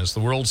going on. Is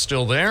the world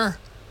still there?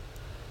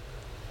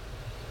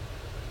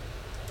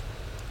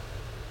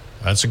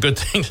 That's a good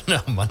thing to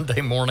know.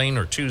 Monday morning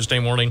or Tuesday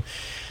morning.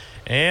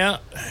 Yeah,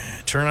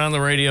 turn on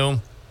the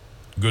radio.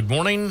 Good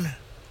morning.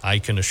 I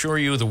can assure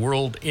you the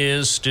world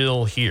is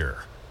still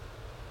here.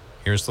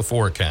 Here's the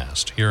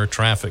forecast. Here are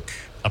traffic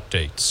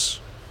updates.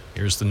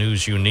 Here's the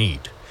news you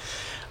need.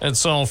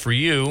 That's all for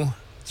you.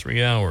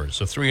 3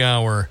 hours, a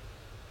 3-hour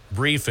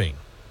briefing.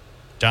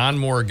 Don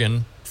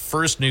Morgan,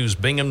 First News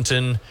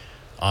Binghamton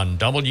on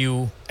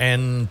WNBF,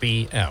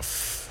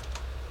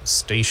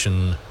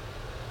 station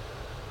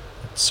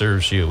that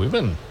serves you. We've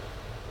been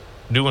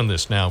doing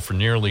this now for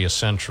nearly a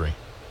century.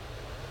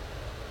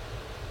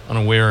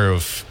 Unaware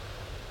of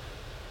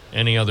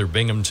any other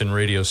Binghamton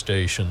radio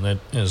station that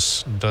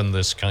has done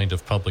this kind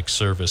of public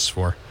service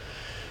for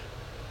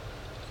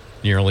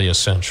nearly a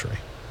century.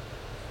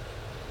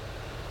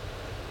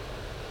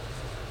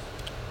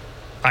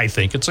 I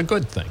think it's a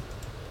good thing.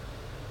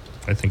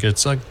 I think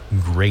it's a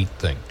great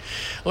thing.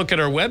 Look at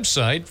our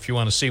website if you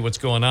want to see what's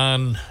going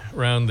on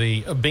around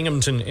the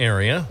Binghamton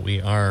area.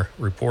 We are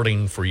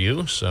reporting for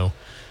you, so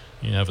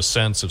you have a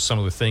sense of some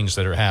of the things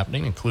that are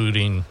happening,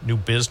 including new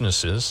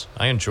businesses.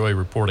 I enjoy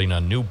reporting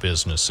on new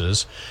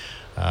businesses.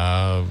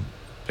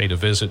 Paid a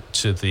visit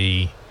to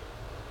the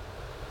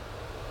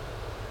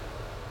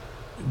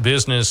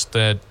business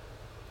that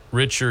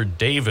Richard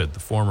David, the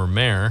former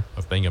mayor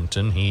of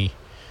Binghamton, he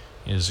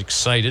is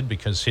excited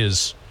because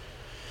his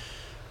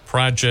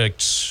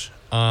project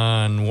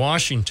on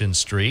Washington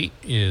Street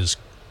is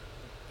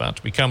about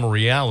to become a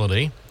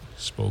reality.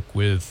 Spoke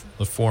with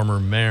the former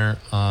mayor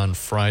on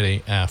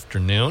Friday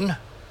afternoon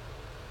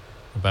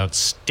about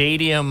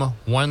Stadium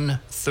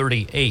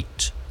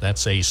 138.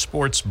 That's a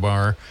sports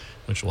bar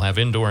which will have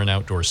indoor and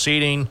outdoor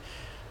seating.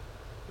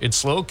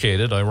 It's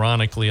located,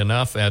 ironically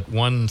enough, at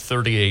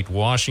 138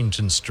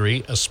 Washington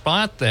Street, a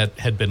spot that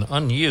had been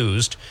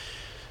unused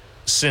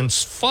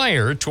since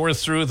fire tore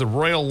through the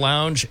Royal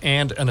Lounge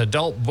and an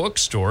adult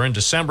bookstore in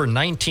December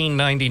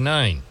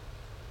 1999.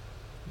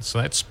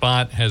 So that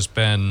spot has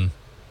been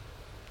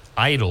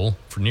idle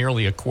for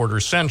nearly a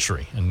quarter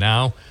century. And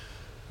now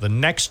the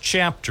next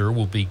chapter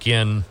will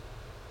begin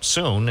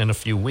soon, in a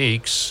few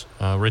weeks.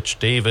 Rich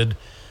David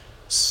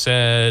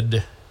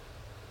said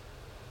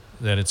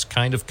that it's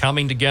kind of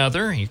coming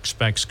together. He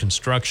expects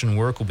construction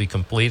work will be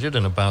completed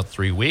in about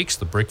 3 weeks.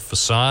 The brick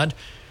facade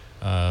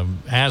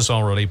has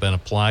already been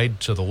applied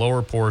to the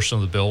lower portion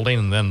of the building,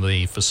 and then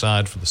the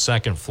facade for the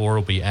second floor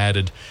will be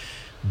added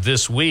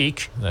this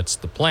week. That's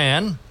the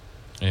plan.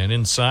 And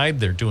inside,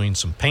 they're doing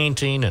some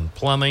painting and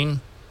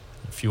plumbing,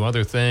 a few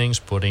other things,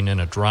 putting in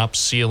a drop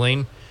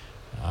ceiling.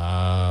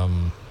 I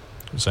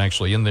was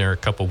actually in there a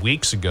couple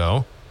weeks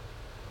ago.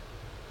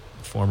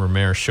 The former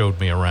mayor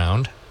showed me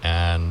around,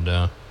 and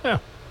yeah,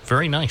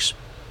 very nice.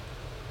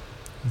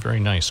 Very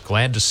nice.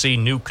 Glad to see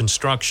new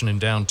construction in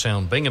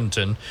downtown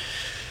Binghamton.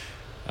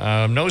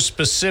 No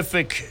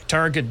specific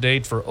target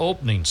date for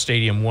opening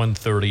Stadium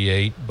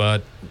 138,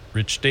 but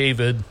Rich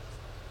David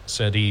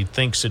said he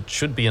thinks it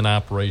should be in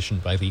operation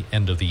by the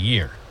end of the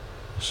year.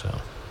 So,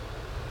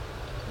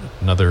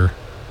 another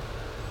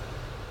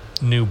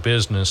new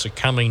business, a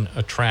coming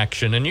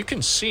attraction. And you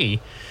can see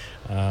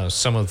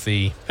some of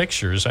the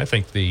pictures. I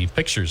think the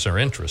pictures are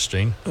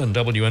interesting on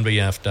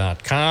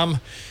WNBF.com.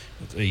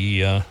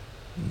 The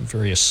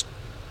various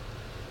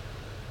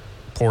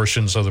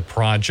portions of the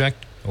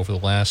project over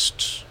the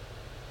last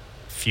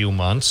few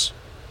months.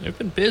 They've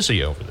been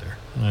busy over there.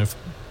 I've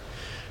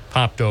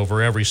popped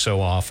over every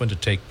so often to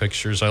take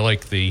pictures. I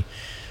like the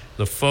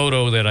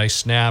photo that I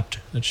snapped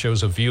that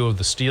shows a view of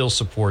the steel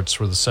supports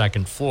for the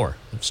second floor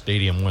of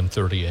Stadium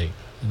 138,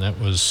 and that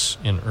was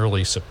in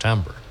early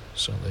September.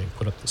 So they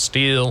put up the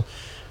steel,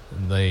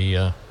 and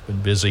they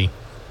been busy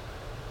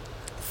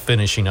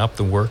finishing up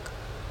the work.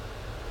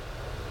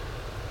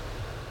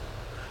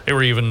 They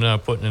were even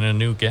putting in a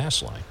new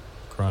gas line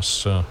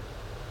across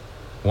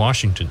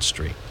Washington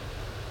Street.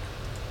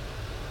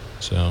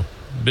 So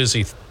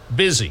busy.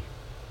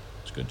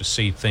 It's good to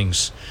see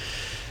things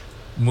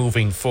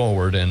moving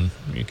forward, and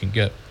you can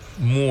get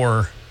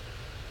more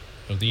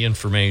of the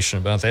information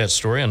about that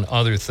story and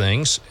other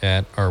things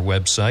at our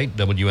website,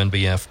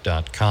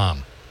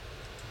 WNBF.com.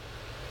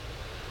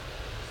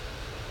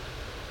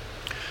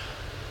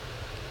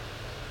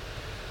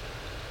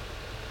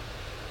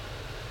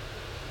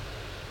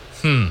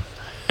 A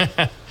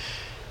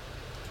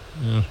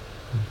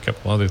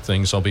couple other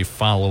things I'll be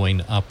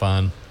following up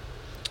on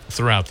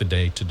throughout the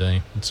day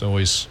today. It's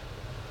always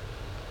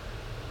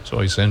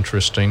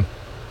interesting.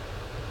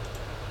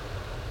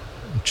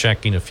 I'm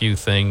checking a few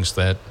things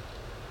that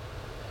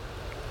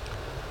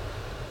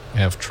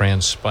have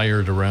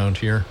transpired around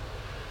here.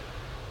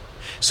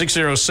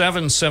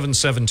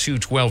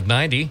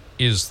 607-772-1290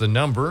 is the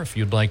number if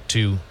you'd like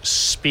to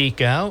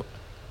speak out.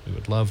 We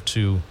would love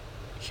to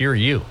hear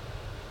you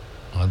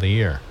on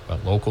the air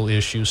about local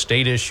issues,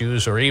 state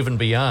issues, or even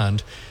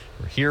beyond.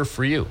 We're here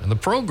for you. And the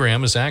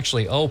program is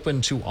actually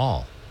open to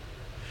all.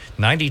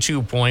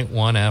 92.1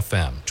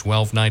 FM,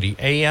 1290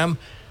 AM,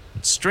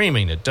 and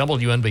streaming at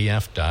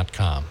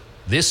WNBF.com.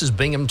 This is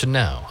Binghamton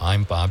Now.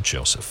 I'm Bob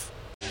Joseph.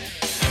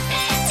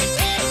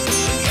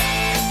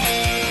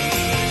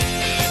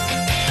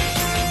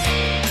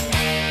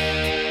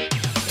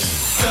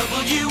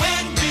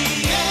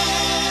 WNBF.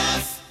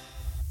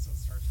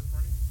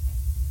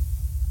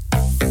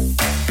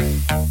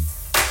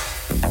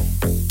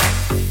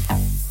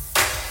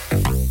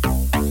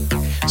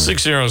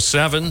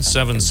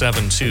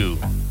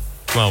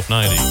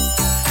 607-772-1290.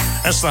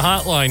 That's the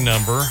hotline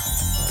number.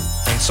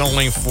 It's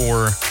only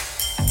for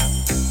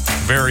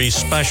very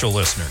special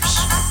listeners.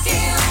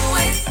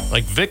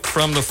 Like Vic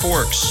from the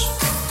Forks.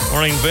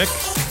 Morning, Vic.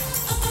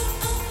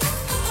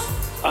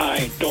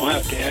 I don't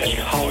have to ask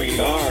how you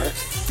are.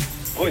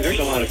 Boy, there's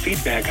a lot of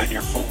feedback on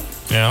your phone.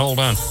 Yeah, hold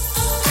on.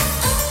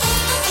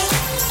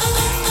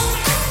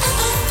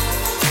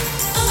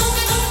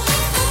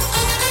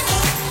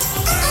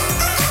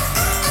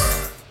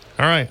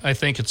 All right, I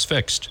think it's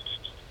fixed.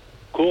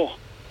 Cool.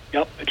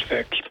 Yep, it's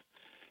fixed.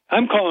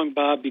 I'm calling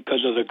Bob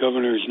because of the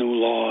governor's new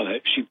law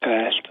that she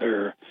passed.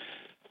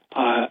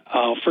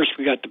 First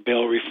we got the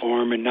bail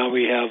reform, and now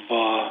we have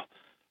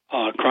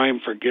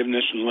crime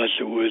forgiveness unless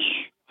it was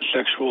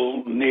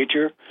sexual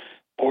nature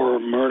or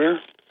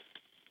murder.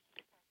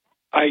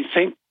 I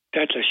think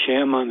that's a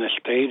sham on the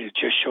state. It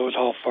just shows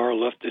how far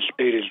left the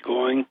state is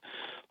going.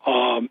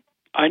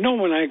 I know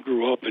when I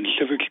grew up in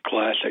civics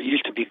class, it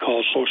used to be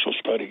called social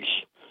studies.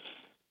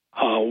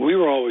 We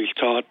were always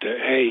taught that,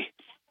 hey,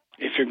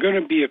 if you're going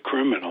to be a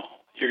criminal,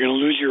 you're going to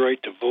lose your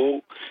right to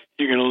vote,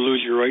 you're going to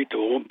lose your right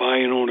to buy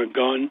and own a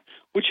gun,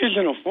 which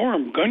isn't a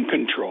form of gun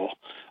control.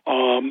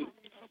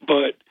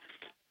 But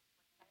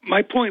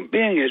my point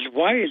being is,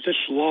 why is this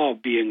law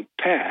being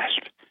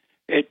passed?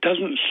 It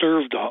doesn't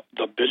serve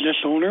the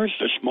business owners,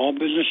 the small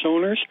business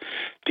owners,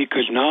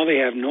 because now they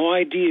have no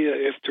idea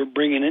if they're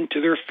bringing into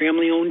their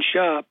family-owned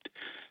shop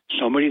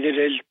somebody that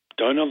has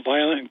done a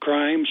violent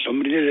crime,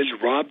 somebody that has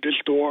robbed a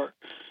store.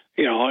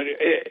 You know,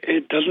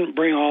 it doesn't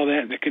bring all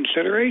that into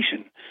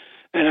consideration.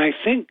 And I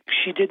think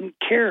she didn't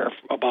care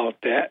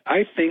about that.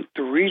 I think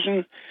the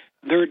reason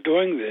they're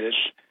doing this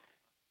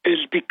is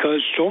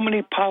because so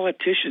many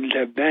politicians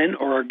have been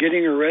or are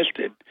getting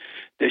arrested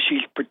that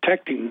she's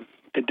protecting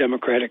the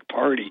Democratic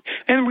Party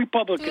and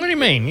Republicans. What do you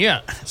mean? Yeah,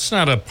 it's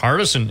not a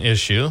partisan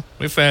issue.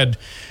 We've had,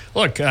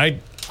 look, I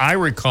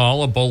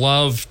recall a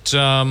beloved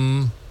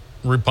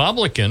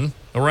Republican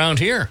around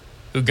here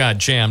who got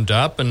jammed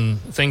up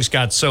and things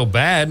got so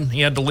bad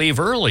he had to leave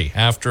early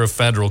after a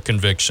federal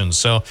conviction.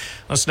 So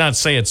let's not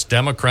say it's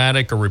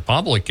Democratic or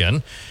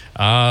Republican.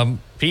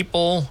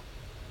 People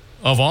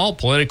of all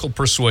political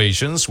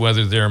persuasions,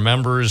 whether they're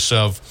members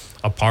of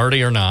a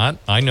party or not.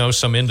 I know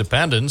some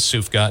independents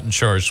who've gotten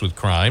charged with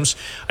crimes.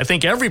 I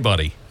think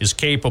everybody is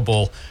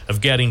capable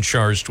of getting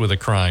charged with a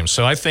crime.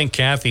 So I think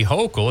Kathy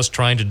Hochul is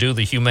trying to do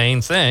the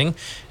humane thing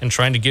and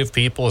trying to give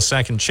people a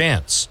second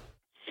chance.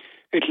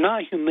 It's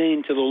not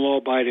humane to the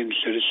law-abiding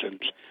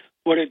citizens.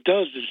 What it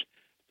does is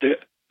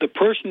the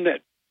person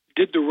that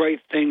did the right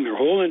thing their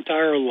whole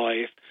entire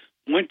life,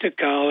 went to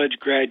college,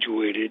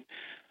 graduated,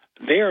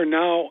 they are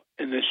now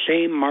in the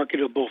same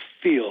marketable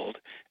field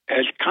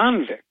as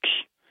convicts.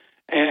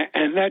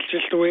 And that's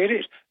just the way it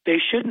is. They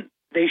shouldn't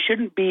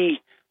be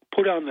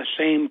put on the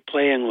same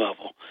playing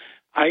level.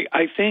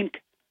 I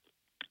think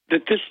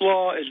that this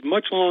law is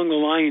much along the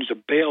lines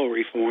of bail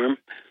reform.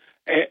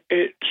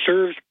 It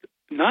serves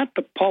not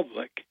the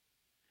public.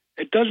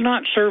 It does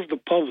not serve the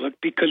public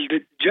because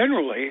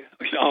generally,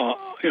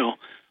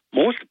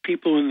 most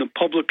people in the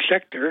public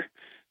sector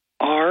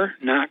are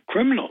not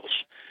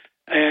criminals.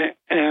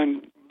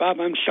 And Bob,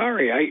 I'm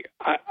sorry.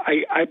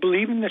 I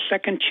believe in the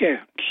second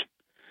chance.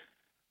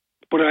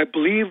 But I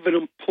believe an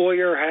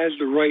employer has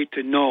the right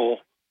to know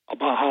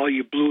about how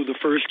you blew the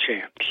first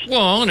chance.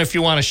 Well, and if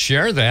you want to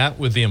share that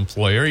with the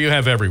employer, you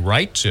have every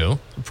right to.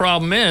 The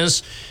problem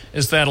is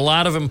that a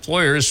lot of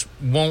employers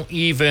won't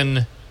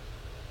even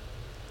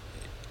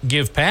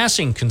give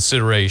passing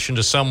consideration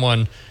to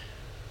someone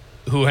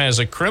who has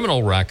a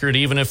criminal record,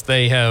 even if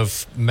they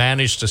have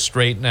managed to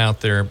straighten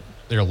out their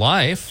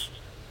life.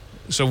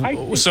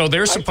 So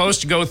they're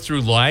supposed to go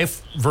through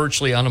life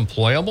virtually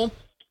unemployable?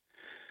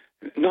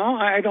 No,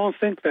 I don't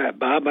think that,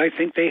 Bob. I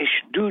think they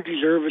do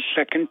deserve a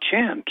second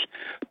chance,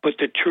 but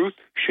the truth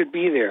should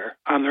be there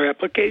on their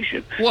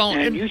application. Well,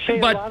 and you say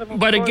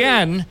but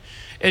again,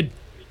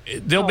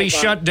 they'll be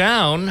shut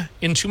down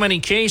in too many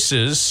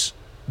cases.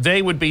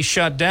 They would be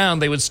shut down.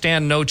 They would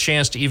stand no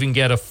chance to even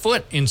get a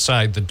foot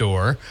inside the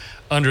door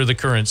under the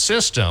current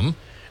system.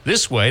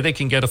 This way, they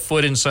can get a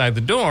foot inside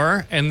the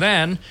door, and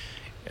then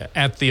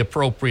at the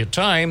appropriate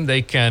time,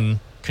 they can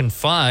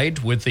confide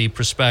with the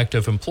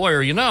prospective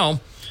employer. You know,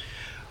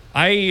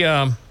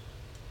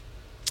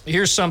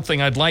 here's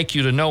something I'd like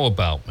you to know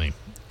about me.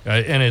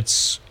 And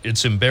it's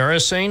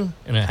embarrassing,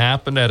 and it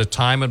happened at a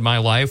time in my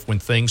life when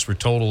things were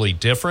totally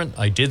different.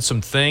 I did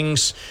some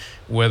things,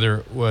 whether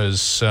it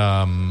was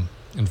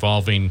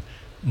involving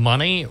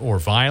money or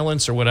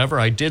violence or whatever.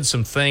 I did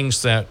some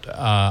things that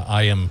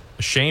I am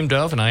ashamed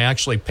of, and I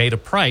actually paid a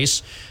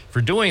price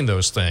for doing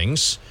those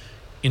things.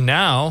 And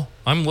now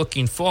I'm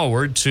looking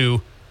forward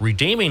to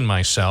redeeming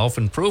myself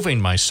and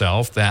proving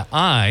myself that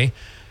I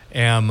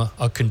am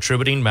a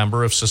contributing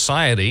member of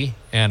society,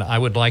 and I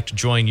would like to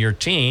join your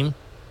team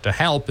to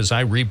help as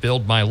I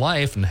rebuild my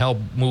life and help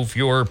move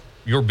your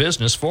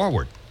business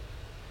forward.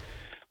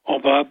 Oh,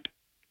 Bob,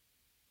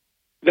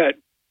 that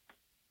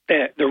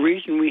the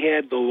reason we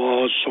had the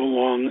laws so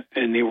long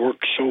and they work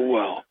so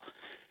well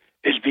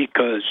is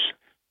because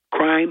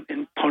crime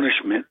and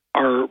punishment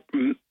are,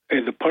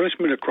 the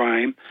punishment of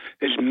crime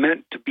is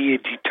meant to be a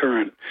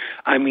deterrent.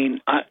 I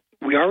mean,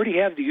 we already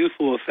have the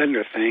youthful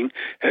offender thing.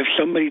 If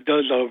somebody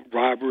does a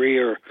robbery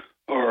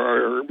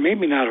or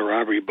maybe not a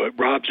robbery, but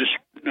robs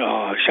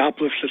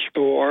shoplifts a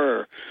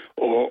store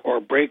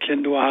or breaks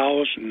into a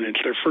house and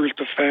it's their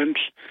first offense,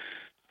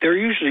 they're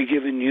usually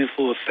given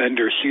youthful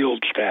offender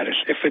sealed status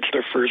if it's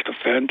their first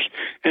offense,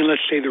 and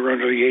let's say they're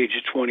under the age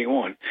of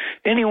 21.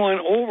 Anyone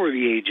over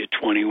the age of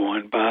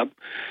 21, Bob,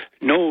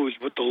 knows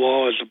what the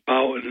law is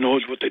about and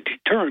knows what the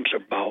deterrent's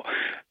about.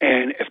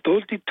 And if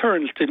those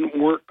deterrents didn't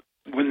work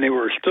when they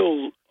were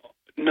still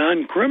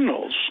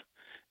non-criminals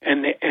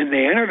and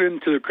they entered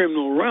into the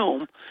criminal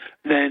realm,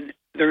 then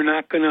they're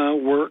not going to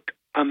work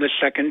on the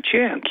second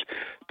chance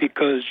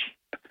because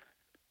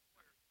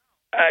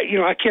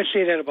I can't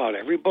say that about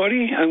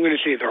everybody. I'm going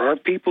to say there are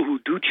people who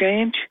do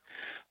change,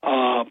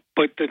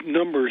 but the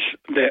numbers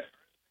that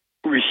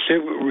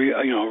recidivate,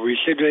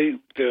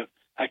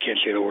 I can't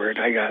say the word,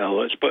 I got a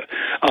list, but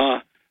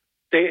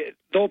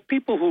those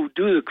people who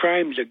do the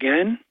crimes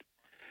again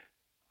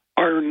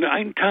are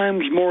 9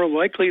 times more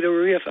likely to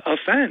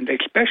reoffend,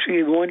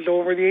 especially the ones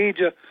over the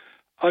age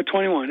of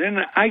 21. And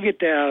I get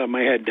that out of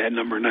my head, that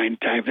number 9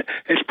 times.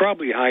 It's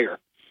probably higher.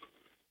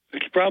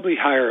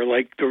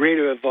 Like the rate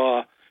of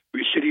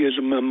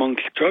recidivism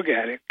amongst drug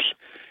addicts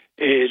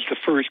is the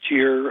first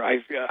year,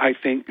 I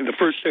think, the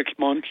first 6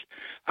 months,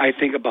 I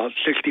think about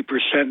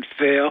 60%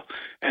 fail.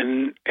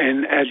 And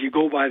as you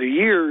go by the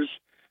years,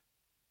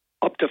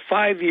 up to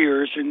 5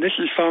 years, and this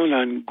is found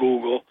on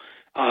Google,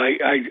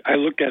 I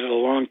looked at it a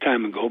long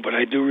time ago, but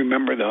I do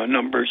remember the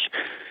numbers.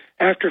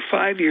 After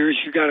 5 years,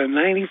 you got a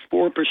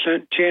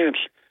 94% chance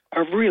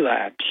of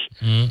relapse.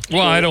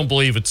 Well, I don't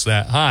believe it's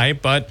that high,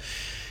 but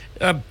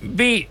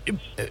be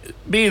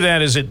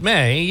that as it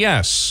may,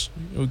 yes,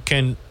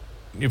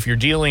 if you're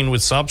dealing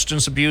with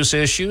substance abuse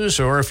issues,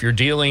 or if you're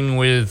dealing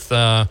with,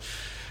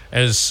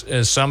 as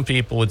some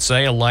people would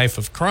say, a life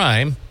of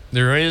crime,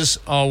 there is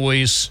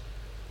always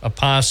a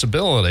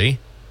possibility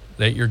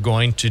that you're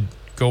going to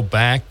go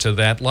back to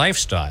that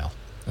lifestyle.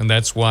 And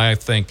that's why I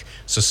think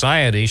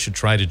society should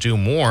try to do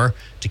more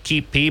to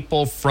keep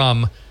people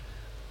from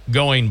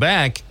going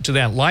back to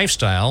that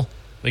lifestyle,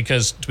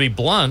 because, to be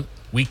blunt,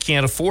 we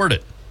can't afford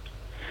it.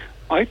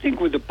 I think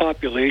with the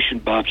population,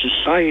 Bob,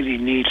 society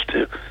needs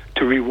to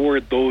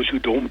reward those who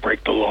don't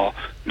break the law,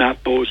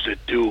 not those that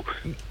do.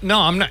 No,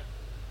 I'm not.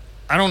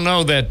 I don't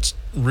know that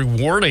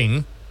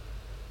rewarding.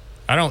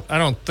 I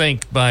don't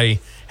think by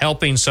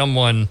helping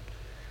someone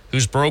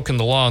who's broken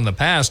the law in the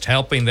past,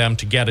 helping them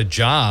to get a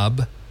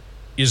job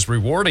is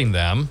rewarding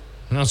them.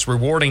 It's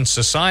rewarding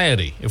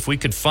society. If we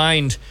could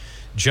find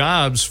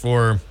jobs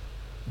for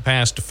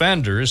past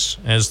offenders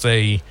as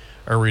they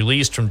are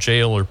released from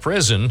jail or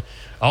prison,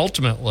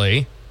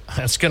 ultimately,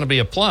 that's going to be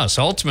a plus.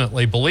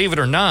 Ultimately, believe it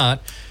or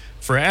not,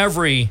 for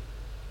every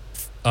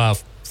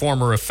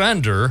former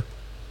offender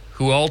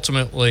who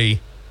ultimately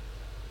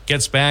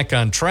gets back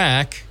on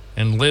track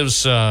and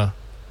lives a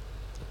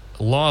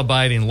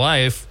law-abiding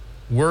life,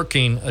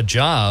 working a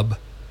job,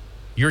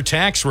 your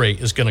tax rate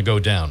is going to go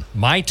down.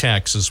 My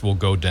taxes will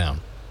go down.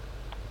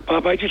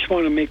 Bob, I just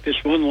want to make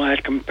this one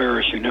last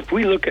comparison. If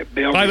we look at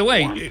bail By the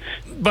reform, way,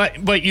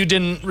 But you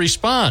didn't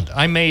respond.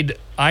 I made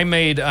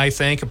I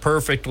think a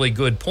perfectly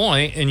good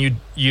point, and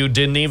you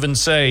didn't even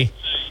say,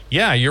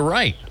 yeah, you're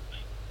right.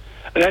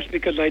 That's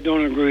because I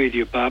don't agree with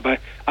you, Bob.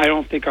 I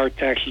don't think our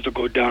taxes will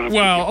go down.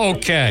 Well,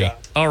 okay.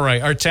 All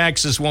right. Our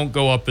taxes won't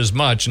go up as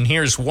much, and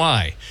here's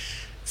why.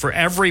 For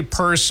every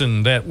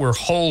person that we're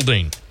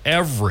holding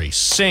every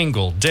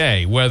single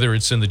day, whether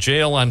it's in the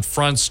jail on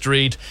Front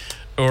Street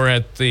or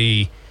at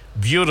the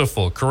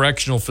beautiful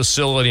correctional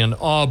facility in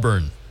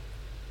Auburn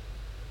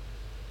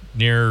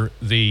near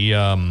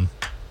the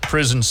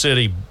Prison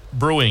City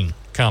Brewing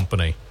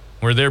Company,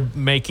 where they're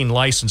making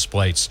license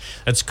plates.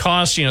 That's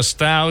costing us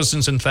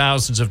thousands and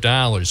thousands of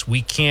dollars.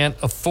 We can't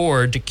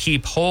afford to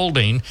keep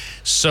holding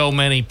so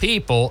many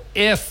people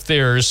if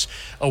there's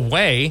a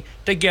way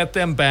to get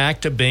them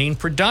back to being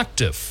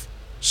productive.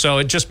 So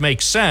it just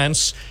makes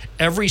sense.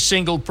 Every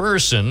single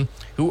person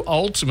who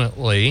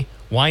ultimately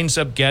winds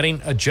up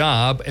getting a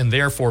job and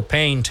therefore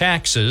paying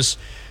taxes,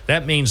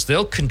 that means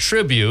they'll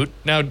contribute.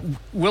 Now,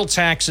 will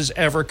taxes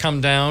ever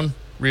come down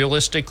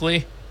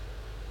realistically?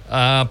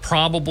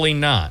 Probably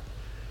not.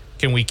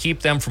 Can we keep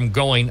them from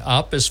going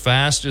up as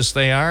fast as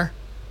they are?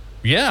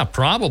 Yeah,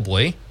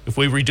 probably. If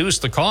we reduce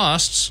the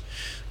cost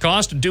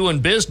of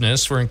doing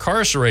business for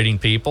incarcerating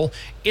people,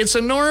 it's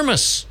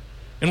enormous.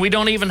 And we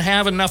don't even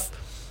have enough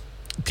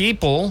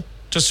people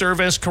to serve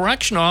as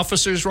correction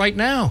officers right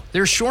now.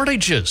 There's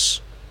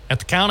shortages at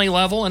the county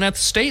level and at the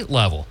state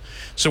level.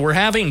 So we're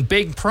having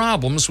big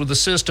problems with the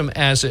system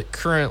as it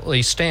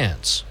currently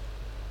stands.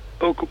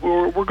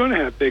 We're going to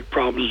have big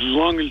problems as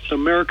long as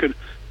America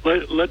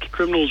lets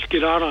criminals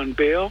get out on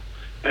bail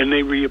and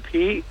they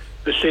repeat.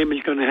 The same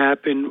is going to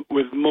happen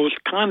with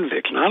most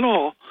convicts. Not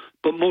all,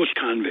 but most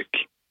convicts.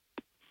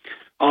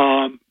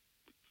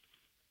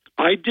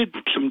 I did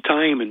some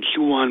time in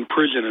Suwon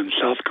Prison in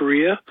South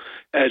Korea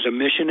as a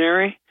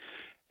missionary,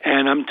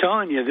 and I'm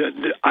telling you,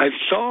 I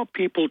saw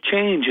people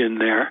change in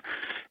there.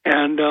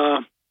 And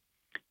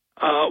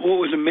what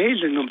was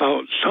amazing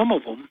about some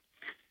of them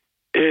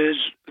is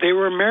they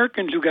were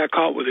Americans who got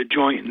caught with a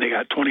joint, and they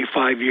got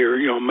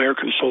 25-year,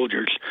 American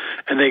soldiers,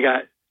 and they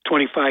got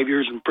 25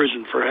 years in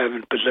prison for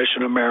having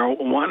possession of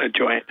marijuana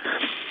joint.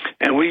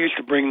 And we used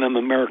to bring them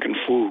American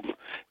food.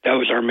 That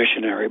was our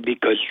missionary,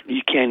 because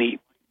you can't eat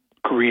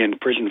Korean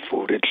prison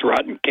food. It's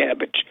rotten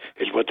cabbage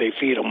is what they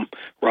feed them,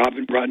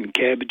 rotten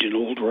cabbage and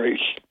old rice.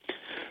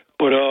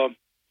 But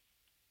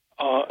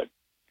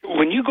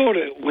when you go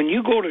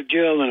to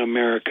jail in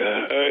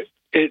America,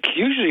 it's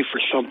usually for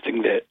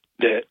something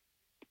that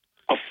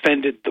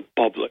offended the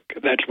public.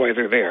 That's why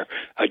they're there.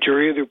 A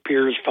jury of their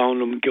peers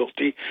found them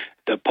guilty.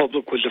 The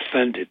public was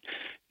offended.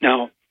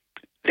 Now,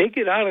 they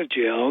get out of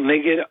jail and they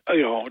get,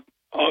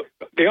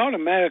 they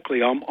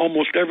automatically,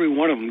 almost every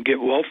one of them get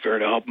welfare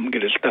to help them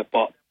get a step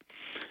up.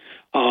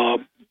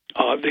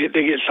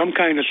 They get some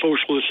kind of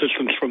social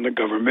assistance from the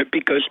government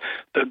because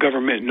the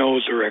government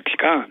knows they're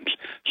ex-cons,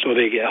 so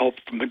they get help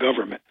from the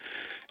government.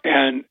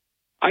 And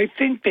I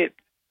think that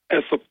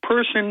if a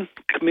person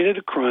committed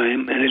a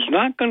crime and is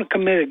not going to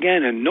commit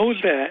again and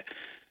knows that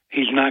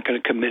he's not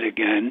going to commit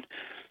again,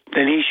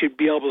 then he should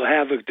be able to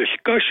have a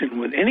discussion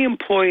with any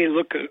employee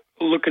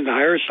looking to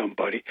hire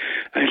somebody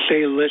and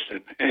say,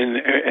 listen, and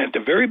at the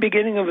very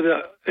beginning of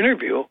the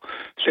interview,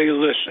 say,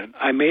 listen,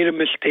 I made a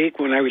mistake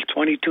when I was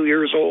 22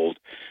 years old.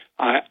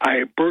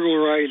 I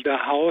burglarized a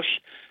house.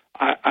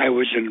 I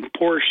was in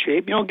poor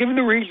shape. Give him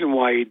the reason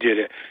why he did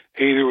it.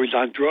 He either was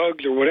on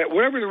drugs or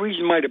whatever the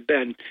reason might have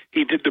been.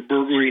 He did the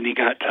burglary and he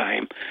got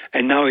time,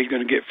 and now he's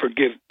going to get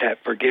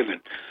forgiven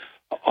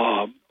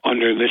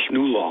under this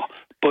new law.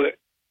 But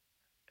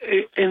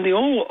in the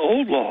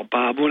old law,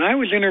 Bob, when I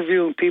was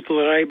interviewing people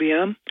at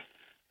IBM,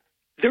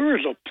 there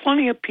was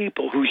plenty of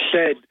people who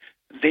said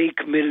they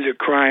committed a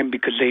crime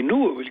because they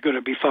knew it was going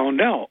to be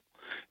found out.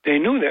 They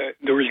knew that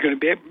there was going to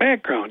be a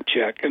background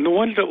check. And the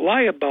ones that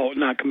lie about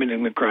not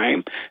committing the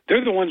crime,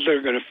 they're the ones that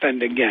are going to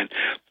offend again.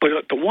 But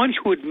the ones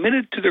who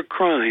admitted to their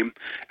crime,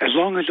 as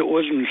long as it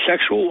wasn't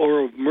sexual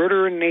or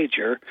murder in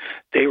nature,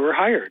 they were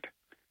hired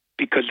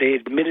because they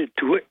admitted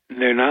to it,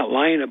 and they're not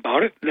lying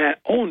about it, and that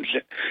owns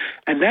it.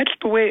 And that's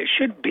the way it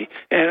should be.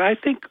 And I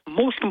think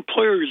most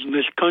employers in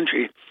this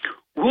country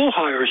will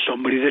hire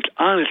somebody that's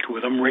honest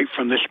with them right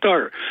from the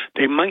start.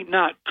 They might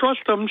not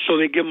trust them, so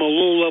they give them a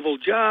low-level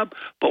job,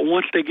 but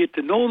once they get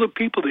to know the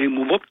people, they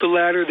move up the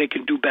ladder, they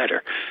can do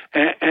better.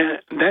 And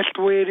that's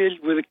the way it is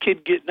with a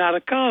kid getting out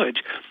of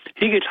college.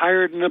 He gets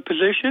hired in a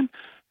position,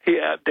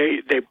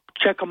 they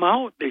check him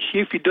out, they see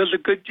if he does a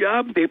good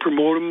job, they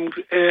promote him,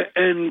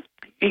 and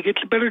he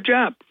gets a better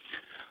job.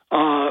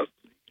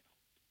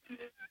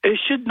 It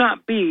should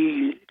not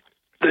be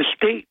the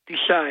state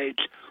decides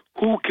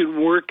who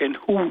can work and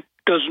who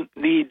doesn't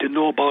need to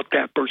know about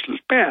that person's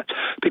past.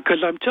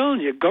 Because I'm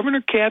telling you,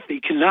 Governor Cathy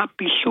cannot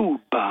be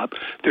sued, Bob.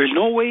 There's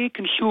no way he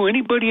can sue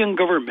anybody in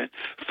government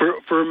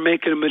for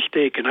making a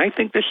mistake. And I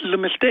think this is a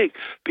mistake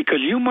because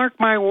you mark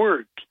my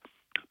words,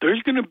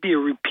 there's going to be a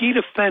repeat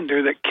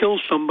offender that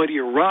kills somebody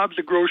or robs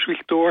a grocery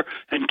store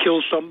and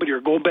kills somebody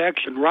or goes back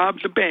and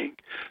robs a bank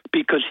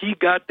because he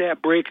got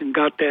that break and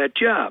got that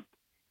job.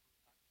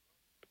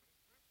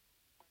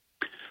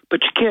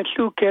 But you can't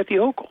sue Kathy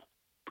Hochul.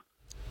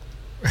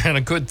 And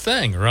a good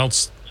thing, or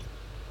else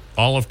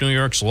all of New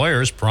York's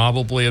lawyers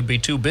probably would be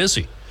too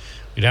busy.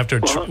 We'd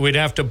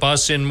have to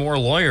bus in more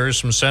lawyers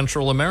from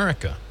Central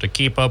America to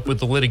keep up with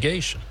the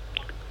litigation.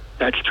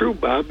 That's true,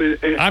 Bob.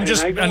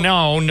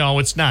 No,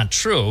 it's not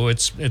true.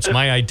 It's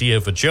my idea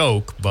of a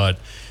joke, but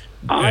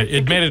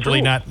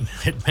admittedly not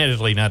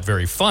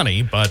very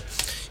funny. But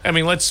I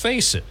mean, let's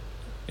face it: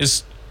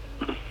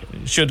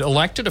 should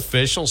elected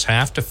officials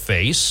have to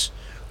face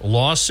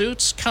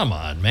lawsuits? Come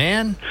on,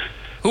 man.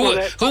 Who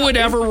would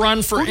ever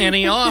run for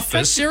any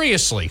office?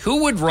 Seriously,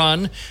 who would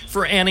run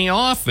for any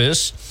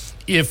office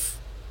if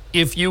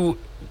you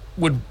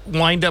would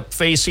wind up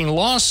facing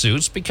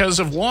lawsuits because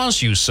of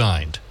laws you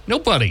signed?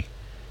 Nobody.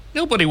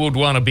 Nobody would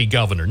want to be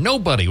governor.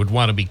 Nobody would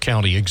want to be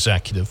county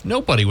executive.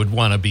 Nobody would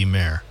want to be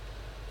mayor.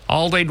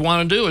 All they'd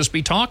want to do is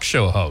be talk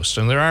show hosts,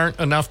 and there aren't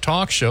enough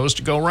talk shows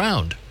to go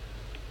around.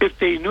 If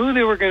they knew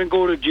they were going to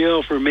go to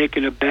jail for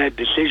making a bad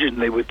decision,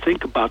 they would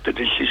think about the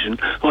decision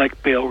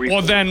like bail reform.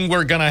 Well, then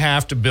we're going to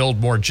have to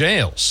build more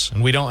jails,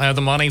 and we don't have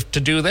the money to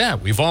do that.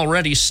 We've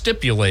already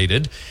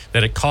stipulated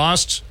that it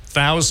costs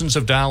thousands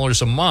of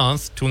dollars a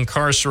month to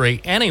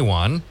incarcerate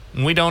anyone,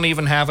 and we don't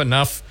even have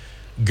enough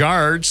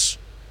guards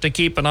to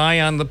keep an eye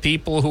on the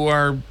people who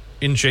are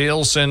in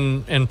jails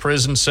and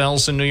prison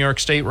cells in New York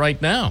State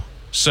right now.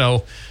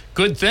 So,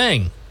 good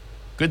thing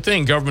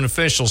government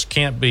officials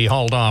can't be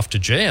hauled off to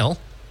jail.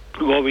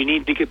 Well, we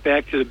need to get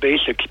back to the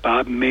basics,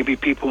 Bob, and maybe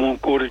people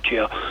won't go to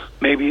jail.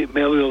 Maybe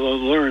they'll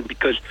learn,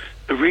 because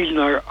the reason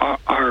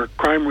our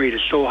crime rate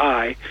is so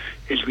high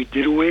is we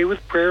did away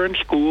with prayer in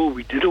school.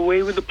 We did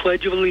away with the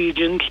Pledge of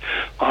Allegiance.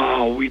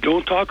 We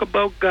don't talk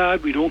about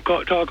God. We don't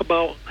talk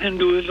about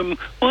Hinduism.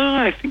 Well,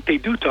 I think they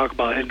do talk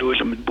about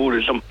Hinduism and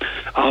Buddhism,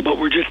 but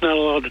we're just not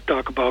allowed to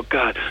talk about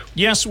God.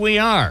 Yes, we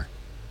are.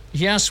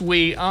 Yes,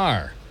 we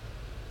are.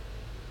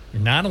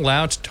 You're not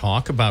allowed to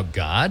talk about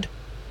God?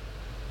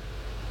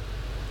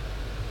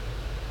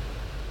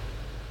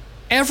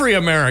 Every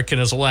American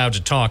is allowed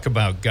to talk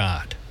about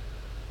God.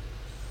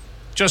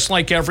 Just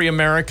like every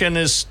American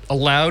is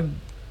allowed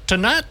to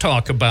not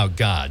talk about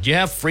God. You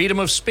have freedom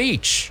of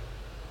speech.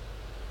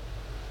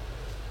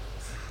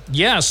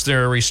 Yes,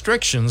 there are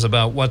restrictions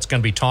about what's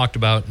going to be talked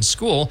about in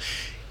school.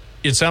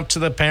 It's up to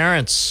the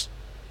parents.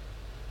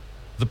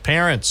 The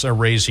parents are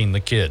raising the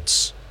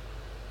kids.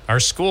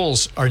 Our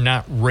schools are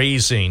not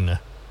raising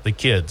the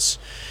kids.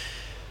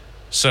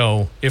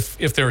 So if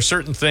there are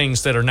certain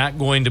things that are not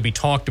going to be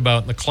talked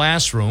about in the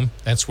classroom,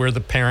 that's where the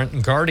parent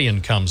and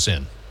guardian comes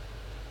in.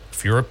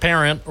 If you're a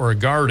parent or a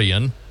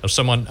guardian of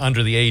someone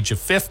under the age of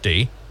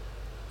 50,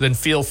 then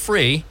feel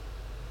free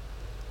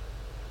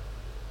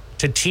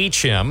to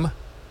teach him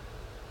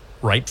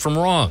right from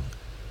wrong.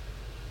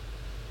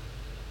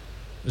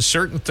 There's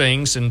certain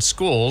things in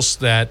schools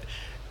that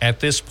at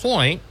this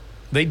point,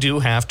 they do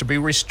have to be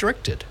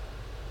restricted,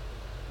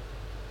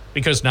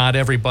 because not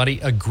everybody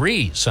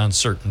agrees on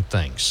certain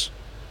things.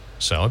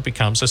 So it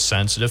becomes a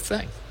sensitive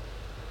thing.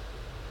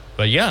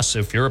 But yes,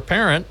 if you're a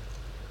parent,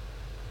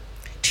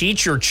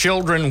 teach your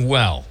children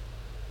well.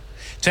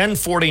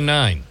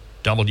 1049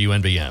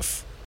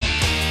 WNBF.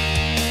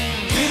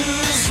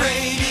 News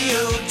Radio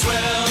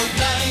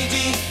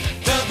 1290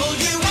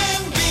 WNBF.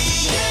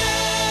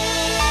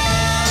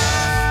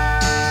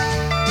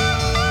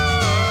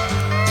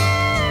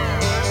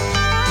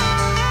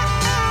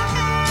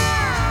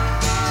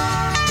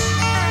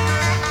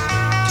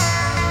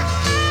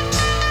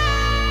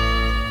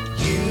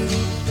 You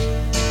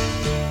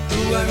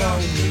who are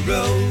on the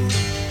road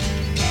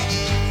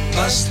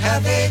must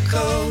have a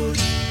code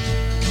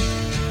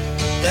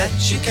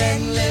that you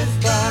can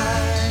live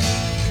by,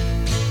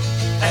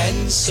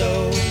 and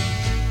so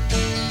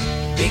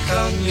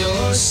become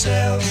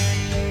yourself,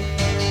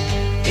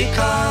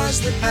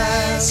 because the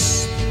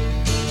past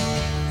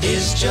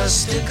is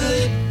just a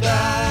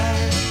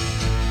goodbye.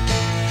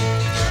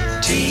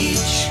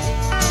 Teach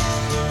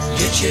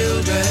your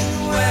children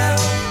well.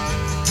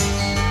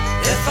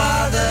 Their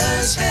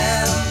father's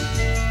hell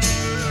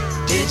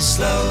did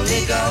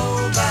slowly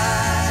go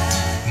by.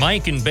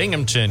 Mike in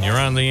Binghamton, you're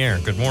on the air.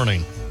 Good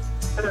morning.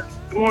 Good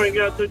morning.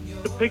 To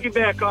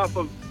piggyback off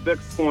of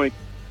Vic's point,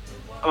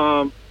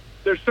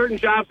 there's certain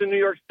jobs in New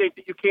York State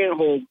that you can't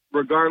hold,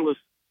 regardless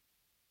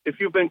if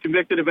you've been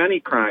convicted of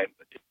any crime.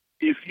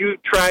 If you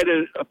try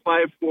to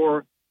apply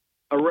for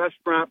a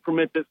restaurant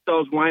permit that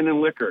sells wine and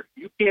liquor,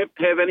 you can't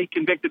have any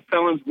convicted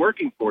felons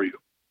working for you.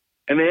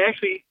 And they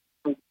actually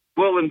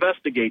will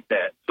investigate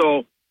that.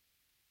 So,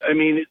 I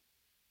mean,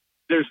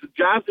 there's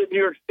jobs that New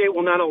York State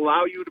will not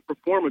allow you to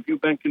perform if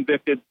you've been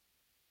convicted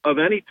of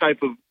any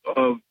type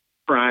of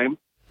crime.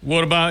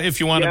 What about if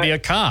you want to be a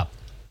cop?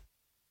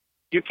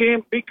 You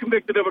can't be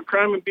convicted of a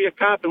crime and be a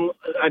cop, and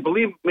I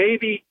believe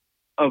maybe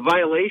a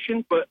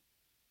violation, but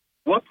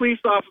what police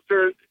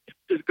officer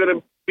is going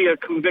to be a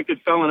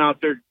convicted felon out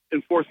there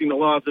enforcing the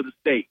laws of the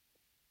state?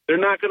 They're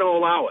not going to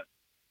allow it.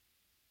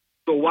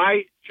 So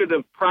why should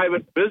a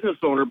private business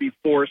owner be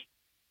forced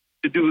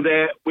to do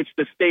that, which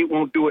the state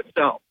won't do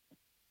itself?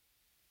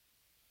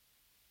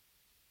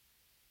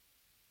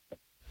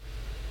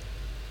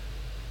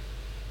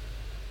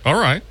 All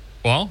right.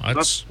 Well,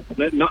 that's.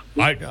 I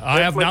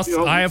have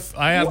nothing. I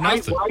have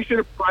nothing. Why should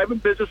a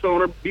private business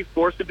owner be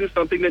forced to do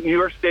something that New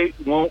York State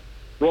won't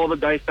roll the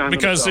dice on?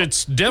 Because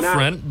it's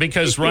different.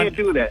 Because can't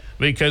do that.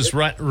 Because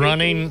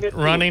running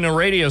a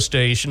radio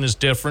station is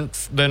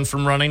different than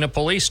from running a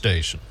police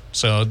station.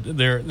 So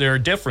there are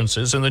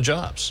differences in the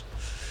jobs.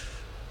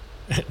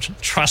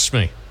 Trust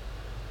me.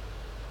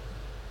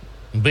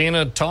 Being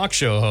a talk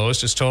show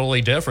host is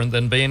totally different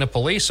than being a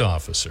police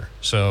officer.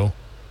 So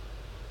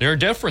there are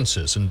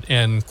differences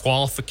and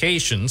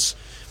qualifications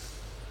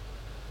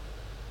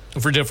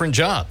for different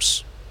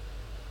jobs.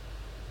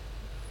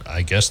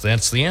 I guess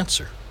that's the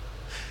answer.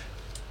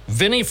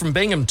 Vinny from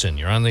Binghamton,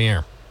 you're on the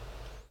air.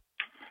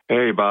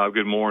 Hey, Bob.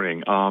 Good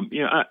morning.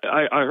 I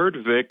heard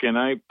Vic, and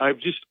I've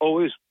just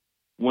always,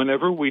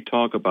 whenever we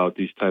talk about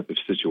these type of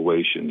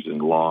situations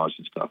and laws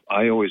and stuff,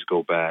 I always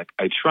go back.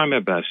 I try my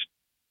best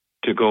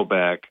to go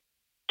back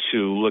to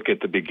look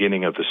at the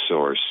beginning of the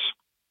source.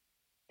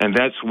 And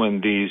that's when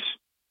these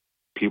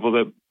people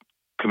that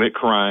commit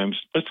crimes,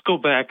 let's go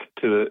back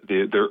to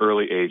their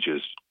early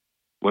ages,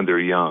 when they're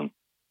young,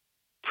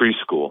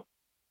 preschool.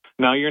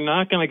 Now, you're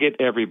not going to get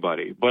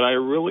everybody, but I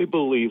really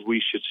believe we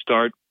should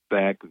start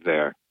back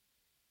there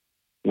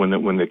when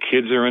the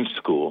kids are in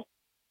school.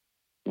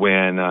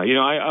 When,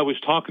 I was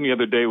talking the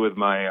other day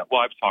with I've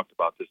talked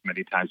about this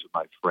many times with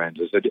my friends.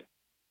 I said,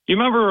 you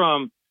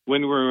remember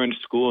when we were in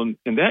school and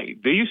that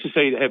they used to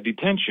say have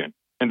detention,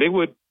 and they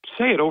would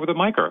say it over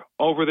the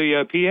over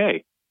the PA.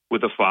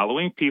 With the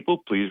following people,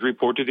 please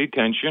report to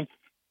detention,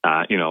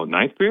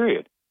 9th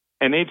period.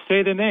 And they'd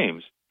say the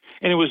names.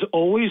 And it was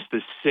always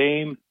the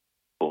same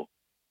people,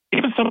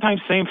 even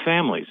sometimes same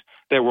families,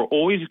 that were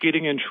always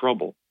getting in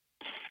trouble.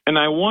 And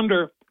I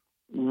wonder,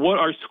 what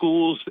are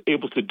schools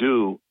able to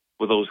do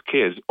with those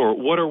kids? Or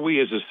what are we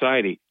as a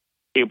society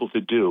able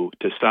to do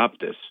to stop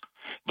this?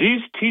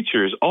 These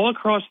teachers all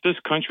across this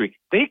country,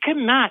 they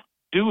cannot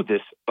do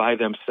this by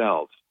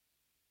themselves.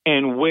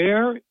 And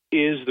where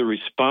is the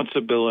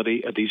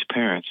responsibility of these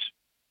parents?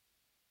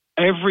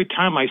 Every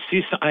time I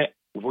see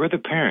where are the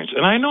parents?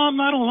 And I know I'm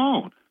not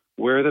alone.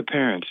 Where are the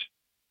parents?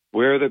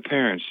 Where are the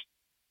parents?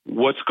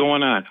 What's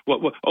going on?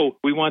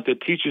 We want the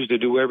teachers to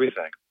do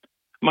everything.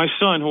 My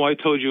son, who I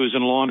told you is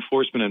in law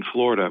enforcement in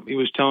Florida, he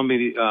was telling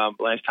me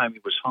last time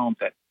he was home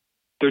that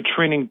they're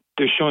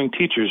showing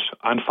teachers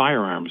on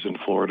firearms in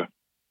Florida.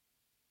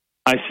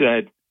 I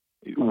said,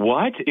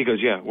 what? He goes,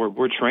 yeah,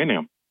 we're training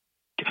them.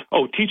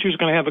 Oh, teachers are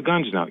going to have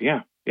guns now.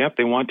 Yeah. Yep,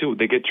 they want to.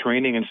 They get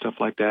training and stuff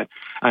like that.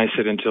 I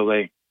said, until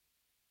they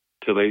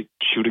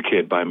shoot a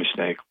kid by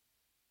mistake.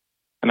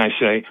 And I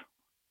say,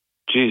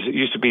 geez, it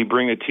used to be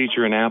bring a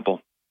teacher an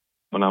apple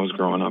when I was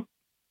growing up.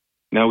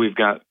 Now we've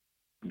got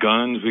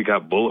guns, we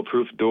got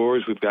bulletproof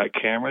doors, we've got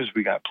cameras,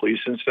 we got police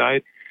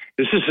inside.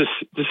 This is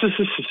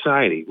a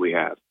society we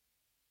have.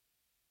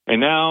 And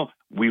now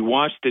we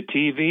watch the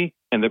TV,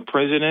 and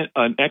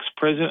an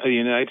ex-president of the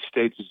United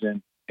States is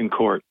in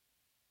court.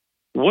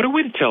 What are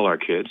we to tell our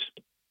kids?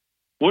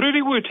 What are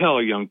we to tell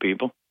our young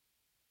people?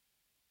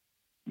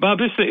 Bob,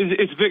 we're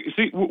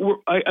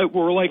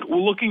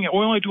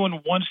only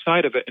doing one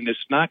side of it, and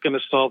it's not going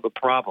to solve the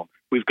problem.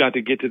 We've got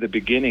to get to the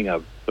beginning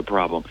of the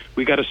problem.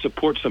 We got to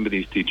support some of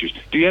these teachers.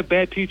 Do you have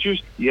bad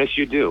teachers? Yes,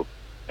 you do,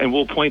 and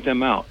we'll point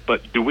them out.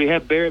 But do we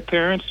have bad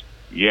parents?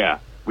 Yeah,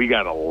 we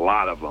got a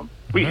lot of them.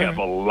 We have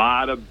a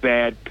lot of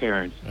bad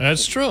parents.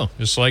 That's true.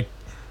 It's like,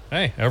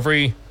 hey,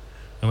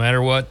 no matter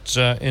what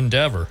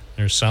endeavor,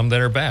 there's some that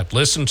are bad.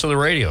 Listen to the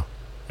radio.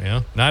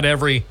 Not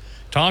every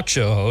talk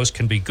show host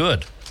can be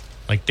good,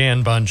 like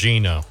Dan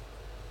Bongino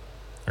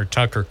or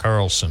Tucker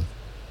Carlson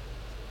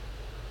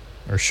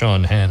or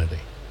Sean Hannity.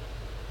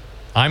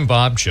 I'm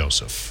Bob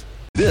Joseph.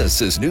 This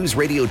is News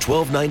Radio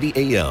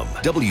 1290 AM,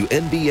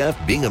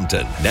 WNBF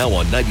Binghamton. Now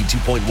on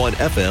 92.1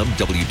 FM,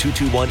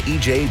 W221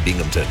 EJ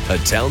Binghamton, a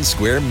Town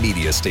Square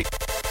media station.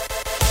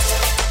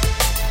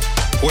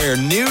 Where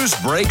news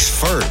breaks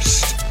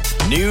first.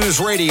 News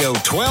Radio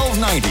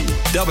 1290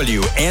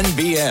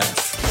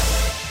 WNBF.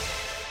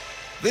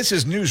 This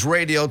is News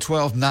Radio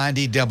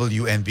 1290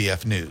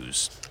 WNBF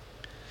News.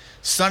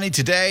 Sunny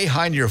today,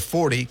 high near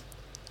 40.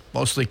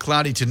 Mostly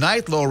cloudy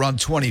tonight, low around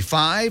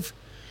 25.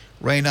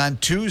 Rain on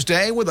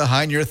Tuesday with a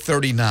high near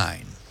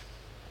 39.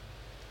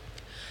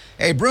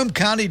 A Broome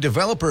County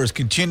developer is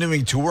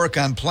continuing to work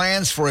on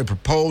plans for a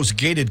proposed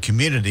gated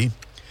community.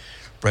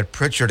 Brett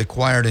Pritchard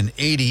acquired an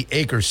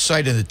 80-acre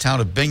site in the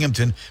town of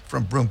Binghamton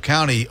from Broome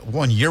County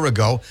 1 year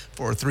ago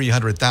for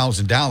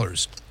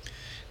 $300,000.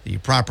 The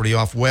property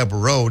off Webb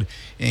Road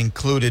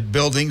included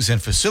buildings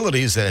and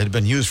facilities that had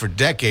been used for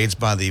decades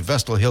by the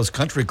Vestal Hills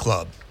Country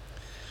Club.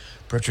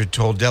 Pritchard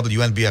told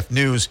WNBF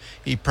News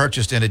he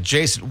purchased an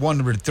adjacent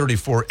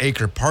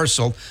 134-acre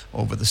parcel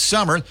over the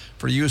summer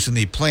for use in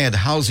the planned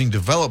housing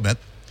development.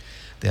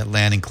 That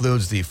land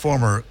includes the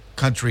former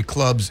country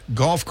club's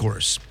golf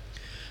course.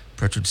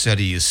 Pritchard said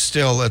he is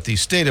still at the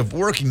state of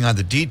working on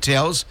the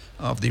details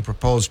of the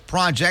proposed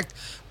project,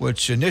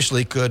 which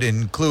initially could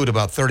include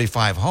about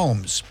 35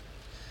 homes.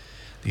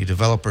 The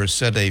developers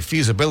said a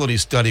feasibility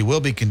study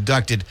will be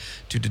conducted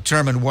to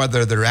determine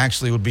whether there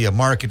actually would be a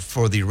market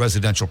for the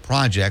residential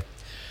project.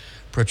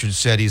 Pritchard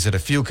said he's had a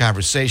few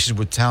conversations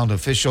with town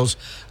officials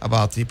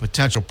about the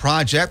potential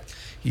project.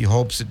 He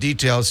hopes that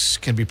details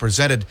can be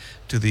presented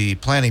to the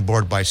planning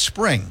board by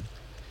spring.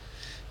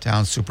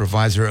 Town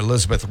Supervisor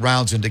Elizabeth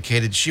Rounds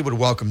indicated she would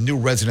welcome new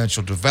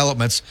residential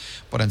developments,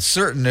 but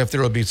uncertain if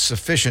there will be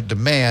sufficient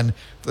demand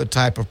for the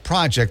type of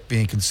project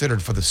being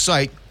considered for the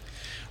site.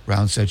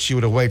 Rounds said she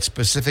would await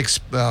specific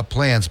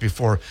plans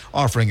before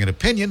offering an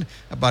opinion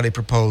about a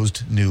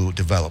proposed new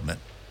development.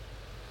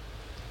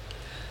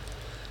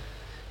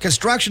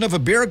 Construction of a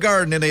beer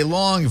garden in a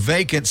long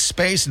vacant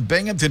space in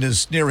Binghamton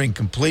is nearing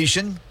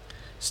completion.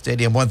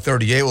 Stadium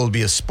 138 will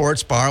be a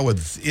sports bar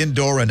with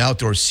indoor and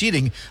outdoor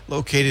seating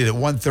located at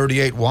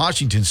 138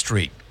 Washington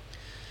Street.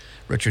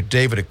 Richard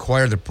David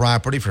acquired the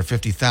property for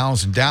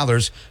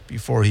 $50,000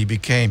 before he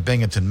became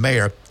Binghamton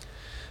mayor.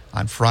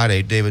 On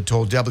Friday, David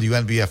told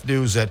WNBF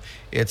News that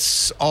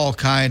it's all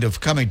kind of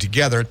coming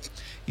together.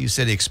 He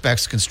said he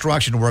expects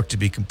construction work to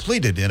be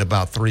completed in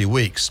about 3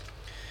 weeks.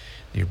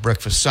 The brick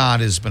facade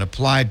has been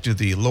applied to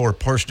the lower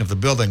portion of the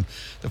building.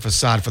 The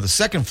facade for the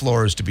second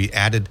floor is to be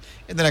added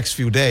in the next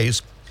few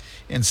days.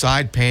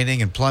 Inside,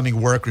 painting and plumbing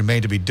work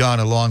remain to be done,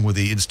 along with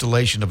the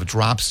installation of a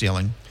drop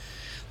ceiling.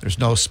 There's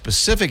no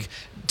specific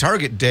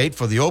target date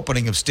for the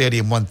opening of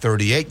Stadium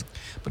 138,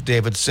 but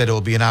David said it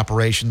will be in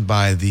operation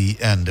by the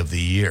end of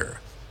the year.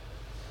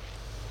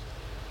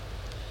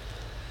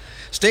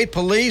 State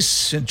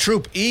Police in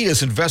Troop E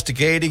is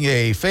investigating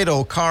a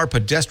fatal car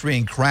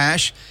pedestrian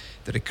crash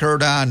that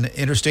occurred on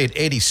Interstate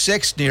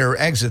 86 near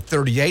Exit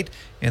 38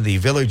 in the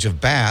village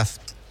of Bath.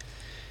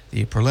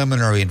 The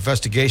preliminary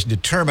investigation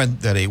determined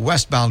that a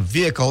westbound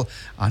vehicle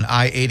on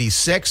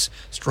I-86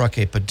 struck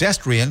a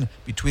pedestrian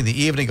between the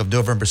evening of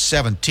November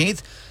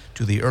 17th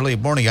to the early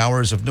morning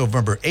hours of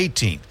November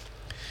 18th.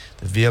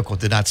 The vehicle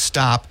did not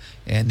stop,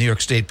 and New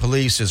York State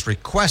Police is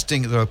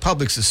requesting the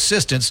public's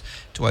assistance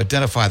to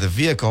identify the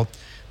vehicle.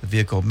 The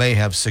vehicle may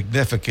have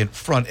significant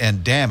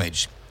front-end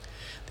damage.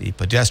 The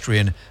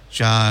pedestrian,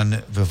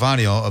 John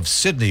Vivanio of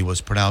Sydney,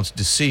 was pronounced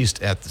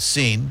deceased at the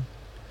scene.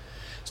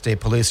 State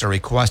Police are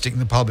requesting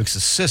the public's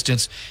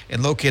assistance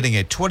in locating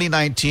a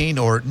 2019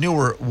 or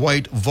newer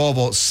white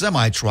Volvo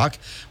semi-truck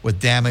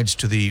with damage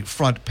to the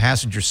front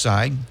passenger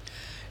side.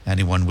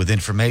 Anyone with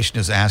information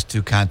is asked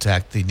to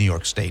contact the New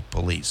York State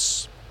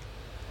Police.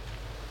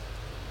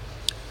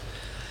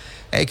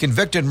 A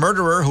convicted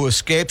murderer who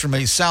escaped from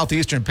a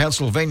southeastern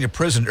Pennsylvania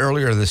prison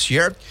earlier this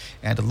year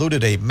and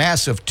eluded a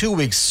massive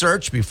 2-week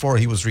search before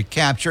he was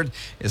recaptured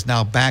is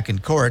now back in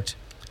court.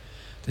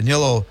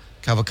 Danilo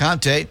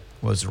Cavalcante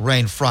was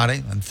arraigned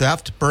Friday on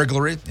theft,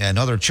 burglary, and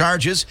other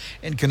charges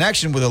in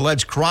connection with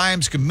alleged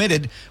crimes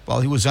committed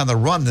while he was on the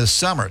run this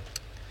summer.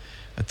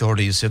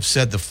 Authorities have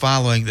said that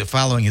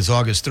following his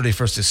August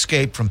 31st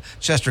escape from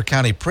Chester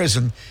County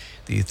Prison,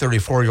 the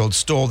 34-year-old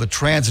stole the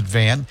transit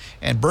van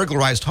and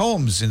burglarized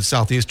homes in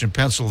southeastern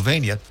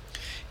Pennsylvania.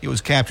 He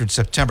was captured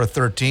September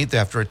 13th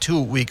after a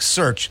 2-week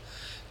search.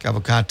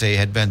 Cavalcante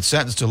had been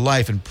sentenced to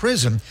life in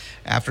prison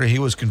after he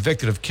was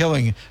convicted of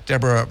killing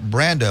Deborah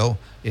Brando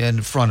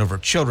in front of her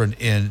children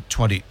in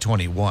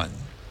 2021.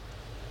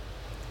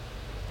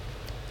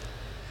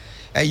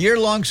 A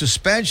year-long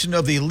suspension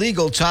of the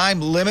legal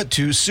time limit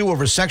to sue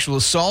over sexual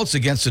assaults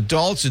against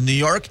adults in New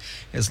York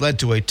has led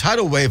to a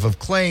tidal wave of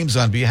claims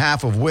on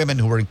behalf of women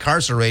who were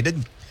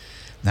incarcerated.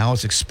 Now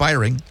it's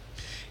expiring.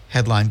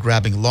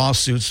 Headline-grabbing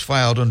lawsuits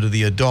filed under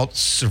the Adult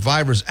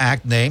Survivors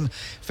Act name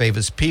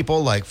favors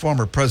people like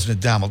former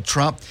President Donald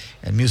Trump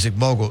and music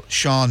mogul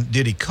Sean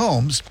Diddy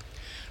Combs.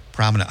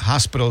 Prominent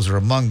hospitals are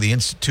among the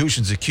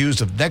institutions accused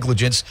of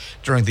negligence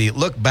during the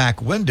look-back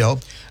window,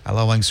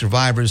 allowing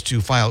survivors to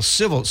file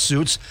civil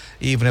suits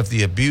even if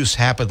the abuse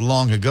happened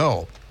long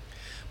ago.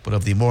 But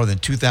of the more than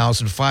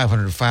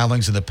 2,500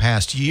 filings in the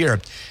past year,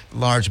 the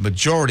large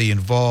majority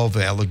involve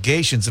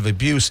allegations of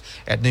abuse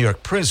at New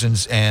York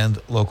prisons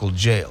and local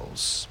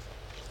jails.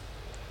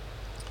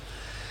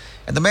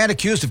 And the man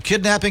accused of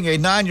kidnapping a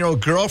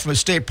 9-year-old girl from a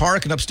state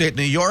park in upstate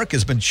New York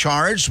has been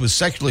charged with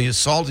sexually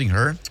assaulting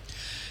her.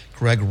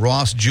 Greg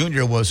Ross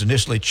Jr. was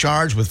initially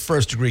charged with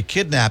first-degree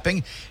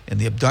kidnapping in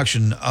the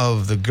abduction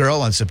of the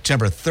girl on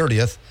September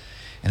 30th.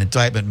 An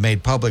indictment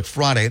made public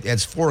Friday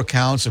adds 4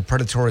 counts of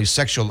predatory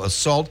sexual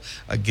assault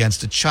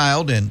against a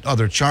child and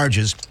other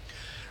charges.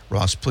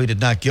 Ross pleaded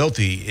not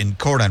guilty in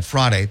court on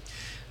Friday.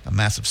 A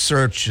massive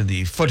search in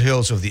the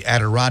foothills of the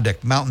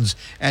Adirondack Mountains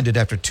ended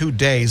after 2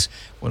 days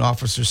when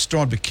officers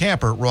stormed a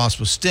camper Ross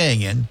was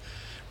staying in.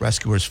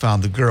 Rescuers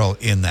found the girl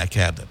in that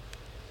cabin.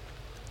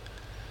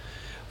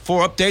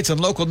 For updates on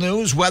local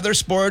news, weather,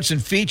 sports,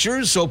 and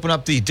features, open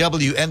up the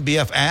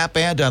WNBF app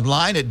and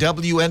online at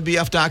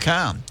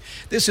WNBF.com.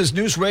 This is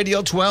News Radio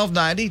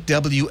 1290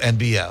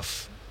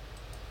 WNBF.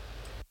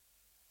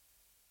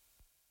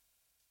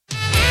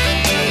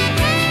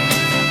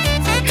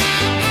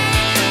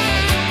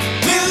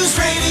 News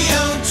Radio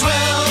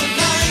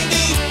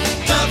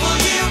 1290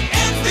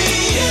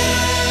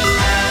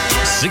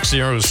 WNBF.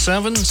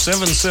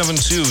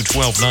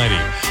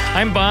 607-772-1290.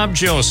 I'm Bob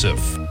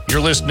Joseph.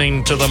 You're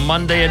listening to the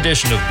Monday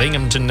edition of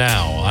Binghamton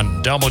Now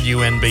on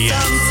WNBF.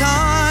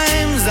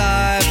 Sometimes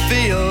I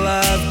feel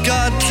I've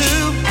got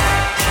to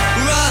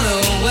run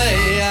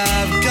away.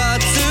 I've got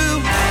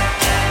to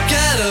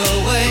get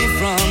away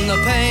from the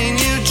pain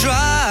you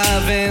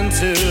drive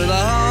into the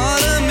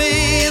heart of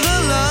me.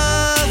 The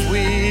love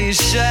we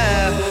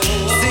share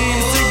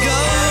seems to go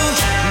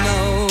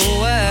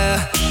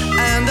nowhere,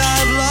 and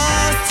I've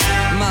lost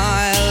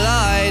my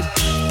light,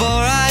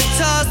 for I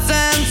toss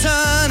and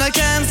turn. I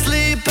can't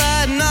sleep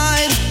at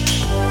night.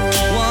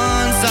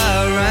 Once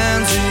I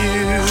ran to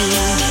you,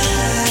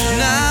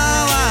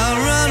 now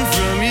I run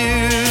from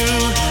you.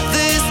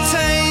 This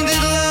tainted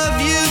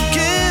love you've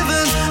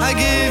given, I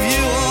give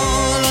you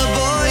all a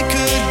boy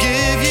could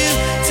give you.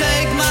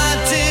 Take my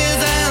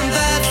tears and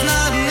that's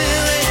not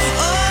nearly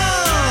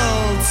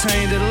all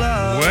tainted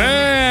love.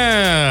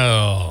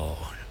 Well,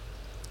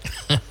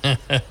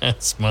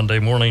 it's Monday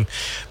morning.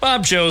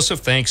 Bob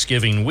Joseph,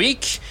 Thanksgiving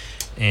week,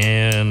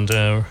 and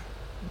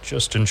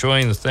just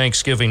enjoying the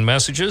Thanksgiving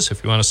messages.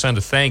 If you want to send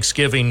a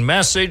Thanksgiving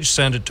message,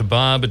 send it to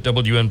Bob at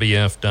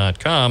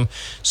WNBF.com.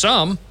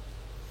 Some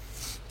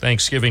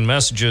Thanksgiving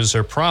messages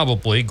are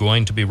probably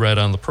going to be read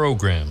on the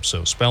program,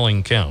 so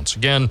spelling counts.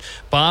 Again,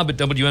 Bob at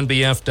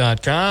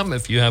WNBF.com.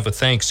 If you have a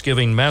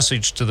Thanksgiving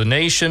message to the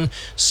nation,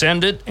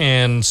 send it,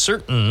 and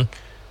certain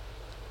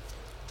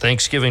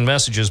Thanksgiving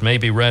messages may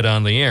be read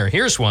on the air.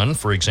 Here's one,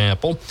 for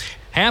example.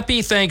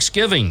 Happy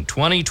Thanksgiving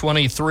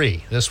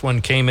 2023. This one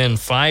came in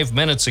 5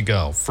 minutes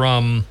ago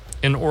from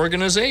an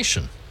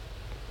organization.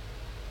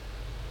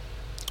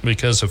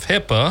 Because of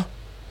HIPAA,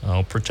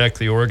 I'll protect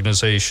the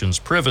organization's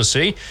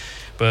privacy,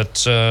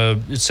 but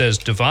it says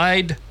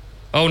divide.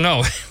 Oh,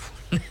 no,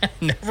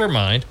 never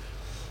mind.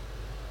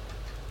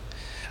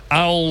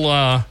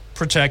 I'll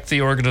protect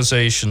the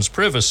organization's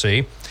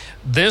privacy.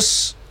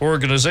 This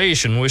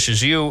organization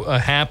wishes you a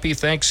happy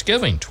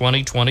Thanksgiving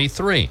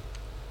 2023.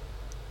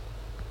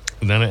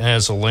 And then it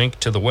has a link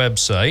to the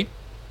website.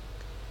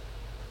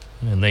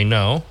 And they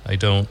know I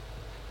don't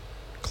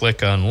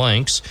click on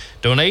links.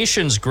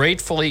 Donations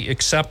gratefully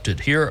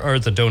accepted. Here are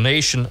the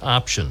donation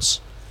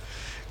options.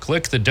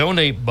 Click the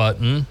donate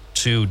button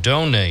to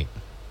donate.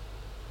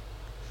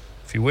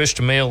 If you wish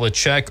to mail a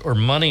check or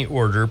money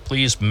order,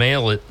 please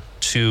mail it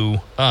to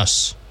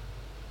us.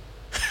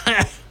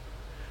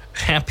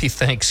 Happy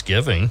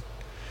Thanksgiving.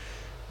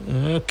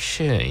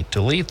 Okay,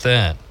 delete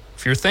that.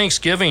 If your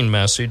Thanksgiving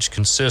message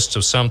consists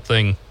of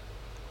something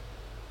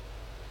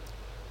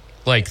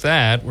like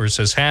that, where it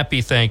says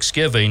Happy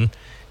Thanksgiving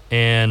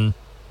and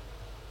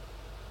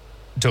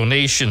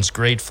donations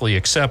gratefully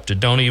accepted,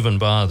 don't even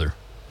bother.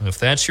 If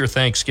that's your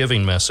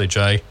Thanksgiving message,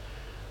 I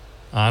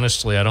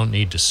don't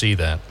need to see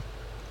that.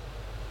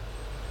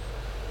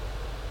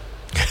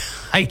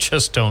 I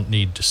just don't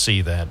need to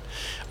see that.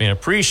 I mean, I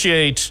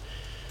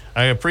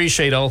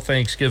appreciate all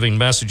Thanksgiving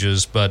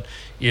messages, but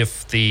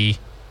if the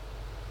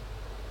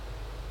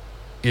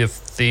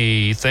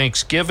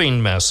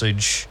Thanksgiving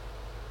message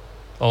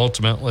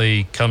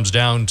ultimately comes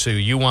down to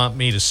you want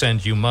me to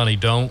send you money,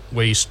 don't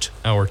waste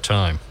our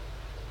time.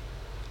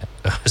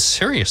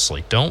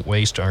 Seriously, don't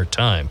waste our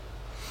time.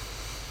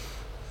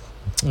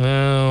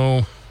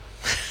 Well,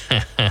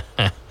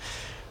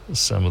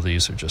 some of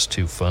these are just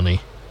too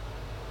funny.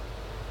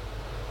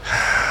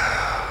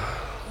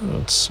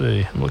 Let's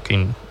see. I'm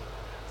looking.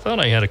 Thought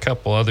I had a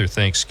couple other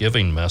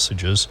Thanksgiving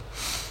messages.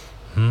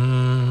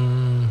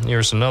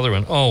 Here's another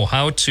one. Oh,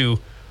 how to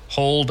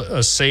hold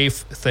a safe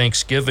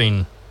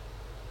Thanksgiving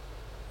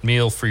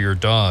meal for your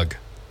dog.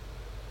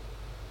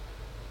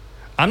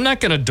 I'm not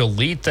going to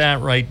delete that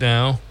right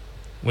now.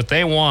 What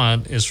they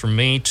want is for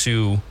me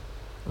to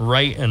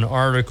write an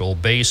article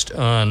based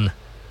on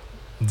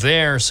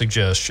their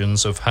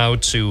suggestions of how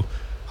to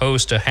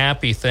host a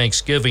happy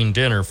Thanksgiving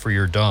dinner for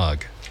your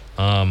dog.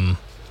 Let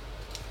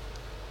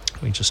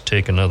me just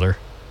take another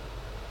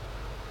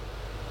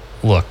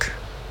look.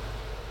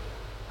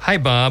 Hi,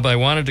 Bob. I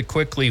wanted to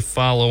quickly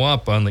follow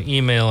up on the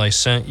email I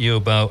sent you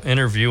about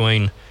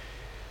interviewing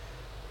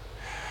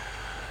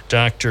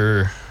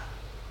Dr.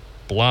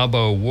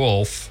 Blabo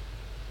Wolf,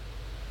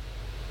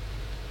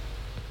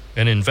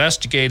 an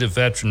investigative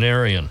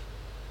veterinarian,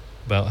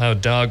 about how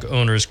dog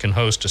owners can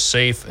host a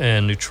safe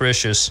and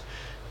nutritious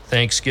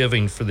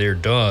Thanksgiving for their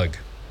dog.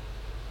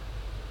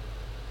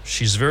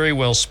 She's very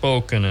well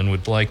spoken and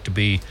would like to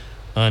be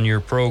on your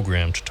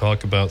program to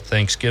talk about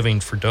Thanksgiving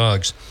for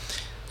dogs.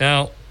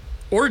 Now,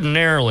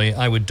 ordinarily,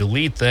 I would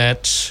delete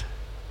that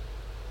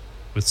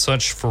with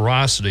such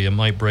ferocity it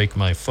might break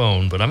my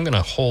phone, but I'm going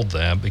to hold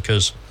that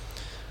because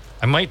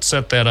I might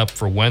set that up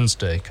for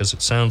Wednesday because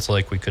it sounds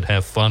like we could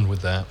have fun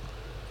with that.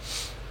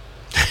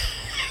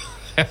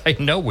 I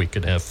know we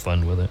could have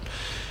fun with it.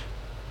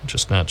 I'm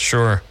just not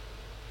sure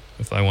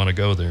if I want to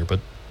go there, but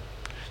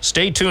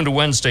stay tuned to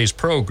Wednesday's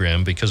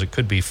program because it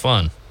could be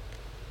fun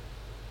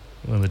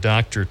when the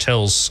doctor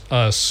tells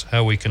us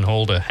how we can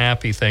hold a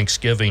happy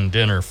Thanksgiving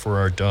dinner for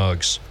our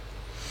dogs.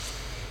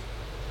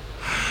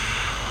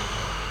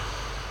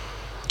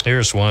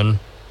 Here's one.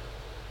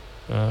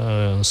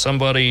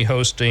 Somebody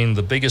hosting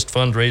the biggest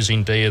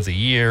fundraising day of the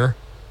year.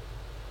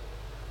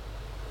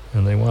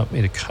 And they want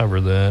me to cover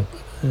that.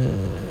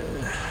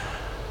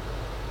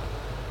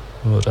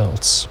 What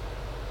else?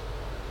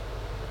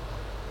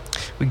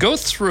 We go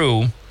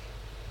through...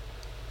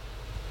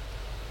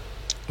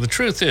 The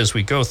truth is,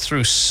 we go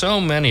through so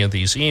many of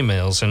these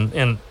emails,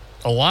 and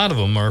a lot of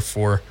them are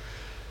for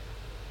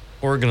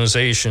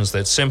organizations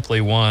that simply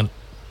want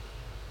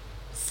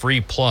free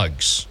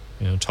plugs.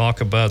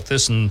 Talk about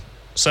this and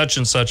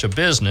such a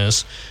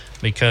business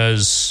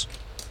because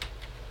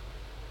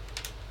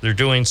they're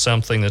doing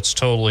something that's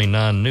totally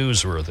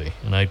non-newsworthy.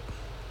 And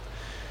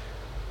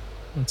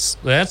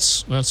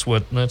that's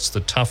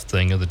the tough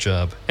thing of the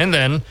job. And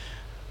then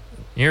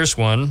here's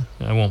one,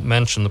 I won't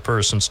mention the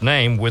person's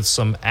name, with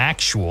some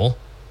actual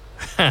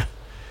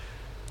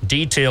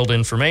detailed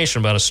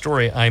information about a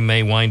story I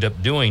may wind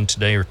up doing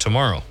today or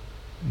tomorrow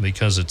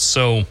because it's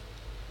so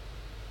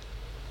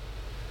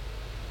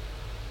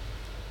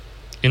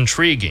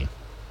intriguing.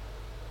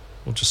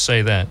 We'll just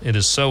say that. It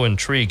is so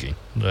intriguing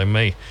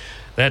that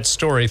that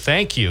story,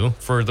 thank you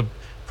for the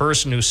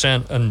person who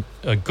sent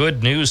a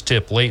good news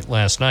tip late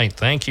last night.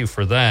 Thank you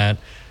for that.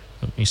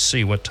 Let me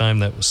see what time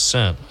that was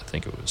sent. I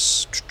think it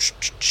was...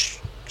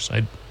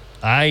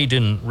 I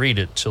didn't read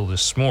it till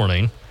this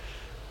morning.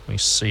 Let me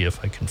see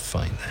if I can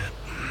find that.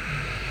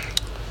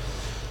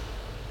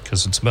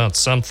 Because it's about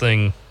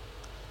something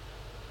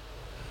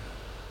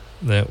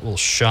that will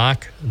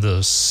shock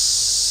the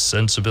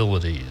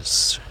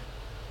sensibilities.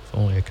 If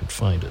only I could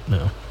find it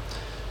now.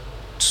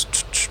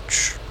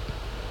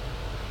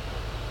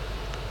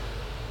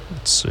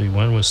 Let's see,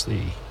 when was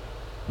the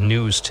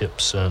news tip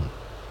sent?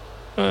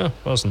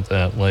 Wasn't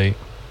that late.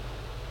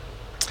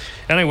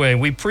 Anyway,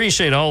 we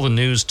appreciate all the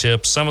news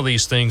tips. Some of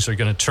these things are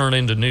going to turn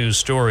into news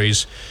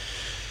stories,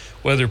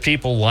 whether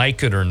people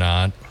like it or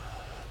not.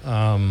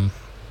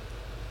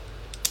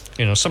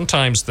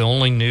 Sometimes the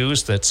only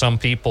news that some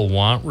people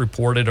want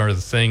reported are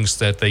the things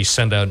that they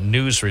send out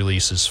news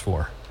releases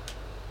for.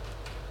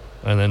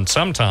 And then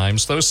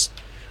sometimes those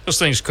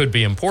things could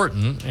be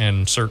important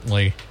and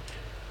certainly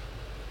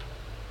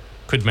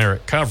could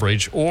merit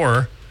coverage,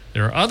 or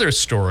there are other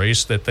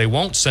stories that they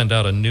won't send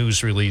out a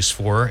news release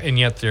for, and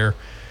yet they're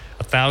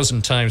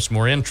 1,000 times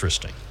more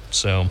interesting.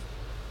 So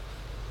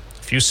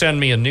if you send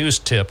me a news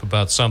tip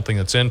about something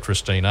that's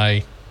interesting,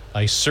 I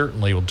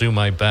certainly will do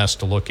my best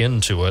to look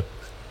into it.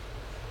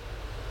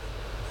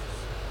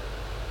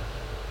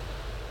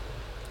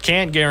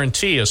 Can't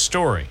guarantee a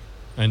story.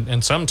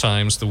 And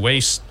sometimes the way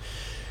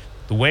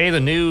the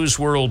news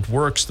world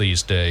works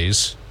these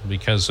days,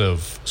 because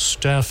of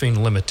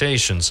staffing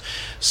limitations,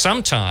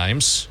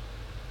 sometimes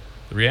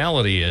the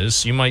reality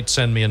is you might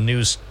send me a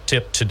news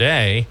tip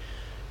today,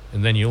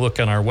 and then you look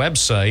on our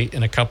website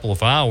in a couple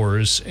of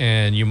hours,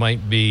 and you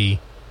might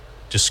be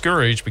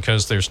discouraged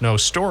because there's no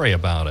story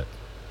about it.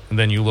 And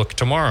then you look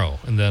tomorrow,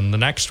 and then the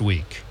next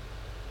week.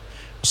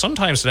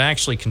 Sometimes it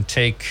actually can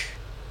take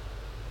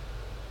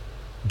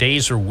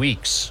days or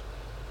weeks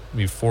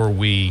before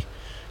we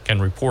can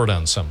report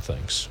on some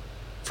things,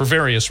 for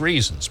various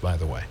reasons, by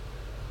the way.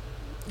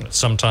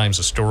 Sometimes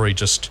a story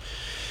just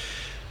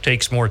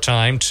takes more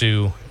time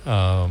to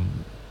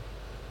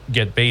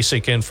get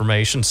basic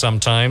information.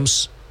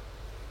 Sometimes,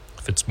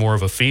 if it's more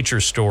of a feature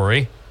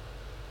story,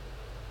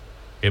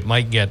 it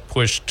might get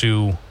pushed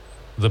to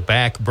the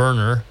back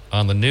burner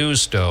on the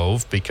news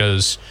stove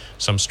because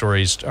some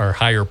stories are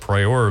higher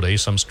priority.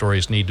 Some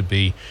stories need to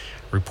be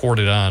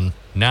reported on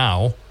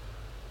now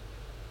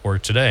or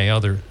today.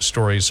 Other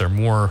stories are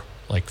more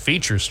like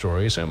feature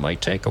stories, and it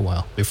might take a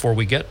while before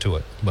we get to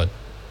it, but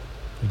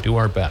we do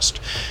our best.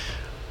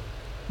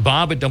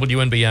 Bob at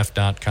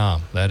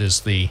WNBF.com. That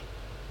is the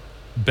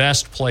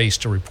best place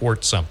to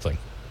report something.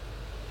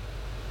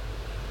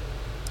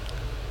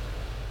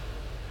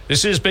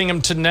 This is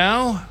Binghamton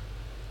Now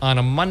on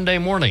a Monday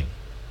morning.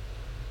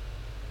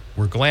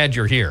 We're glad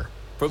you're here.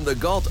 From the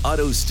Galt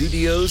Auto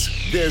Studios,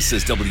 this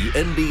is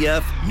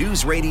WNBF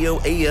News Radio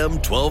AM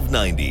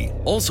 1290.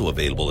 Also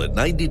available at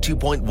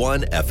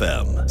 92.1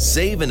 FM.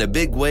 Save in a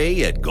big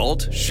way at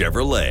Galt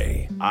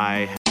Chevrolet.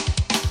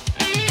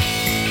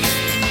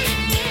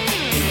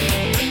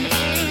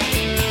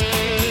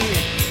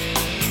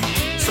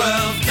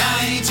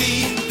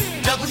 1290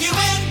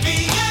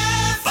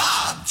 WNBF.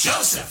 Bob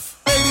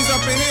Joseph. Ladies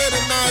up in here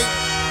tonight.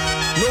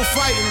 No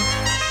fighting.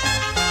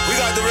 We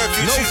got the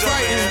refugees No fighting.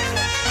 up in here.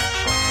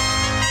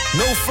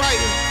 No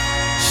fighting.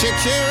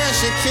 Shakira.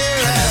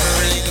 I never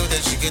really knew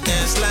that she could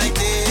dance like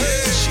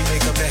this. She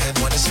make up her head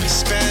wanna speak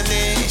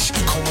Spanish.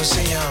 Como se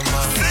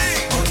llama?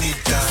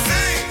 Bonita.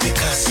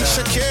 Picasa.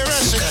 Shakira.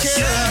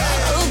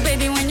 Oh,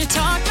 baby, when you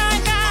talk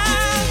like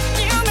that,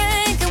 you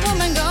make a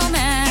woman go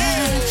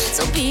mad.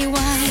 So be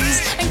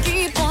wise and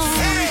keep on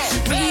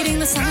reading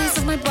the signs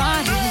of my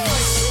body.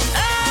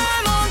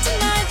 I'm on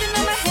tonight, you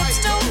know my hips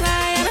don't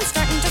lie, and I'm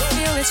starting to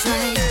feel it's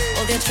right.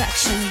 All the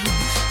attraction,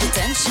 the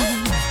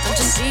tension, the Don't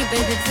you see,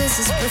 baby, this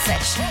is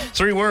perfection.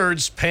 3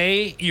 words,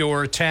 pay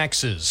your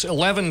taxes.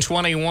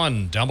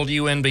 1121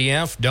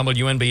 WNBF,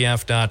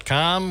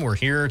 WNBF.com. We're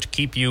here to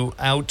keep you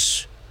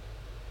out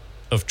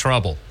of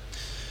trouble.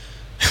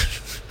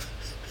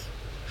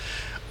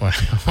 Well,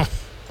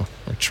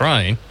 we're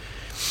trying.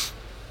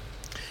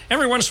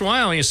 Every once in a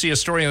while, you see a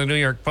story in the New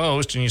York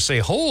Post and you say,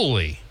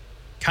 holy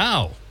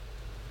cow.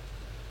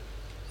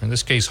 In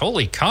this case,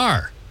 holy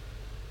car.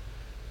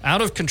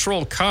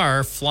 Out-of-control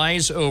car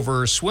flies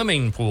over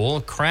swimming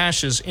pool,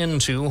 crashes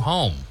into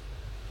home.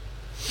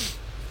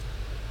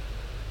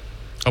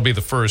 I'll be the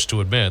first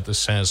to admit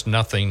this has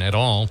nothing at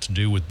all to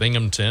do with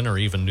Binghamton or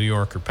even New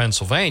York or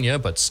Pennsylvania,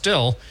 but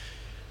still,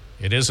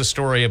 it is a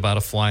story about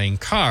a flying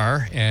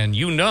car, and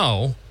you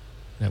know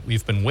that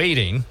we've been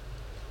waiting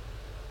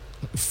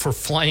for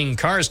flying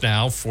cars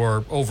now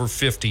for over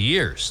 50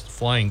 years.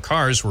 Flying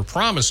cars were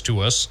promised to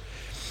us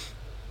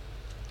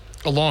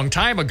a long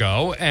time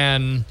ago,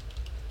 and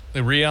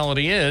the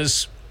reality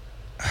is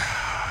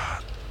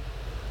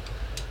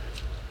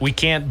we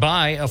can't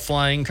buy a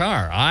flying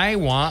car. I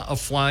want a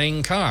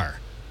flying car,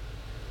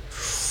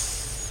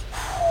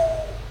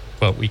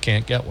 but we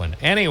can't get one.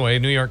 Anyway,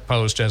 New York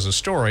Post has a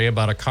story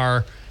about a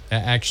car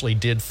that actually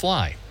did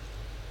fly.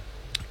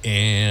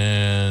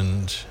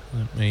 And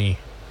let me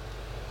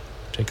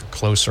take a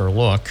closer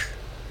look.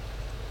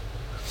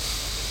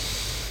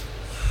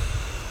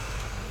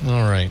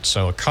 All right,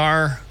 so a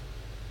car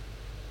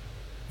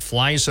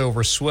flies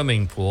over a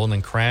swimming pool and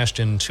then crashed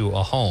into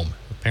a home.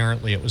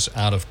 Apparently it was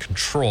out of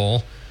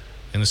control.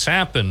 And this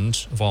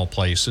happened, of all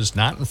places,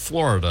 not in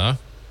Florida,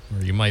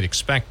 where you might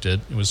expect it.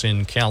 It was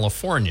in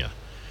California.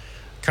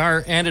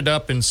 Car ended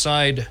up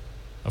inside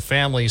a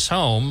family's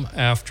home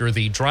after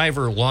the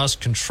driver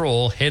lost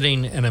control,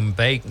 hitting an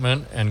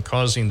embankment and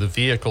causing the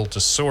vehicle to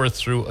soar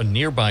through a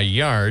nearby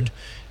yard,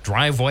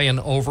 driveway, and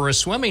over a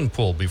swimming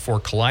pool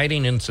before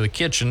colliding into the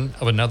kitchen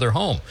of another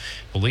home.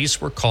 Police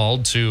were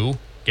called to,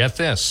 get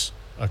this,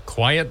 a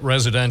quiet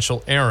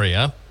residential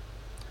area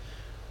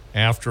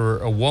after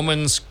a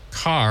woman's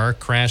car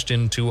crashed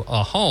into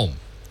a home.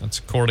 That's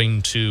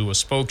according to a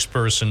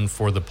spokesperson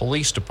for the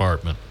police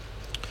department.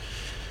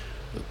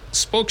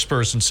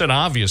 Spokesperson said,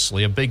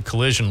 obviously, a big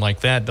collision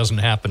like that doesn't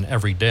happen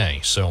every day.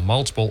 So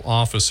multiple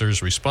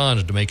officers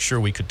responded to make sure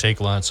we could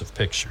take lots of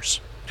pictures.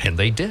 And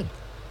they did.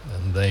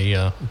 And they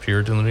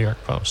appeared in the New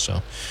York Post.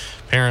 So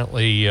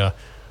apparently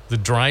the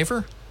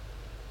driver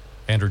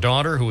and her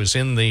daughter, who was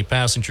in the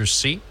passenger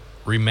seat,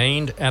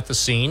 remained at the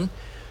scene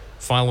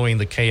following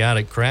the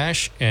chaotic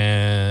crash,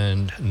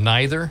 and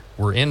neither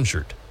were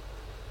injured.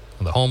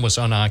 The home was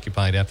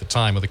unoccupied at the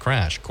time of the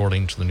crash,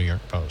 according to the New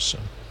York Post. So,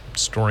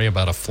 story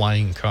about a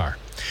flying car.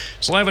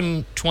 It's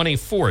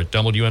 11:24 at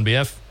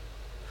WNBF.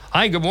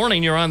 Hi, good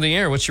morning. You're on the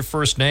air. What's your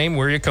first name?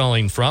 Where are you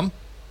calling from?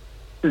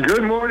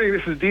 Good morning.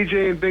 This is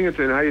DJ in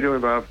Binghamton. How you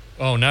doing, Bob?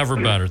 Oh, never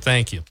better.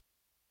 Thank you.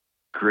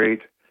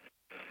 Great.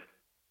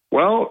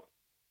 Well,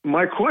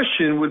 my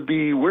question would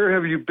be, where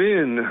have you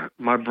been,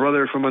 my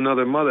brother from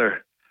another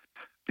mother?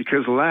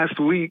 Because last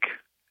week,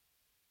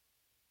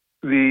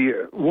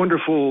 the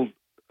wonderful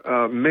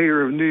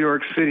mayor of New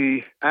York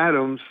City,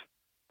 Adams,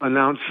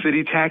 announced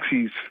city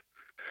taxis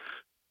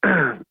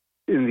in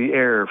the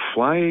air,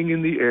 flying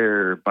in the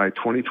air by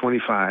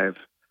 2025.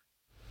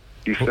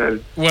 He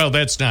said, "Well,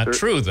 that's not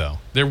true, though.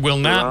 There will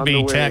not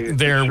be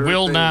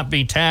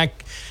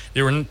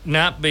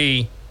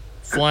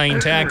flying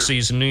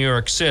taxis in New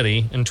York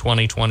City in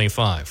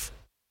 2025.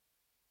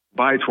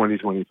 By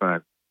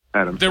 2025,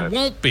 Adam there said.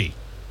 Won't be.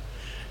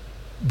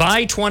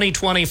 By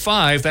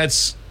 2025,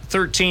 that's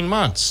 13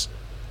 months.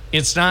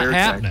 It's not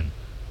happening.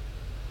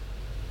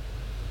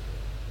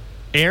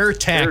 Air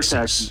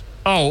taxis.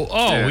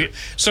 Oh, yeah.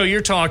 So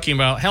you're talking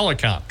about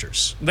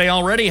helicopters. They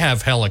already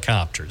have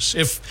helicopters.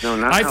 No,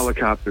 not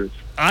helicopters.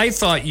 I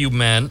thought you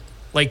meant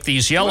like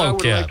these yellow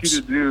cabs. What I would like you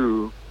to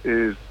do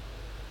is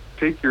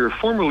take your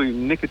formerly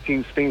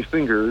nicotine-stained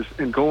fingers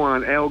and go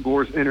on Al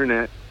Gore's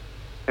internet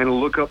and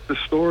look up the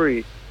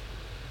story.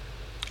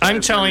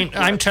 I'm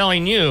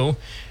telling you,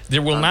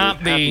 there will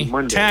not be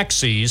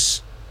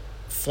taxis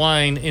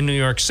flying in New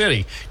York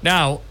City.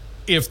 Now,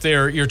 if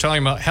you're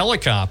talking about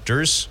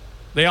helicopters,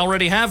 they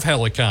already have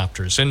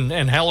helicopters, and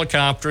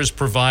helicopters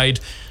provide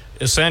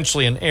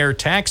essentially an air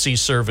taxi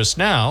service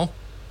now.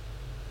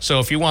 So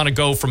if you want to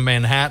go from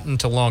Manhattan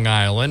to Long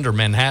Island or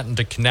Manhattan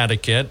to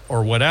Connecticut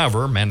or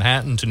whatever,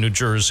 Manhattan to New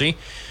Jersey,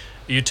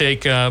 you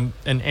take an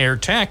air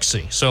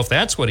taxi. So if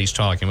that's what he's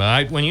talking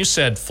about, when you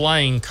said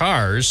flying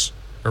cars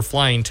or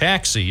flying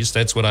taxis,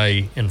 that's what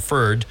I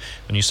inferred.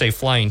 When you say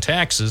flying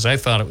taxis, I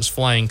thought it was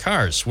flying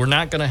cars. We're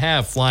not going to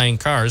have flying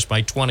cars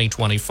by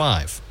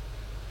 2025.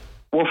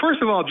 Well,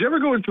 first of all, did you ever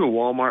go into a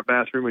Walmart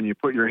bathroom and you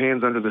put your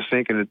hands under the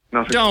sink and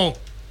nothing?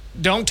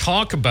 Don't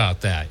talk about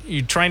that.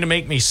 You trying to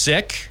make me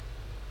sick?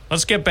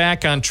 Let's get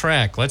back on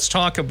track. Let's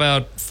talk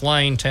about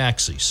flying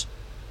taxis.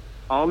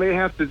 All they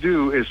have to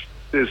do is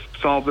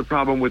solve the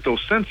problem with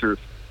those sensors.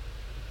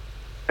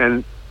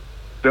 And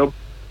they'll,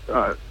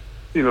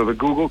 the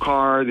Google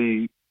car,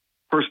 the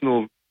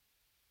personal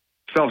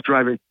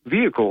self-driving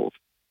vehicles,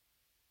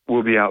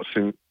 will be out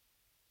soon.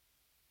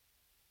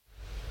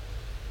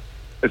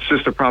 It's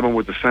just a problem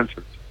with the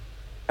sensors.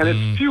 And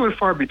it's few and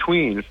far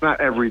between. It's not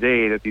every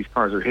day that these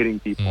cars are hitting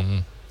people.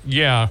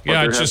 Yeah, But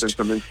yeah. there It's have just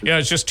been some instances.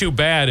 it's just too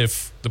bad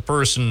if the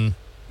person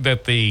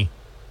that the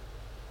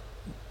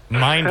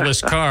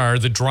mindless car,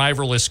 the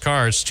driverless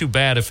car, it's too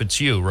bad if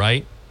it's you,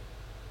 right?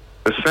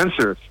 The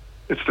sensors.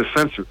 It's the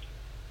sensors.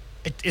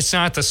 It's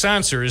not the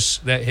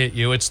sensors that hit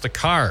you. It's the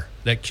car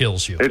that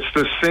kills you. It's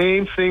the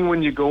same thing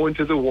when you go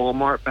into the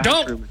Walmart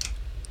bathroom.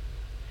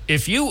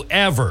 If you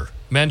ever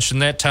mention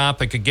that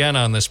topic again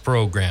on this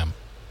program,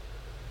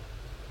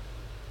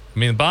 I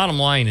mean, the bottom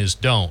line is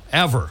don't.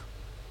 Ever.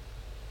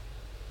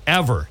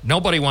 Ever.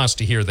 Nobody wants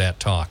to hear that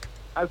talk.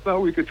 I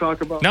thought we could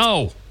talk about...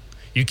 No.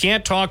 You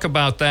can't talk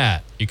about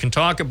that. You can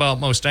talk about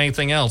most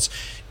anything else.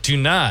 Do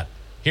not.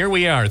 Here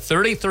we are,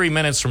 33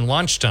 minutes from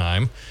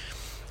lunchtime.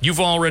 You've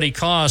already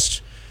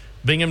cost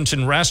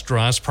Binghamton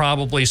restaurants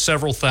probably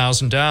several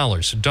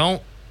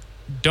 $1,000s.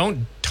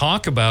 Don't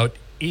talk about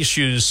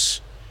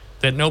issues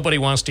that nobody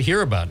wants to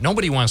hear about.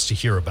 Nobody wants to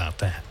hear about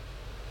that.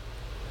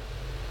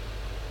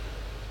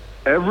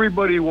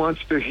 Everybody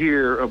wants to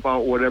hear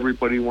about what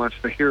everybody wants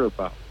to hear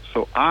about.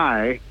 So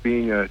I,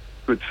 being a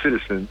good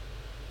citizen,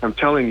 I'm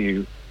telling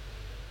you,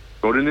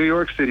 go to New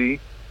York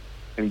City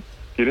and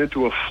get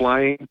into a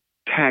flying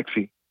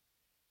taxi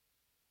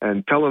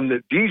and tell them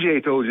that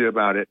DJ told you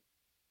about it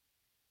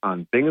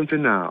on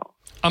Binghamton Now.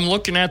 I'm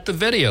looking at the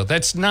video.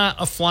 That's not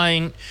a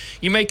flying...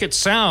 You make it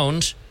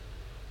sound...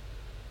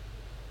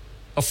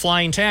 A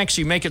flying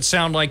taxi, you make it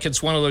sound like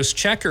it's one of those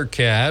checker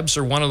cabs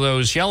or one of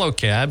those yellow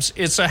cabs.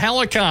 It's a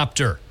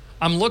helicopter.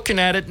 I'm looking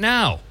at it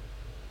now.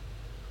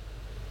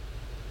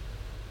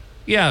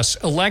 Yes,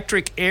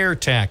 electric air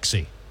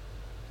taxi.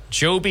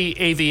 Joby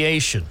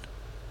Aviation.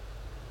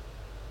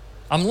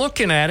 I'm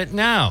looking at it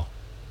now.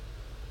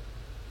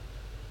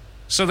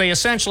 So they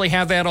essentially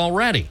have that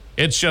already.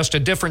 It's just a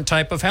different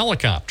type of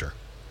helicopter.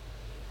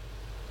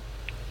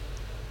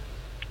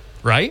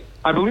 Right?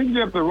 I believe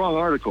you have the wrong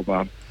article,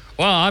 Bob.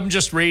 Well, I'm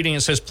just reading.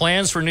 It says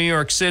plans for New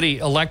York City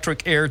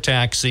electric air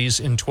taxis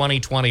in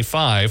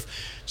 2025.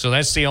 So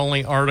that's the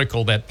only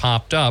article that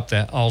popped up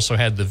that also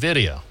had the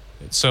video.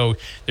 So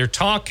they're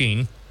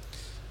talking.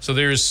 So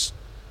this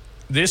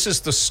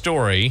is the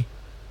story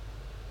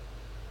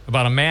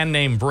about a man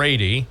named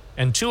Brady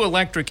and two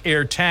electric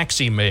air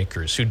taxi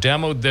makers who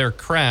demoed their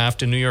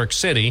craft in New York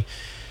City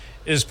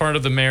as part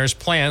of the mayor's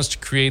plans to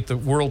create the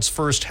world's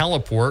first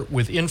heliport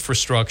with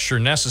infrastructure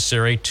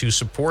necessary to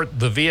support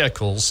the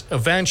vehicles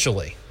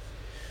eventually.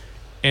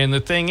 And the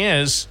thing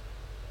is,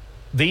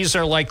 these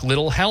are like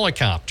little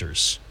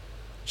helicopters.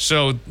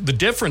 So the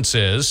difference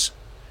is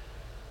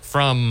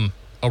from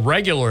a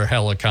regular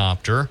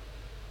helicopter,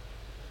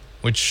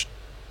 which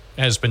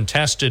has been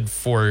tested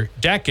for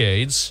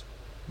decades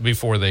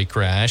before they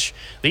crash,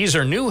 these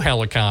are new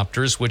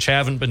helicopters which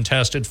haven't been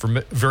tested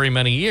for very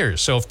many years.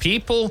 So if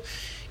people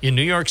in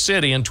New York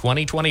City in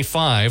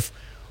 2025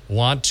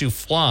 want to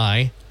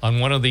fly on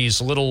one of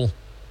these little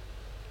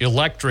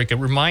electric, it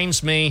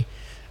reminds me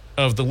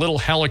of the little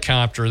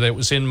helicopter that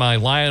was in my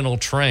Lionel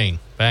train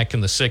back in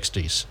the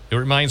 60s. It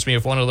reminds me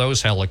of one of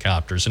those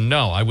helicopters. And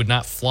no, I would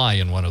not fly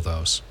in one of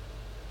those.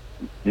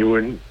 You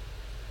wouldn't?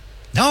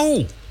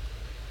 No.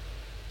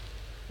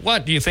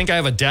 What, do you think I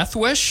have a death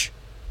wish?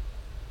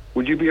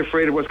 Would you be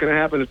afraid of what's going to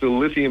happen if the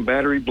lithium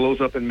battery blows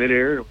up in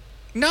midair?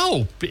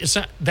 No,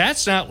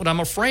 that's not what I'm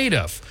afraid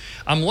of.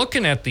 I'm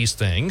looking at these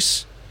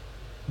things.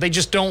 They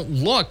just don't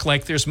look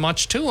like there's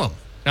much to them.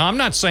 Now, I'm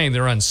not saying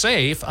they're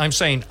unsafe. I'm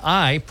saying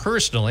I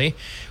personally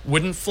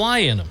wouldn't fly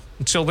in them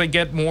until they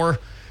get more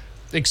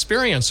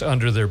experience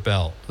under their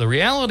belt. The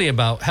reality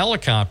about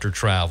helicopter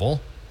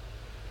travel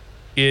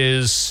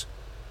is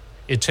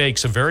it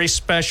takes a very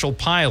special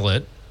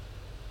pilot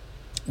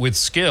with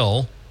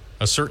skill,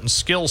 a certain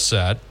skill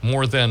set,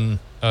 more than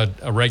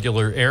a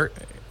regular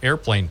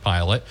airplane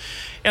pilot.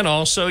 And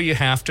also you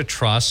have to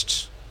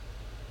trust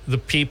the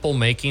people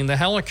making the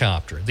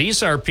helicopter.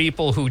 These are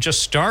people who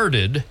just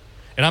started,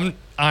 and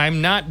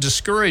I'm not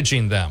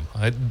discouraging them.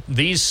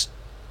 These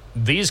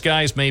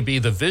guys may be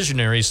the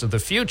visionaries of the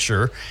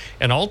future,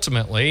 and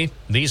ultimately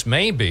these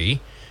may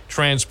be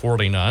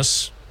transporting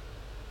us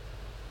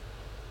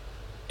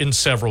in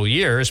several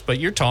years, but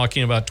you're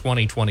talking about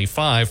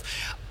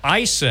 2025.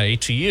 I say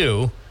to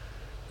you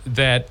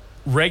that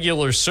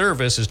regular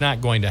service is not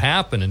going to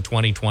happen in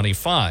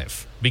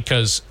 2025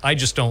 because I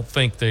just don't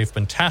think they've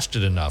been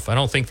tested enough. I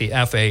don't think the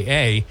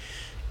FAA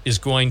is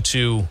going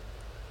to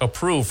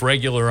approve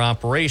regular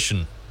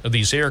operation of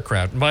these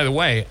aircraft. And by the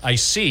way, I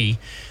see,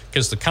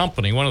 because the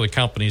company, one of the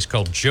companies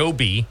called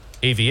Joby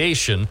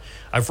Aviation,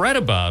 I've read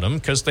about them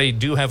because they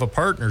do have a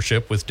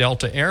partnership with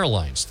Delta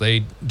Airlines.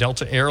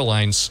 Delta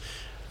Airlines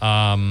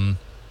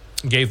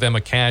gave them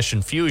a cash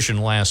infusion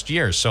last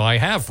year. So I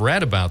have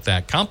read about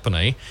that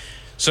company.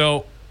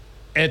 So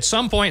at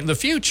some point in the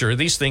future,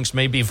 these things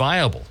may be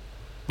viable.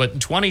 But in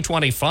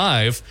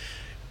 2025,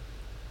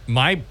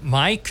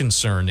 my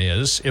concern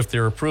is, if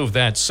they're approved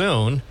that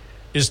soon,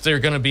 is they're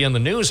going to be in the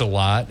news a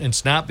lot. And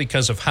it's not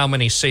because of how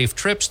many safe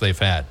trips they've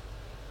had.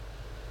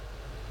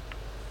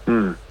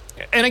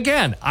 And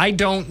again, I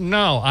don't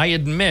know. I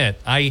admit,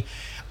 I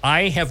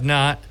have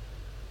not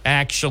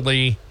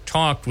actually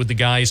talked with the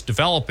guys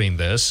developing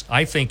this.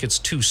 I think it's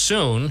too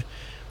soon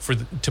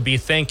to be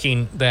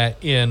thinking that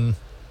in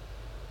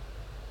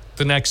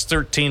the next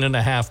 13 and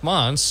a half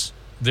months,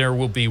 there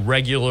will be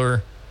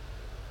regular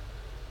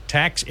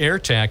air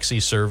taxi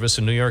service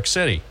in New York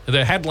City.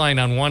 The headline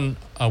on one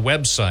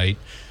website,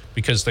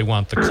 because they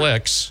want the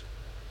clicks.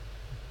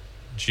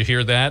 Did you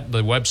hear that?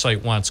 The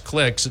website wants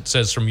clicks. It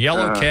says, from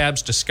yellow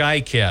cabs to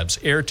sky cabs,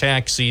 air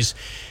taxis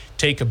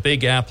take a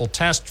Big Apple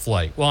test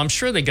flight. Well, I'm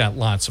sure they got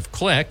lots of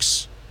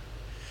clicks,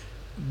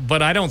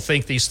 but I don't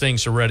think these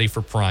things are ready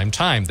for prime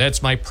time.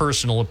 That's my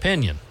personal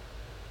opinion.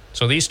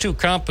 So these two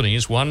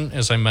companies, one,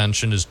 as I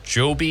mentioned, is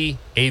Joby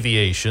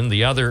Aviation.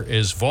 The other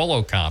is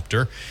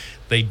Volocopter.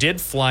 They did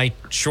fly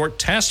short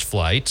test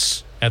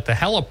flights at the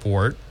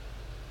heliport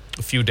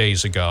a few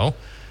days ago.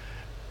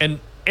 And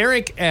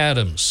Eric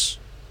Adams,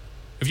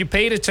 have you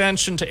paid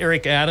attention to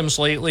Eric Adams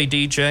lately,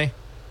 DJ?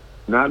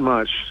 Not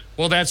much.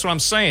 Well, that's what I'm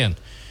saying.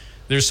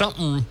 There's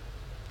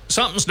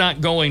something's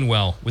not going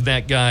well with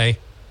that guy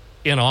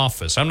in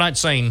office. I'm not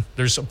saying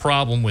there's a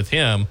problem with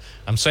him.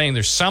 I'm saying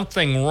there's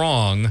something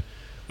wrong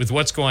with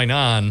what's going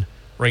on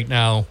right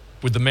now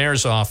with the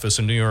mayor's office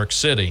in New York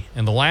City.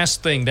 And the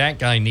last thing that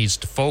guy needs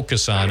to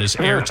focus on is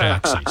air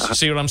taxis. You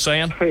see what I'm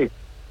saying? Hey,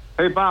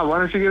 Bob, why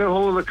don't you get a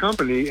hold of the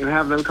company and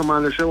have them come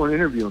on the show and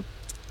interview him?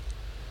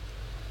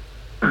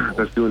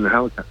 That's doing the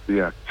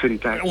helicopter, city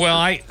taxi.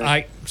 Well,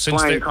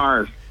 since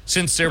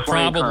they're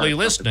Flying probably cars.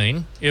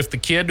 listening, if the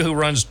kid who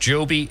runs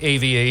Joby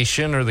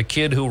Aviation or the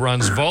kid who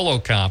runs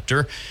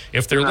Volocopter,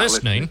 if they're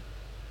listening,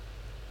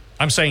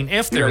 I'm saying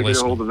if they're listening.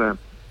 Get a hold of them.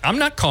 I'm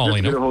not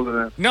calling them. Get a hold of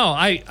them. No,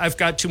 I've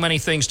got too many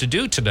things to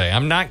do today.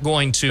 I'm not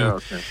going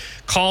to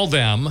call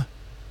them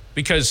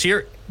because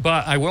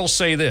but I will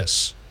say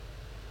this.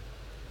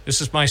 This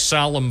is my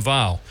solemn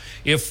vow.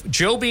 If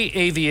Joby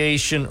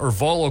Aviation or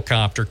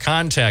Volocopter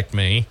contact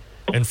me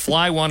and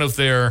fly one of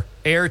their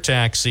air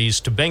taxis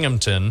to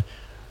Binghamton,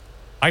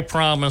 I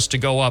promise to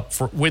go up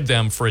with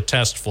them for a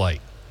test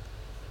flight.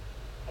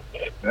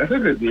 That's a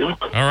good deal.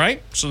 All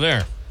right? So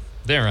there,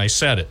 I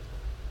said it.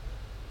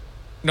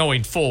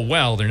 Knowing full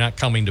well they're not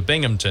coming to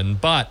Binghamton,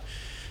 but,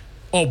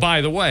 oh,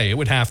 by the way, it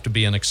would have to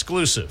be an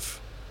exclusive.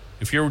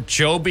 If you're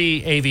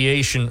Joby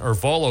Aviation or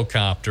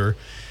Volocopter,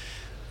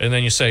 and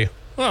then you say,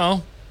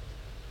 well,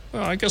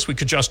 I guess we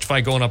could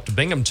justify going up to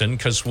Binghamton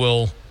because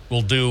we'll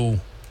do,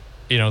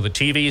 the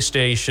TV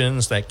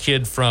stations, that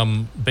kid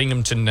from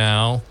Binghamton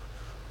Now,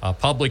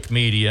 public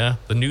media,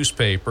 the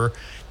newspaper.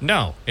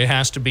 No, it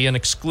has to be an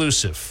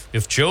exclusive.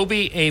 If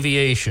Joby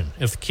Aviation,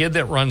 if the kid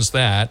that runs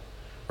that,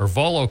 or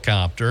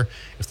Volocopter,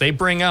 if they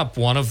bring up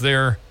one of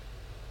their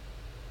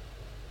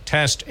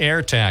test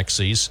air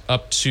taxis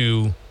up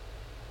to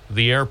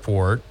the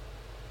airport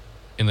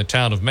in the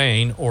town of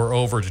Maine or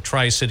over to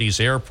Tri-Cities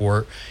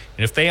Airport,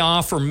 and if they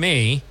offer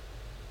me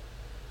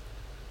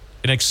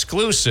an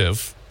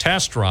exclusive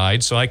test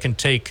ride so I can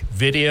take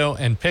video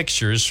and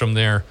pictures from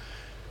their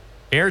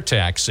air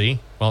taxi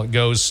while it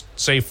goes,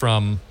 say,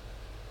 from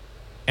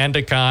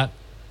Endicott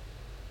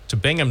to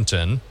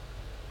Binghamton,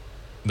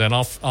 then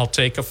I'll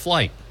take a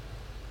flight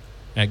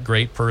at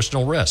great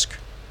personal risk.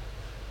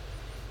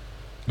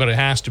 But it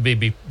has to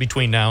be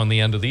between now and the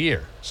end of the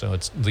year. So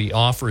the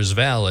offer is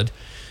valid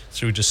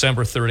through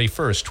December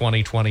 31st,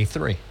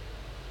 2023.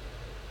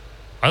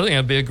 I think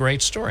that'd be a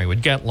great story.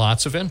 We'd get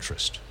lots of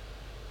interest.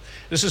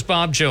 This is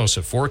Bob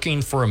Joseph,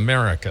 working for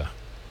America,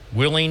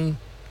 willing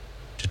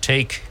to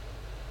take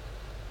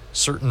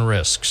certain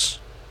risks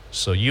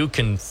so you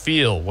can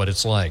feel what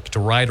it's like to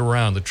ride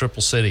around the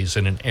Triple Cities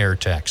in an air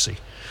taxi.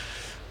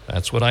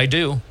 That's what I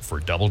do for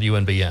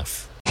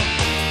WNBF.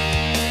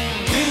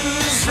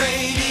 News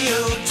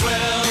Radio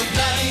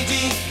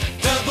 1290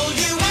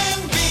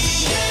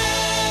 WNBF.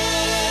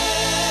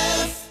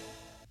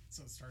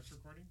 So it starts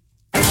recording?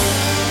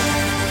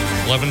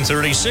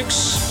 1136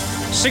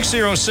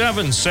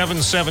 607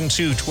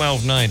 772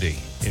 1290.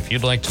 If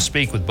you'd like to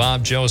speak with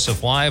Bob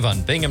Joseph live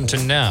on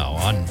Binghamton Now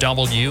on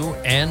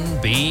WNBF.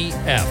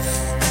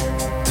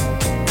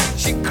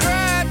 She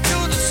cried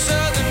to the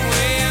southern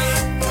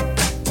wind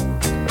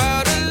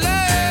about a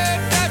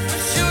love that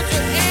would shoot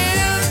you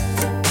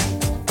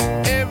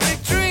in. Every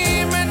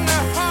dream in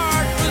the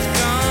heart was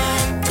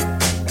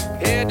gone,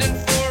 heading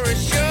for a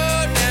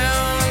showdown.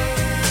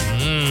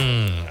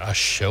 A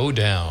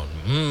showdown.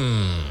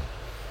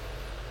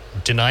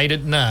 Tonight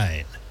at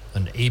 9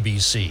 on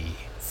ABC,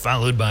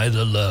 followed by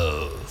The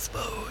Love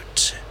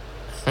Boat.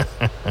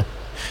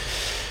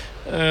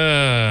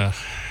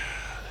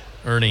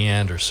 Ernie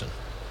Anderson.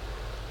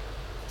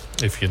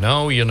 If you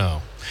know, you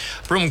know.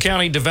 Broome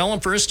County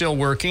developers still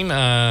working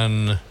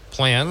on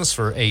plans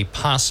for a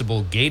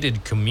possible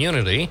gated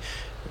community.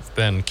 We've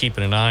been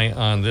keeping an eye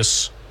on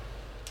this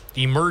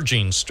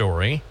emerging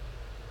story.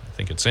 I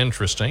think it's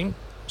interesting.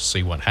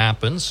 See what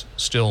happens.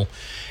 Still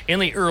in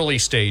the early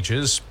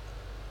stages.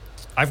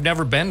 I've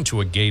never been to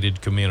a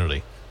gated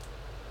community.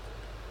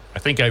 I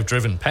think I've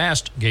driven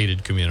past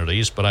gated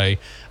communities, but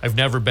I've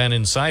never been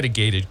inside a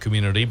gated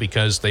community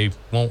because they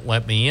won't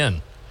let me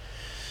in.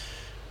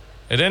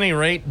 At any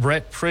rate,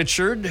 Brett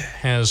Pritchard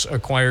has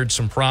acquired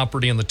some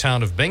property in the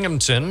town of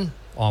Binghamton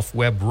off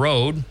Webb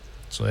Road.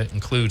 So that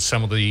includes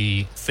some of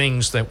the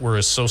things that were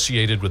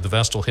associated with the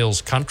Vestal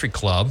Hills Country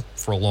Club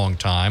for a long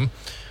time.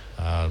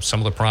 Some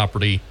of the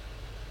property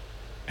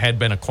had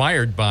been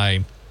acquired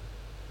by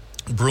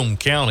Broome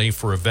County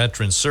for a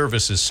Veterans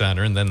Services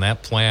Center, and then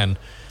that plan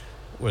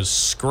was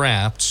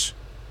scrapped.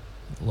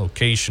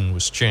 Location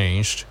was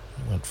changed.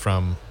 It went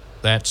from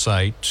that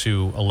site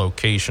to a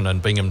location on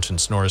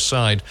Binghamton's north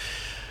side.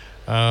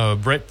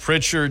 Brett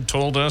Pritchard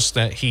told us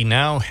that he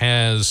now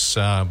has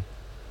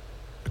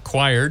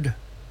acquired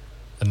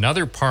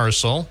another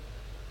parcel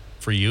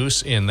for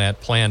use in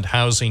that planned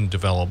housing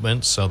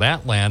development. So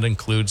that land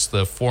includes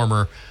the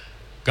former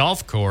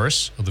golf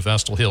course of the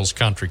Vestal Hills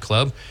Country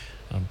Club.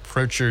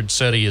 Pritchard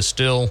said he is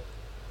still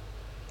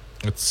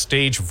at the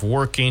stage of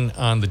working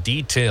on the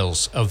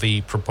details of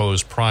the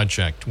proposed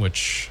project,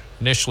 which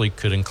initially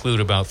could include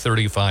about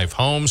 35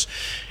 homes.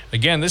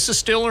 Again, this is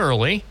still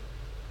early.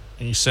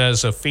 He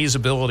says a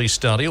feasibility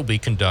study will be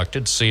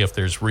conducted to see if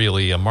there's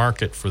really a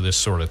market for this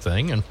sort of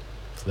thing. And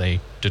if they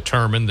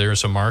determine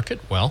there's a market,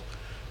 well,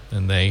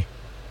 then they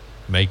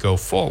may go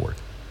forward.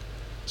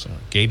 So,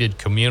 gated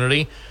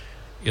community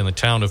in the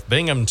town of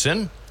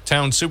Binghamton.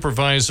 Town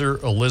Supervisor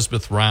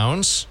Elizabeth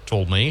Rounds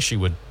told me she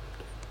would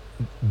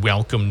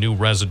welcome new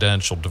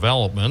residential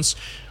developments,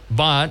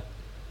 but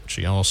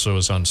she also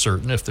is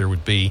uncertain if there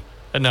would be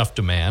enough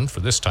demand for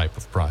this type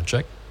of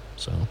project.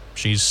 So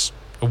she's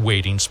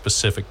awaiting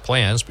specific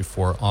plans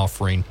before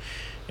offering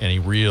any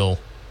real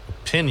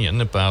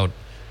opinion about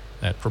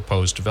that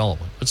proposed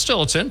development. But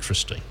still, it's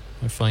interesting.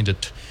 I find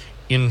it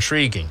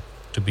intriguing,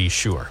 to be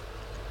sure.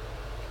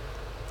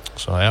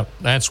 So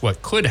that's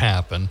what could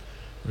happen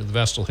where the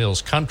Vestal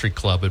Hills Country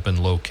Club had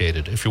been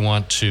located. If you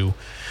want to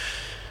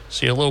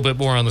see a little bit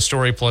more on the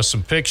story, plus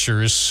some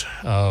pictures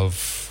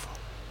of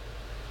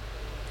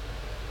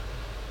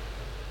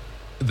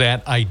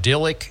that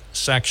idyllic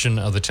section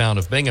of the town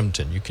of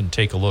Binghamton, you can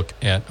take a look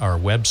at our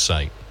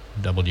website,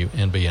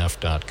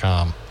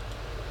 WNBF.com.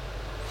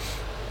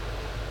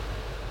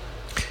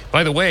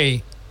 By the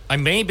way, I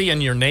may be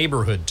in your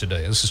neighborhood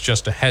today. This is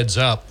just a heads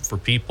up for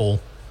people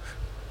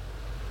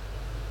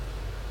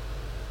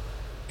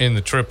in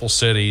the Triple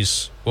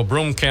Cities, well,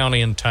 Broome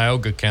County and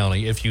Tioga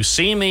County. If you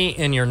see me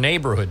in your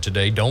neighborhood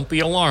today, don't be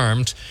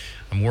alarmed.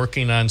 I'm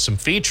working on some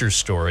feature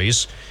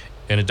stories,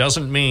 and it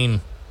doesn't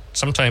mean,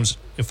 sometimes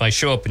if I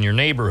show up in your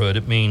neighborhood,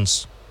 it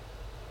means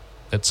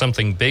that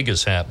something big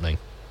is happening.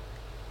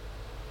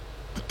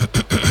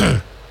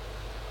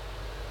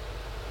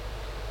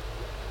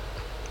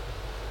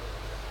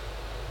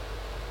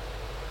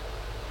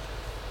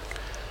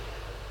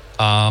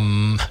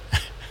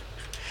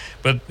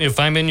 But if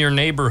I'm in your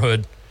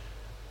neighborhood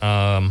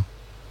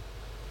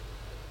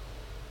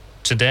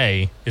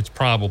today, it's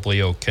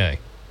probably okay.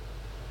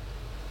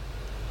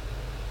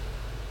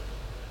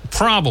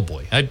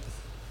 Probably.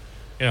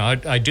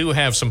 I do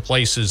have some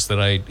places that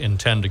I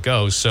intend to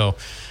go, so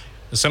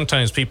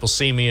sometimes people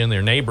see me in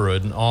their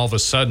neighborhood and all of a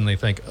sudden they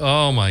think,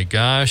 oh my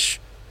gosh,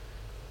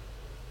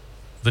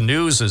 the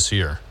news is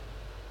here.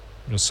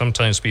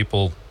 Sometimes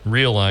people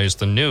realize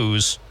the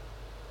news,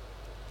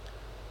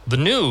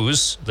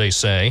 they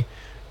say,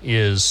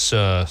 is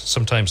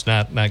sometimes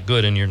not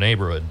good in your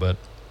neighborhood. But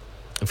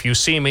if you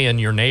see me in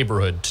your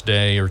neighborhood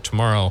today or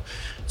tomorrow,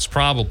 it's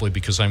probably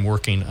because I'm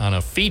working on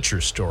a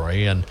feature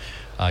story, and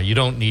you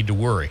don't need to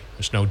worry.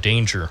 There's no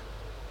danger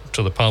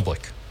to the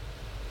public.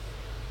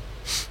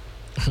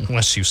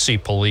 Unless you see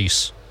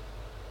police.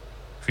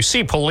 If you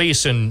see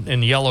police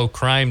in yellow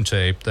crime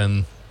tape,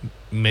 then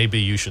maybe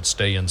you should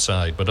stay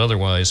inside. But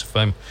otherwise, if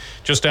I'm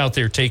just out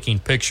there taking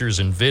pictures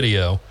and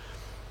video,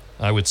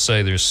 I would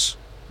say there's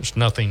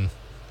nothing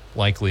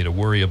likely to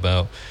worry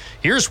about.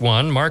 Here's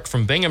one. Mark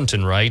from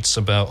Binghamton writes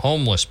about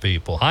homeless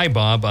people. Hi,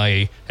 Bob.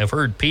 I have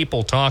heard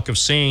people talk of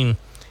seeing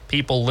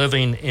people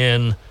living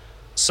in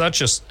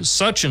such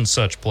and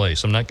such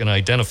place. I'm not going to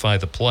identify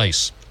the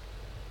place.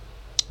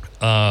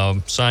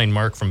 Signed,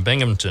 Mark from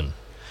Binghamton.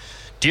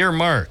 Dear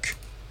Mark,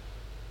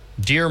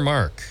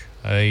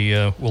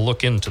 I will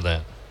look into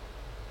that.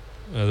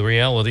 The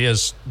reality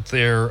is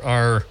there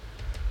are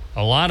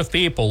a lot of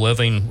people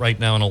living right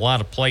now in a lot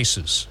of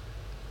places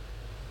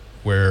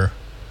where,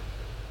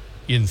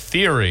 in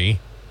theory,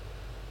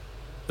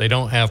 they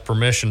don't have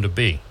permission to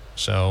be.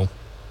 So,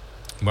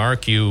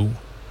 Mark, you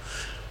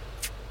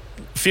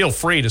feel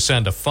free to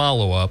send a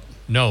follow-up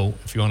note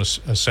if you want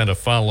to send a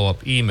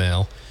follow-up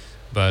email.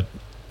 But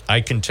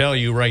I can tell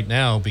you right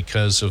now,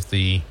 because of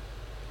the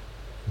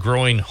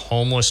growing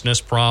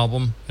homelessness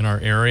problem in our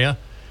area,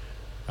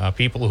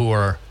 people who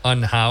are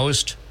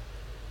unhoused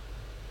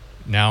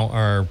now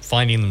are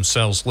finding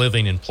themselves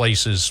living in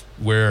places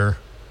where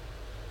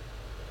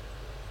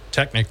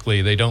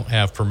technically they don't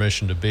have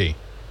permission to be.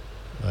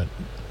 But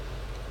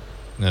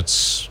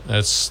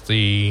that's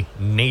the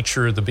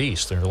nature of the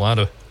beast. There are a lot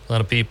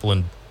of people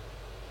in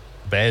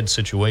bad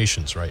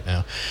situations right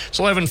now. It's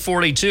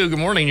 11:42. Good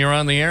morning. You're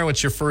on the air.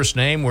 What's your first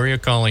name? Where are you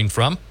calling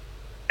from?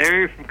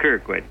 Larry from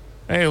Kirkwood.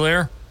 Hey,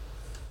 Larry.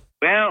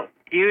 Well,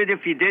 even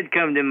if you did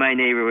come to my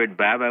neighborhood,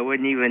 Bob, I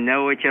wouldn't even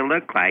know what you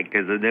look like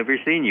because I've never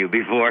seen you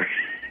before.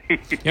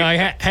 Yeah,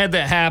 I had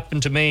that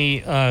happen to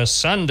me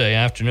Sunday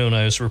afternoon.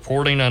 I was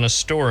reporting on a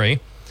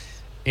story,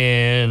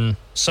 and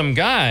some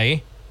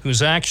guy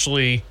who's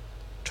actually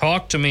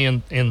talked to me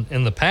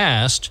in the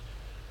past,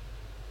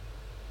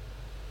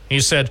 he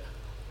said,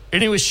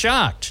 and he was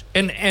shocked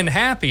and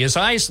happy. His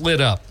eyes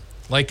lit up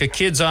like a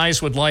kid's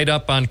eyes would light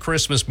up on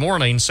Christmas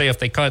morning, say if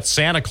they caught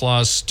Santa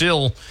Claus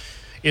still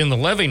in the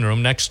living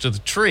room next to the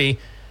tree.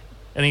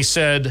 And he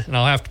said, and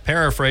I'll have to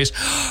paraphrase,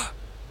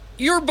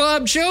 "You're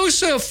Bob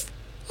Joseph."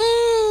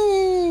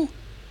 Ooh.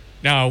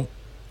 Now,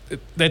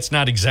 that's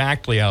not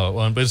exactly how it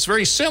went, but it's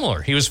very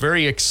similar. He was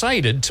very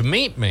excited to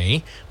meet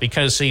me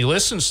because he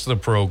listens to the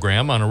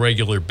program on a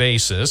regular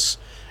basis,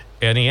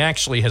 and he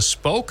actually has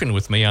spoken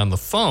with me on the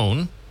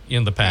phone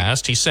in the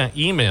past. He sent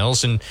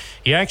emails, and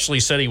he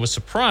actually said he was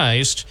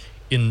surprised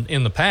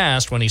in the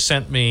past when he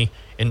sent me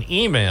an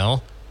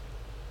email,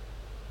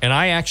 and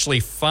I actually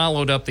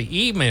followed up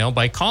the email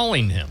by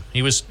calling him.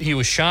 He was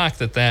shocked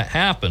that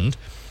happened,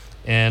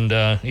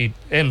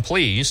 and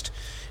pleased.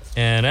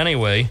 And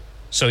anyway,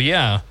 so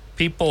yeah,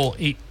 people,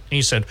 he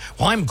said,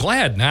 well, I'm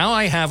glad now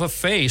I have a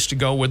face to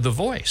go with the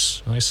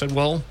voice. And I said,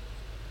 well,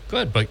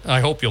 good, but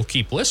I hope you'll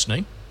keep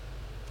listening.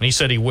 And he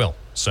said he will.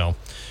 So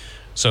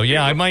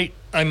yeah, I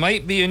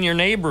might be in your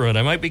neighborhood.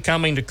 I might be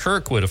coming to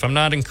Kirkwood. If I'm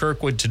not in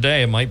Kirkwood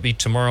today, it might be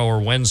tomorrow or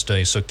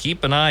Wednesday. So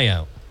keep an eye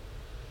out.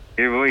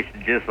 Your voice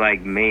is just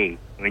like me.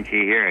 Once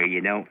you hear it,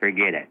 you don't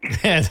forget it.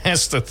 And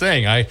that's the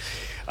thing.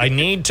 I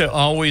need to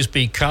always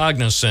be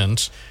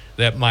cognizant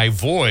that my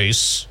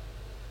voice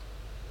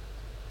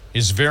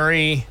is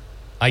very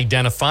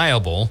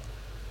identifiable.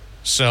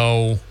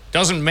 So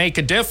doesn't make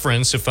a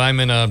difference if I'm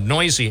in a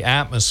noisy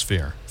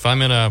atmosphere. If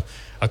I'm in a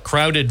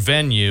crowded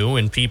venue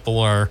and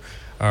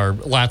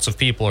lots of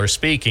people are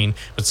speaking,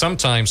 but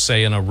sometimes,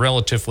 say, in a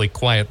relatively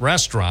quiet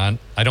restaurant,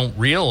 I don't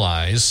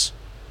realize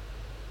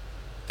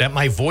that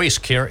my voice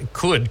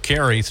could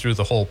carry through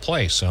the whole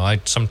place. So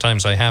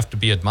sometimes I have to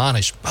be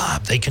admonished,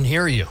 Bob, they can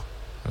hear you.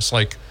 It's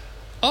like,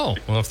 oh,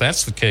 well, if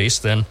that's the case,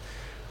 then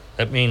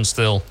that means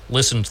they'll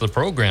listen to the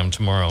program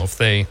tomorrow. If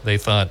they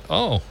thought,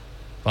 oh,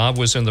 Bob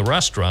was in the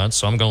restaurant,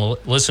 so I'm going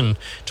to listen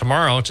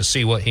tomorrow to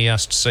see what he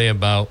has to say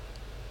about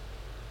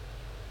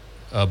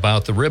the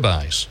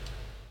ribeyes.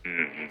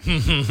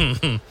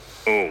 Mm-hmm.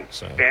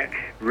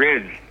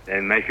 Ribs,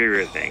 that's my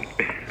favorite thing.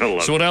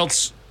 So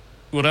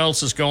what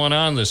else is going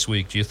on this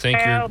week? Do you think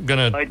you're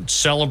going to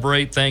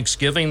celebrate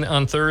Thanksgiving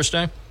on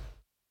Thursday?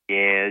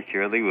 Yeah,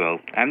 surely will.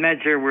 I'm not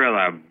sure where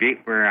I'll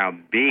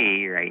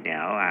be right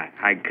now.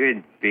 I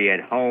could be at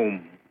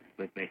home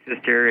with my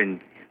sister and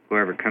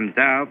whoever comes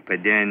out,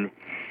 but then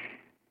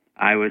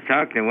I was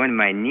talking to one of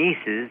my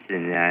nieces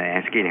and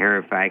asking her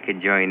if I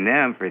could join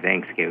them for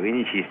Thanksgiving,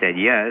 and she said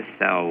yes.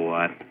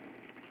 So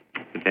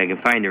if I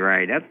can find a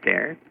ride up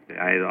there,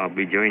 I'll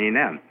be joining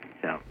them.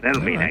 So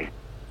that'll be nice.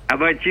 How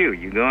about you?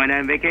 You going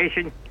on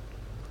vacation?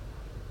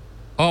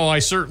 Oh, I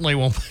certainly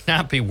will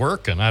not be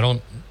working.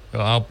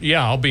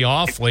 I'll be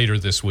off later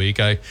this week.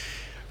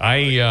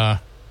 I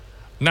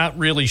not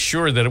really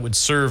sure that it would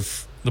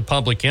serve the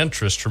public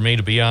interest for me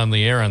to be on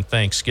the air on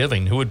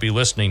Thanksgiving. Who would be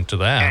listening to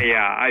that?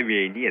 Yeah. I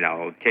mean,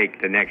 take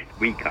the next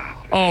week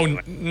off. Oh,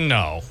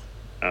 no.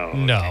 Oh, okay.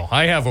 No.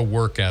 I have a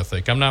work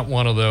ethic. I'm not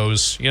one of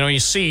those. You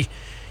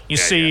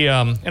see,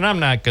 and I'm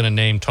not going to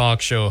name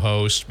talk show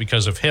hosts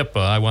because of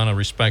HIPAA. I want to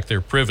respect their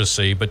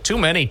privacy. But too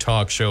many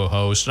talk show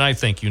hosts, and I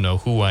think you know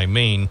who I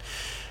mean,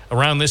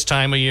 around this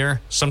time of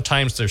year,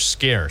 sometimes they're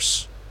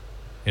scarce.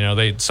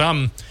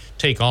 Some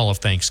take all of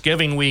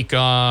Thanksgiving week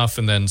off,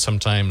 and then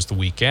sometimes the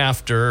week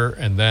after,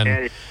 and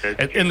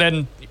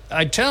then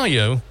I tell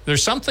you,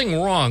 there's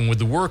something wrong with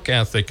the work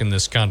ethic in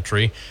this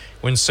country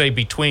when, say,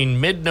 between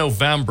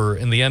mid-November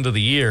and the end of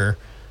the year,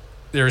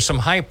 there are some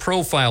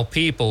high-profile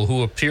people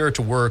who appear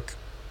to work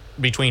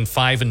between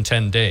 5 and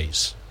 10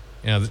 days.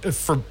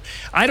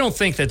 I don't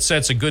think that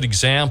sets a good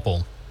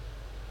example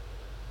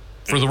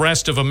for the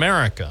rest of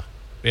America.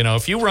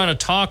 If you run a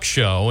talk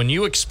show and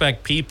you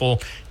expect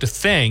people to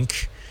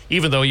think,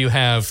 even though you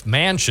have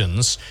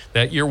mansions,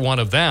 that you're one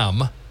of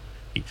them.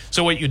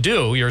 So what you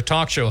do, you're a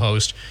talk show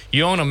host,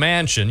 you own a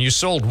mansion, you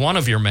sold one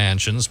of your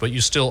mansions, but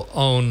you still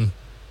own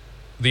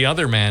the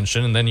other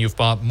mansion, and then you've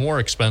bought more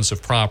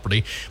expensive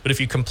property. But if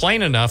you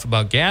complain enough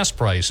about gas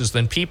prices,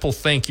 then people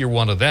think you're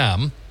one of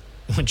them,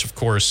 which, of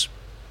course,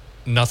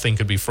 nothing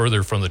could be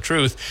further from the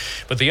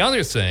truth. But the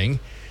other thing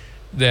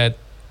that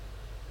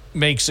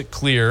makes it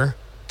clear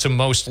to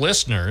most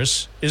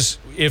listeners is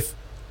if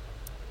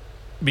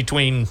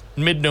between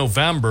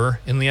mid-November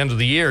and the end of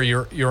the year,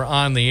 you're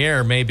on the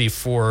air maybe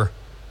for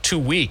 2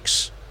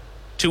 weeks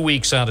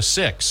out of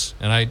 6.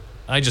 And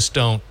I just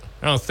don't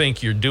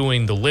think you're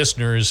doing the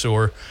listeners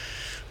or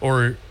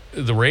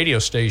the radio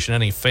station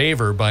any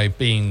favor by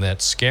being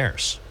that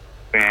scarce.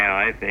 Well,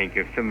 I think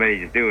if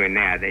somebody's doing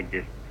that, they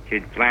just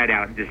should flat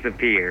out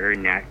disappear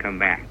and not come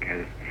back,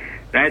 because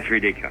that's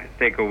ridiculous.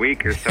 Take a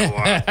week or so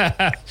off.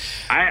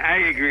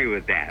 I agree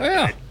with that.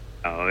 Yeah.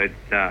 It's,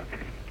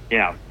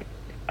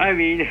 I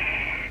mean,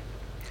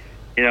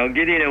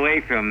 getting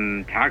away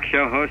from talk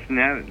show hosting,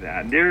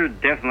 there are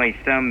definitely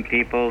some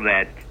people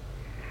that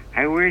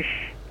I wish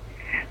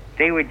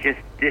they would just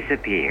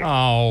disappear.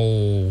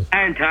 Oh.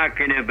 I'm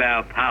talking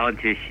about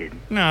politicians.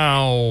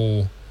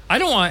 No. I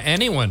don't want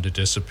anyone to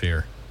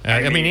disappear.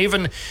 I mean,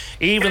 even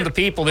the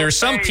people, there's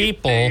some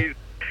people.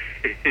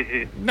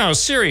 No,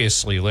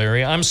 seriously,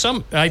 Larry.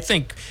 I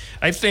think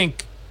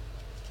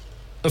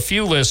a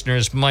few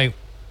listeners might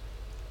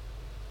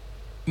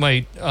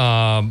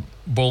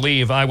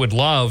believe I would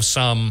love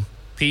some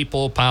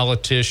people,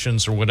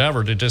 politicians or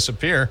whatever, to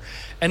disappear.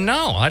 And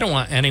no, I don't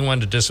want anyone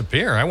to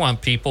disappear. I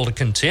want people to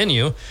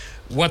continue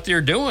what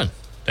they're doing.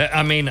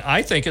 I mean,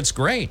 I think it's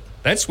great.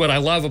 That's what I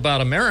love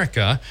about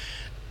America,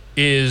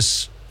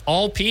 is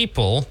all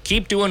people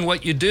keep doing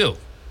what you do.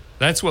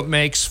 That's what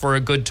makes for a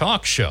good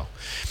talk show.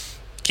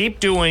 Keep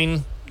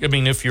doing, I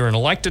mean, if you're an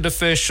elected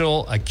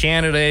official, a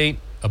candidate,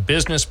 a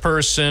business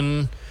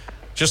person,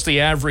 just the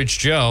average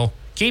Joe,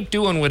 keep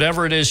doing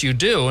whatever it is you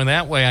do, and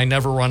that way I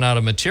never run out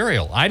of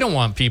material. I don't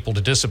want people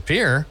to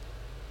disappear.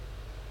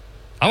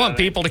 I want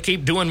people to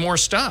keep doing more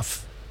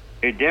stuff.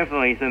 There are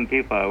definitely some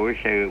people I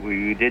wish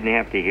we didn't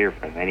have to hear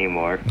from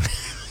anymore.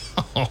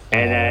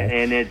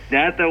 And it's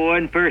not the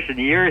one person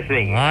you're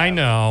thinking. I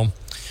know.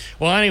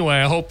 Well, anyway,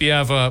 I hope you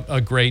have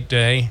a great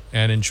day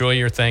and enjoy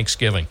your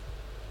Thanksgiving.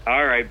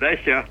 All right,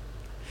 bless you.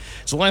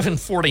 It's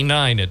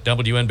 11:49 at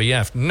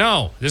WNBF.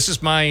 No, this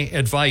is my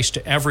advice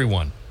to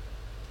everyone.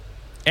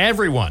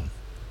 Everyone.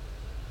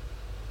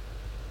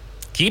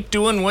 Keep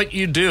doing what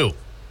you do.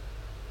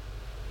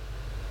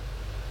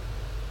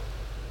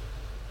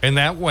 And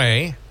that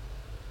way,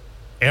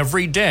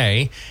 every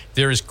day,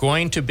 there's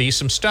going to be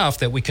some stuff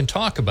that we can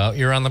talk about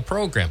here on the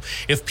program.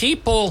 If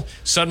people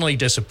suddenly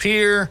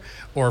disappear,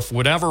 or for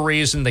whatever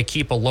reason they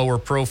keep a lower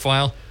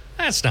profile,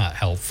 that's not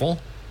helpful.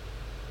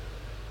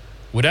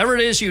 Whatever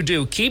it is you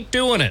do, keep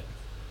doing it.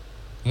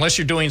 Unless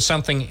you're doing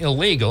something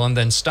illegal, and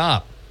then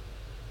stop.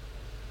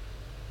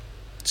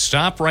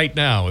 Stop right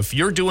now. If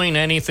you're doing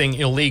anything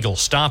illegal,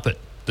 stop it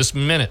this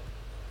minute.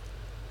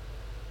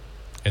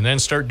 And then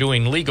start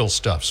doing legal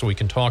stuff so we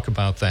can talk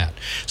about that.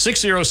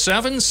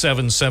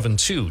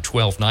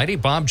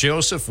 607-772-1290. Bob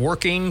Joseph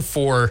working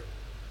for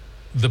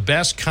the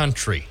best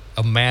country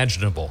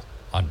imaginable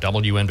on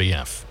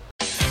WNBF.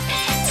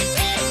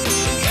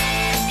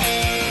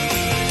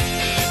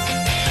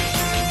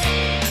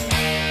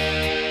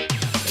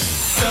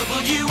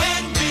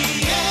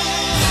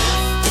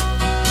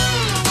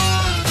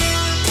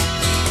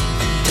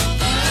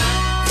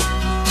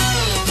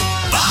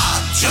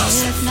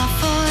 If not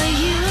for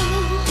you,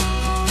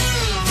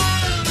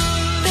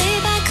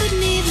 babe, I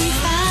couldn't even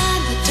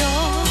find the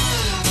door.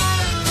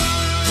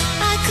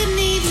 I couldn't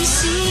even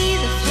see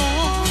the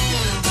floor.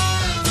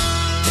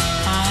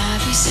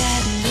 I'd be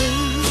sad and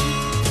blue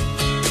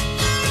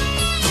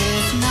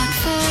if not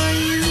for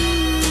you.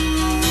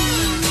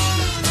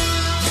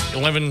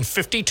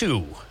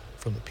 11:52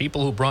 from the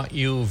people who brought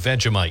you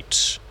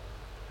Vegemite.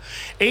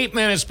 8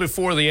 minutes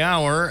before the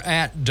hour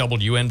at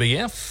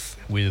WNBF.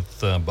 With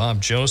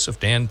Bob Joseph,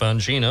 Dan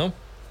Bongino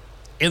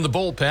in the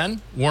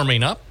bullpen,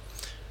 warming up.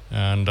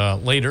 And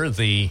later,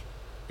 the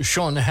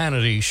Sean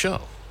Hannity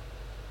Show.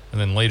 And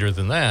then later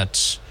than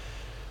that,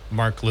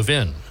 Mark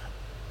Levin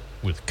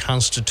with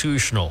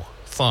Constitutional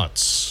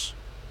Thoughts.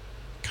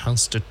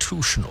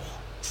 Constitutional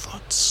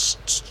Thoughts.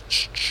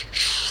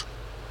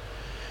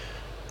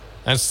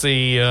 That's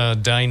the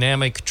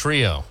dynamic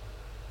trio.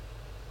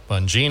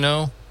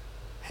 Bongino,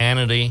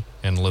 Hannity,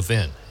 and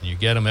Levin. You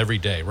get them every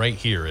day right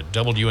here at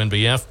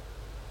WNBF.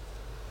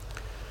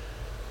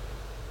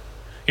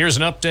 Here's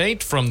an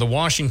update from the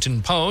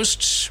Washington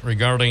Post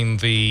regarding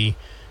the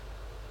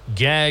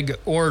gag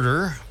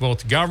order.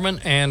 Both the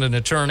government and an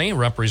attorney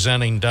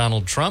representing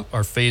Donald Trump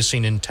are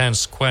facing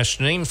intense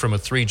questioning from a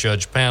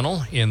 3-judge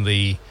panel in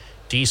the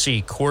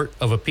D.C. Court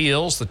of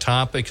Appeals. The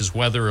topic is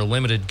whether a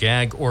limited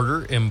gag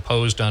order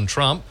imposed on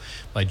Trump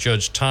by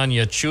Judge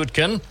Tanya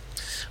Chutkan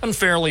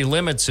unfairly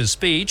limits his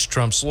speech.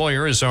 Trump's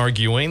lawyer is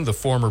arguing the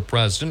former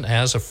president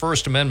has a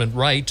First Amendment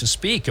right to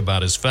speak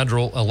about his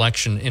federal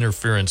election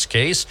interference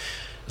case,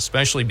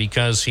 especially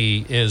because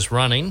he is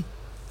running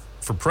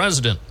for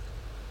president.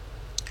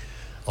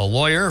 A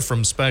lawyer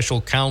from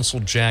special counsel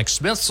Jack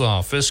Smith's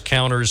office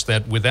counters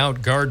that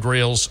without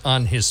guardrails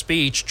on his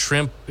speech,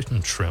 Trump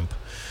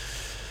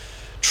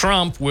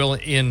will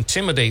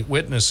intimidate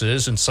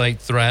witnesses, incite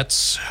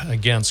threats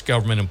against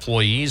government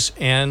employees,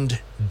 and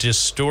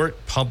distort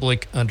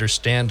public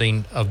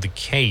understanding of the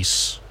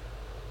case.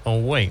 Oh,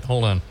 wait,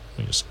 hold on. Let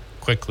me just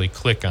quickly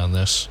click on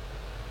this.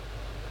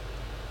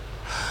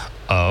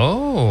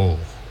 Oh,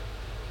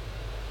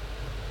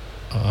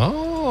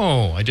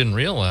 I didn't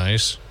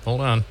realize.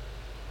 Hold on.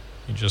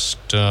 You just,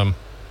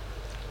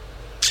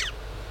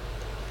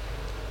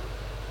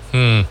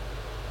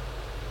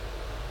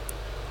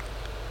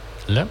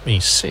 Let me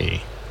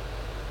see.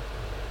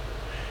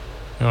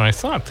 I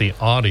thought the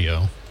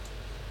audio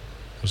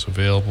was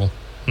available.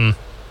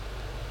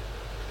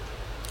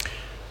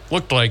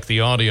 Looked like the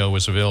audio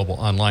was available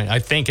online. I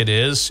think it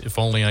is, if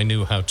only I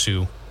knew how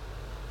to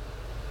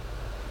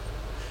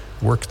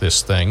work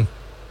this thing.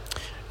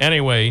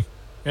 Anyway,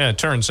 yeah, it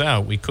turns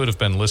out we could have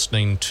been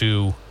listening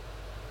to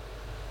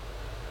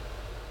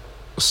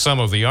some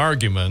of the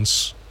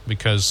arguments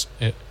because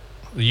the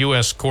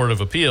U.S. Court of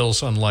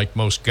Appeals, unlike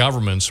most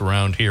governments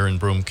around here in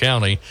Broome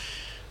County,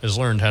 has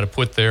learned how to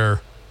put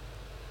their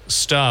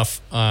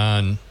stuff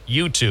on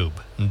YouTube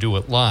and do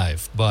it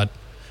live. But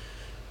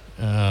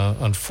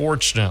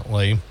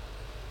unfortunately,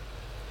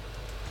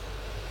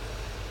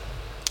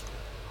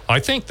 I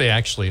think they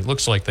actually, it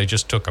looks like they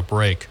just took a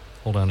break.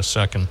 Hold on a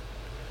second.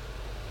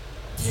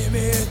 Give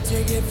me a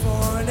ticket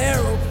for an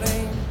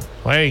aeroplane.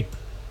 Wait,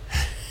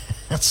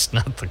 that's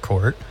not the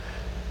court.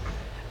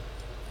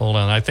 Hold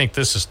on, I think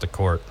this is the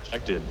court.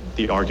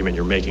 The argument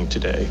you're making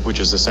today, which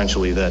is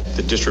essentially that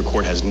the district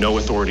court has no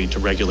authority to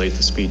regulate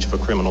the speech of a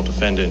criminal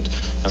defendant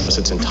unless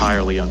it's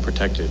entirely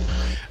unprotected.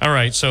 All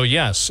right, so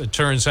yes, it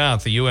turns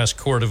out the U.S.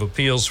 Court of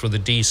Appeals for the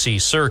D.C.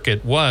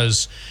 Circuit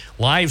was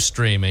live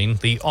streaming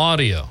the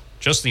audio,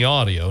 just the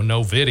audio,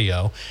 no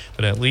video,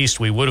 but at least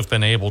we would have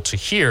been able to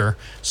hear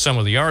some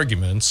of the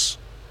arguments,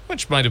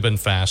 which might have been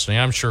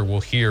fascinating. I'm sure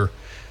we'll hear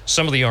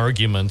some of the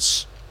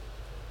arguments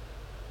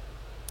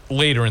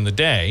later in the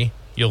day.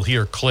 You'll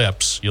hear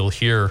clips, you'll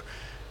hear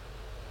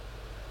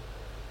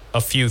a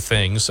few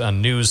things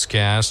on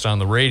newscast, on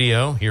the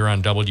radio, here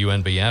on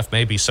WNBF,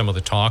 maybe some of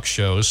the talk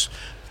shows.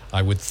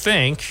 I would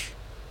think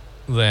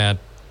that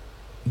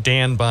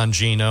Dan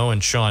Bongino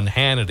and Sean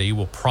Hannity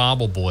will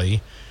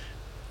probably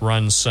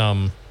run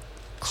some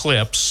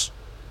clips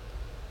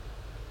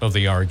of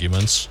the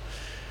arguments.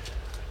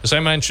 As I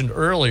mentioned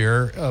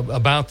earlier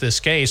about this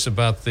case,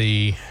 about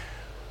the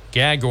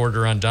gag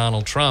order on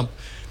Donald Trump,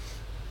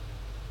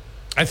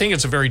 I think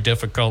it's a very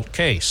difficult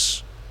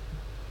case.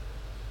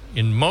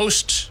 In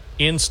most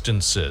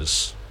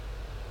instances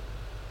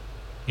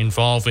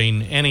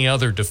involving any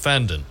other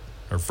defendant,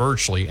 or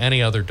virtually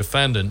any other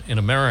defendant in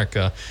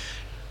America,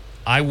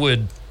 I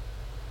would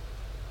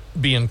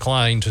be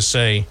inclined to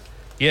say,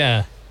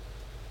 yeah,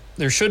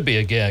 there should be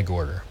a gag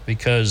order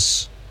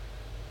because,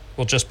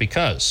 well, just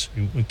because.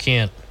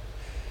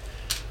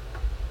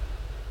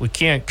 We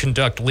can't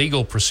conduct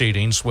legal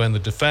proceedings when the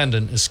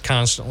defendant is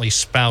constantly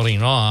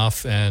spouting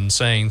off and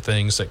saying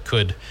things that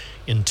could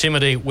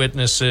intimidate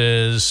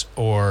witnesses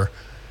or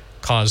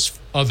cause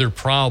other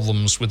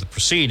problems with the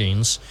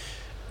proceedings.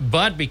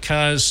 But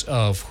because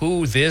of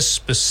who this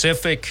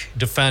specific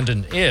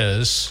defendant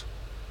is,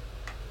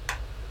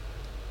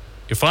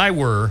 if I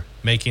were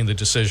making the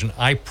decision,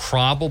 I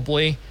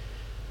probably,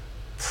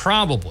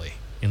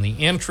 in the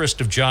interest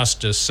of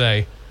justice,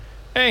 say,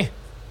 hey,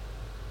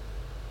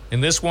 in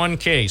this one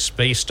case,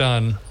 based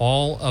on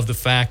all of the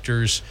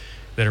factors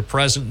that are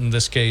present in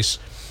this case,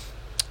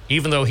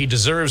 even though he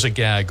deserves a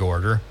gag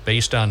order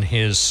based on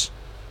his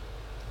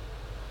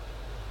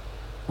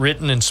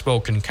written and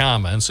spoken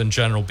comments and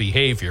general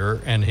behavior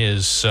and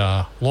his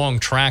long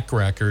track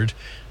record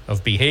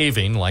of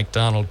behaving like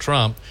Donald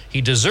Trump,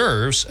 he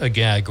deserves a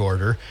gag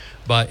order.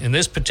 But in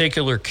this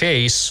particular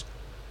case,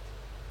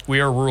 we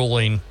are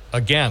ruling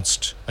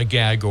against a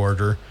gag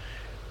order,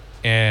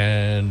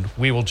 and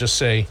we will just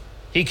say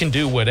he can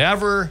do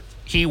whatever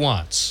he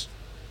wants.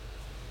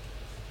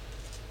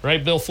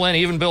 Right, Bill Flynn?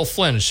 Even Bill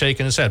Flynn is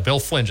shaking his head. Bill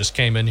Flynn just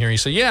came in here. He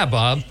said, yeah,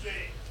 Bob.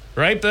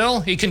 Right,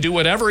 Bill? He can do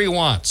whatever he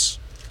wants.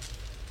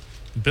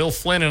 Bill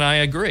Flynn and I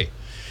agree.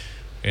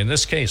 In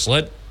this case,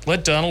 let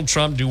Donald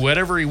Trump do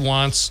whatever he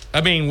wants.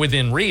 I mean,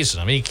 within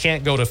reason. I mean, he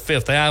can't go to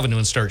Fifth Avenue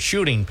and start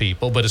shooting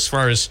people. But as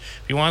far as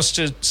if he wants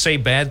to say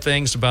bad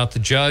things about the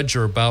judge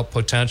or about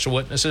potential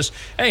witnesses,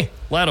 hey,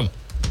 let him.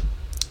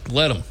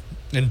 Let him.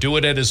 And do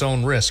it at his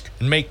own risk.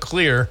 And make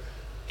clear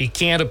he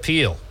can't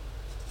appeal.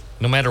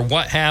 No matter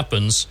what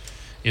happens,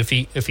 if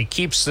he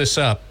keeps this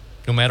up,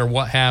 no matter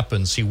what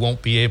happens, he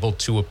won't be able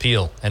to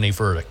appeal any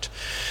verdict.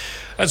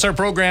 That's our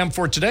program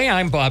for today.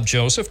 I'm Bob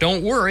Joseph.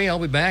 Don't worry, I'll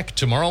be back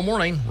tomorrow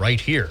morning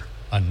right here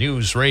on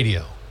News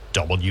Radio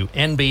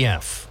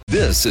WNBF.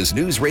 This is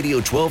News Radio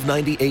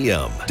 1290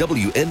 AM,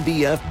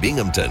 WNBF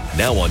Binghamton.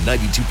 Now on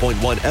 92.1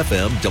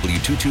 FM,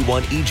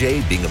 W221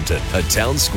 EJ Binghamton, a town square.